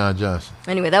of Keyshawn Johnson.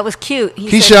 Anyway, that was cute.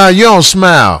 Keyshawn, you don't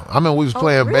smile. I mean, we was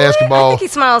playing basketball. I think he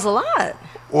smiles a lot.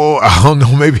 Well, I don't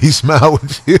know. Maybe he smiled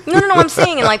with you. No. I'm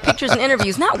saying in like pictures and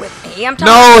interviews, not with me. I'm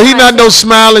talking. No, he not no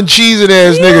smiling, cheesing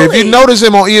ass nigga. If you notice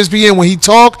him on ESPN when he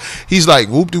talk, he's like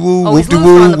whoop de woo, whoop de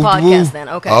woo. On the podcast then.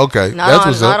 Okay. Okay.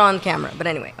 Not on camera, but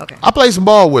anyway. Okay. I played some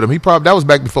ball with him. That was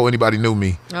back before anybody knew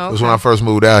me. Okay. It was when I first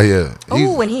moved out here.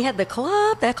 Oh, when he had the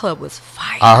club, that club was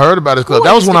fire. I heard about his club.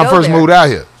 That was when I first moved out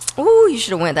here. Ooh, you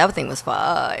should have went. That thing was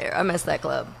fire. I missed that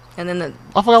club. And then the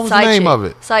I forgot what's the name of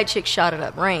it. Side chick shot it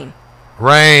up. Rain.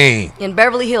 In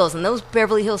Beverly Hills, and those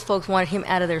Beverly Hills folks wanted him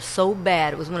out of there so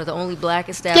bad. It was one of the only black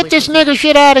establishments. Get this nigga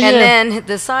shit out of here. And then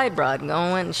the side broad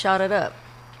went and shot it up.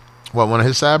 What, one of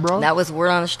his side bros? That was word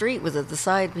on the street, was that the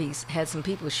side piece had some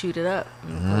people shoot it up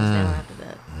and closed down after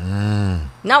that.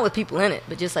 Not with people in it,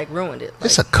 but just like ruined it. Like,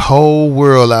 it's a cold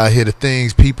world out here. The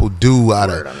things people do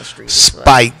out of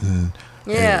spite and.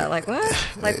 Yeah, like what?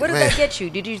 Like what did that get you?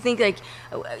 Did you think like,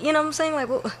 you know what I'm saying? Like,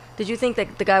 what, did you think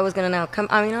that the guy was gonna now come?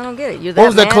 I mean, I don't get it. You're that what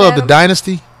was that club? The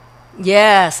Dynasty.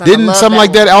 Yes. Didn't something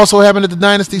like that also happen at the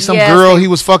Dynasty? Some girl he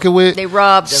was fucking with. They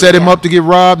robbed him. Set him up to get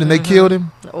robbed, and they killed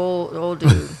him. The old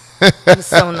dude. He was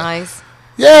so nice.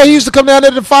 Yeah, he used to come down there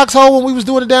to the Foxhole when we was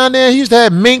doing it down there. He used to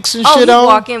have minks and shit on. He'd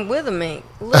walk in with a mink.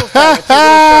 Little fella, little short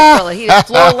fella. He had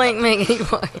floor length mink.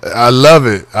 I love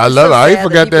it. I ain't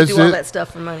forgot that shit. Do all that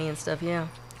stuff for money and stuff, yeah.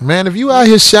 Man, if you out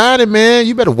here shining, man,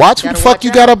 you better watch who the fuck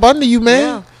you got up under you, man.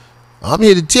 Yeah. I'm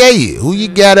here to tell you who you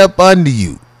got up under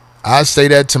you. I say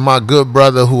that to my good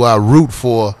brother who I root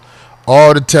for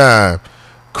all the time,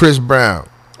 Chris Brown.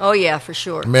 Oh, yeah, for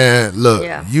sure. Man, look,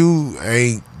 you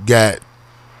ain't got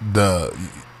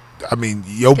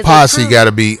your posse got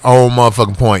to be on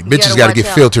motherfucking point. Bitches got to get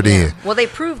filtered in. Well, they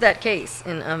proved that case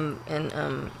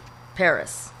in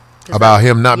Paris. About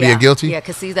him not being guilty? Yeah,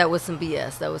 because that was some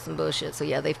BS. That was some bullshit. So,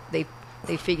 yeah, they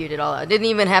figured it all out. Didn't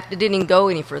even go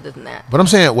any further than that. But I'm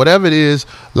saying, whatever it is,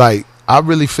 like, I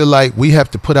really feel like we have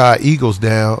to put our ego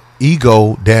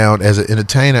down as an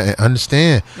entertainer and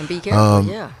understand. And be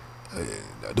careful,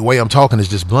 the way I'm talking is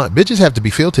just blunt. Bitches have to be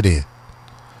filtered in.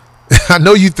 I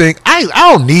know you think, I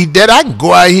don't need that. I can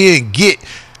go out here and get.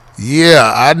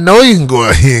 Yeah, I know you can go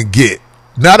out here and get.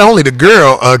 Not only the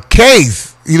girl, a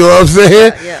case. You know what I'm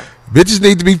saying? Yeah. Bitches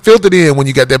need to be filtered in when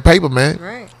you got that paper, man.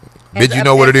 Right. Bitch, you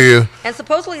know what it is. And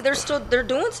supposedly they're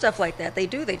doing stuff like that. They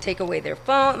do. They take away their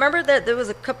phone. Remember that there was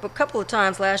a couple of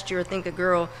times last year, I think a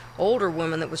girl, older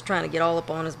woman, that was trying to get all up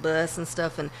on his bus and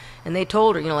stuff, and they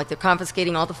told her, like they're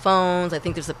confiscating all the phones. I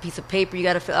think there's a piece of paper you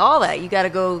got to fill. All that, you got to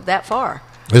go that far.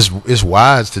 It's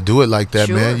wise to do it like that,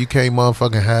 sure. man. You can't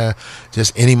motherfucking have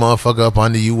just any motherfucker up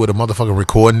under you with a motherfucking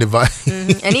recording device.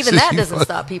 Mm-hmm. And even that doesn't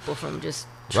stop people from just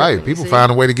right. People find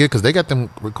a way to get, because they got them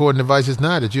recording devices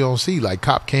now that you don't see, like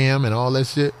Cop Cam and all that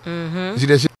shit. Mm-hmm. You see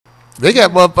that shit? They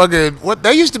got motherfucking what?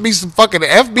 There used to be some fucking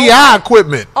FBI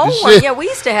equipment. Oh, yeah, we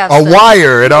used to have a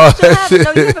wire and all that shit.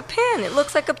 No, you have a pen. It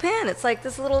looks like a pen. It's like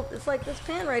this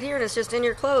pen right here, and it's just in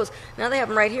your clothes. Now they have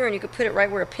them right here, and you could put it right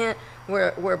where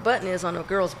where a button is on a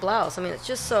girl's blouse. I mean, it's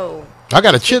just so. I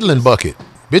got a chitlin bucket.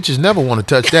 Bitches never want to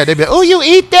touch that. They be like, oh, you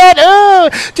eat that? Oh,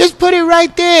 just put it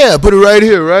right there. Put it right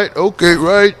here, right? Okay,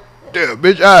 right there,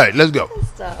 bitch. All right, let's go.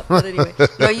 Stop. But anyway,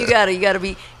 no, you gotta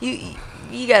be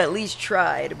you gotta at least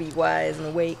try to be wise and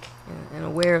awake and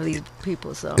aware of these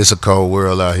people. So it's a cold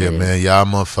world out here, man. Y'all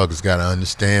motherfuckers gotta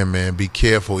understand, man. Be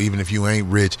careful, even if you ain't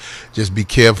rich. Just be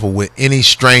careful when any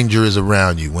stranger is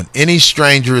around you. When any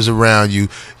stranger is around you,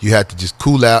 you have to just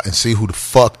cool out and see who the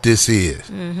fuck this is.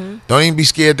 Mm-hmm. Don't even be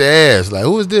scared to ask, like,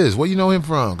 who is this? Where you know him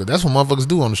from? Because that's what motherfuckers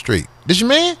do on the street. This your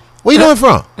man? Where you know him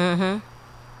from? Mm-hmm.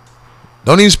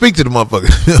 Don't even speak to the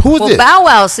motherfucker. Who is this? Bow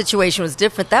Wow's situation was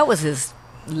different. That was his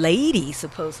lady,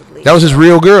 supposedly. That was his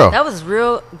real girl. That was his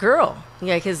real girl.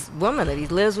 Yeah, his woman that he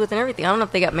lives with and everything. I don't know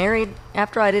if they got married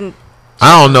after. I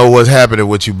don't know what's happening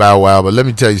with you, Bow Wow, but let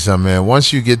me tell you something, man.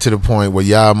 Once you get to the point where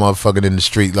y'all motherfucking in the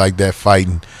street like that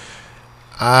fighting,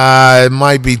 it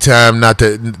might be time not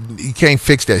to. You can't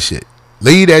fix that shit.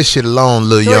 Leave that shit alone,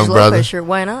 little young brother. Lopez shirt,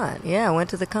 why not? Yeah, I went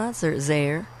to the concert,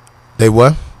 Zaire. They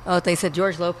what? Oh, they said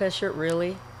George Lopez shirt,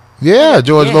 really? Yeah,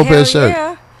 George Lopez shirt.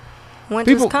 Yeah. Went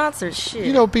to his concert, shit.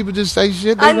 You know, people just say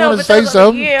shit. They want to say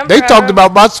something. Yeah, they talked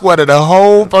about my sweater the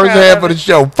whole first half of the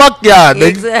show. Fuck y'all, nigga.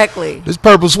 Exactly. This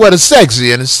purple sweater's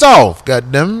sexy and it's soft.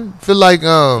 Goddamn, feel like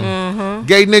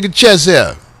gay nigga chest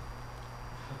hair.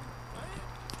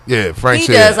 Yeah, Frank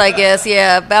said. He does, I guess.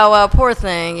 Yeah, Bow Wow, poor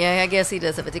thing. Yeah, I guess he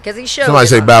does have it because he showed. Somebody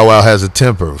say Bow Wow has a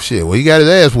temper. Shit, well, he got his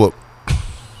ass whooped.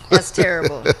 That's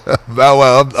terrible. Bow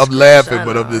Wow, I'm laughing,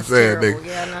 but I'm just saying, nigga.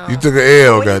 Yeah, no. You took an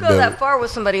L, when goddamn. You go that far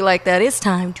with somebody like that, it's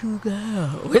time to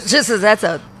go. It's just that's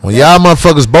a. When y'all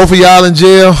motherfuckers, both of y'all in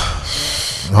jail,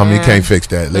 homie, you can't fix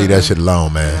that. Leave that shit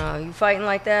alone, man. No, you fighting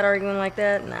like that, arguing like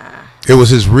that, nah. It was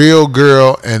his real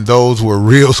girl, and those were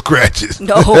real scratches.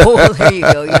 No, there you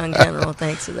go, young general.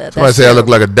 Thanks for that. Somebody say I look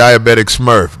like a diabetic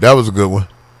Smurf. That was a good one.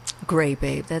 Great,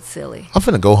 babe. That's silly. I'm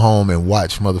finna go home and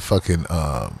watch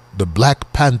motherfucking the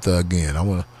Black Panther again. I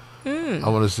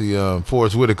wanna see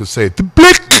Forrest Whitaker say the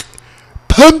Black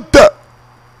Panther.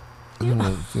 You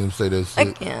know, see him say that shit.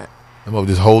 I can't. I'm gonna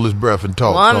just hold his breath and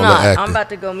talk. Well, I'm all not. the acting. I'm about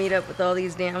to go meet up with all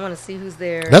these damn. I want to see who's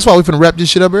there. That's why we finna wrap this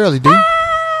shit up early, dude.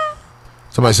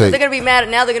 Somebody say They're gonna be mad.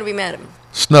 Now they're gonna be mad at me.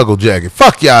 snuggle jacket.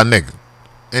 Fuck y'all, nigga.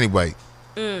 Anyway,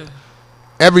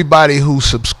 everybody who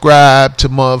subscribed to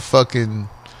motherfucking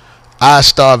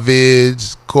iStar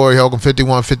Vids, Corey Holcomb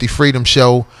 5150 Freedom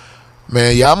Show.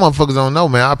 Man, y'all motherfuckers don't know,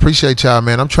 man. I appreciate y'all,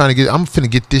 man. I'm finna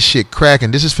get this shit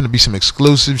cracking. This is finna be some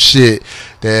exclusive shit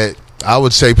that I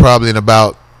would say probably in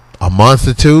about a month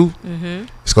or two.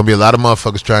 It's gonna be a lot of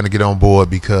motherfuckers trying to get on board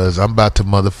because I'm about to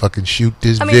motherfucking shoot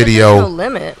this video. There's no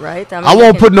limit, right? I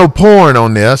won't put no porn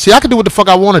on there. See, I can do what the fuck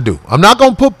I want to do. I'm not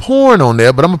gonna put porn on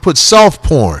there, but I'm gonna put soft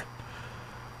porn.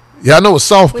 Yeah, I know what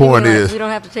soft porn is. We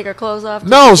don't have to take our clothes off.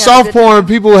 No, soft porn,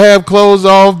 people have clothes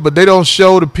off, but they don't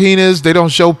show the penis. They don't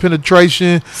show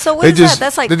penetration. So what they is just, that?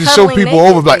 That's like they just show people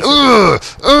cuddling over like,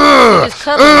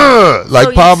 like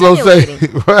So Pablo you're say,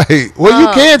 right? Well, you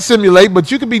can simulate,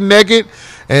 but you could be naked,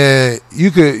 and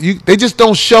they just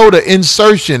don't show the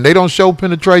insertion. They don't show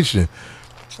penetration.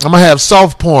 I'm gonna have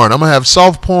soft porn. I'm gonna have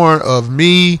soft porn of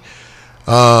me,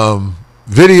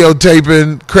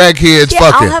 videotaping crackheads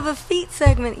fucking. I'll have a feet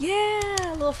segment.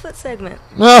 Yeah, a little foot segment.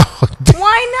 No.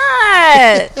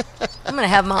 Why not? I'm going to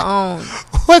have my own.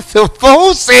 What the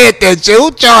fool said that you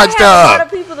charged I have a lot up?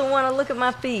 of people that want to look at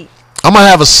my feet. I'm going to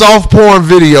have a soft porn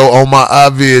video on my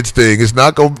iVids thing. It's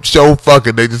not going to show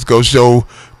fucking. They just go show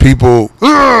people.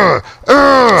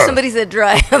 Somebody said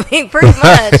dry. I mean, pretty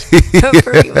much.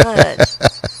 Pretty much.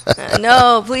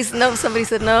 No, please. No, somebody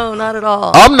said no, not at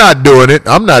all. I'm not doing it.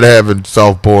 I'm not having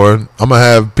soft porn. I'm going to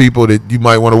have people that you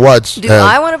might want to watch. Do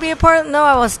I want to be a part of it? No,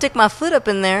 I want to stick my foot up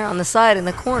in there on the side in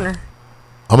the corner.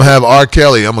 I'm going to have R.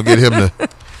 Kelly. I'm going to get him to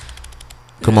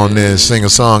come on there and sing a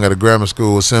song at a grammar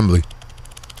school assembly.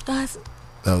 That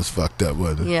was fucked up,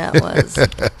 wasn't it? Yeah, it was.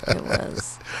 It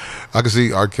was. I can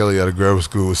see R. Kelly at a grammar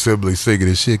school assembly singing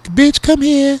this shit. Bitch, come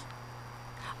here.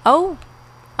 Oh,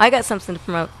 I got something to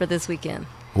promote for this weekend.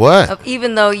 What?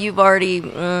 Even though you've already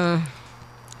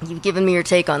you've given me your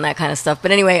take on that kind of stuff.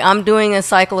 But anyway, I'm doing a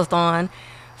cyclothon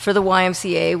for the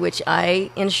YMCA, which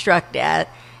I instruct at.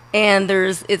 And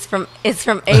it's from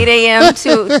 8 a.m.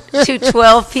 to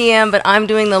 12 p.m. But I'm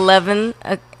doing the 11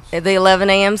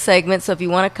 a.m. segment. So if you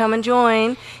want to come and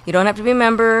join, you don't have to be a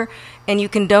member, and you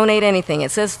can donate anything.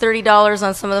 It says $30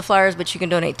 on some of the flyers, but you can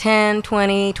donate 10,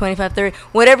 20, 25, 30,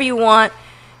 whatever you want.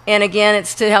 And again,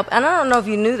 it's to help. And I don't know if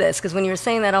you knew this, because when you were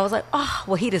saying that, I was like, oh,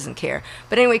 well, he doesn't care.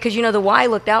 But anyway, because the Y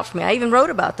looked out for me. I even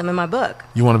wrote about them in my book.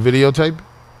 You want a videotape?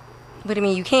 What do you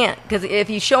mean you can't? Because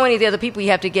if you show any of the other people, you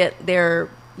have to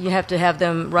have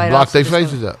them right block off. their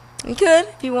faces up. You could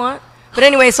if you want. But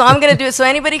anyway, so I'm going to do it so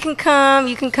anybody can come.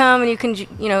 You can come, and you can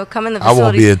come in the facility. I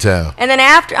won't be in town. And then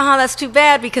after, that's too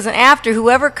bad, because then after,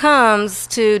 whoever comes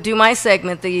to do my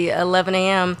segment, the 11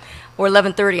 a.m. or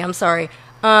 11:30, I'm sorry,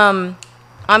 I'm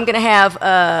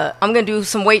going to do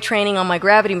some weight training on my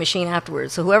gravity machine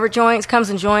afterwards. So whoever comes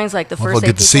and joins, like the first 8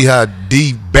 get to see how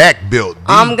D back built.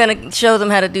 I'm going to show them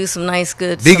how to do some nice,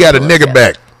 good. D got a nigga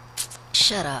back.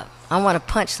 Shut up. I want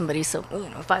to punch somebody, so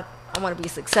if I want to be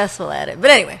successful at it.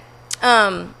 But anyway.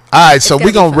 All right, so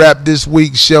we're going to wrap this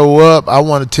week's show up. I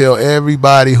want to tell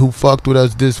everybody who fucked with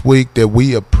us this week that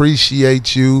we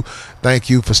appreciate you. Thank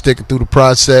you for sticking through the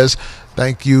process.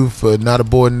 Thank you for not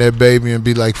aborting that baby and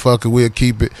be like, fuck it, we'll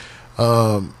keep it.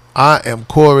 I am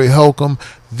Corey Holcomb.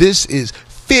 This is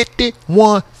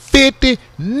 5150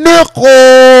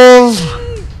 Nickels.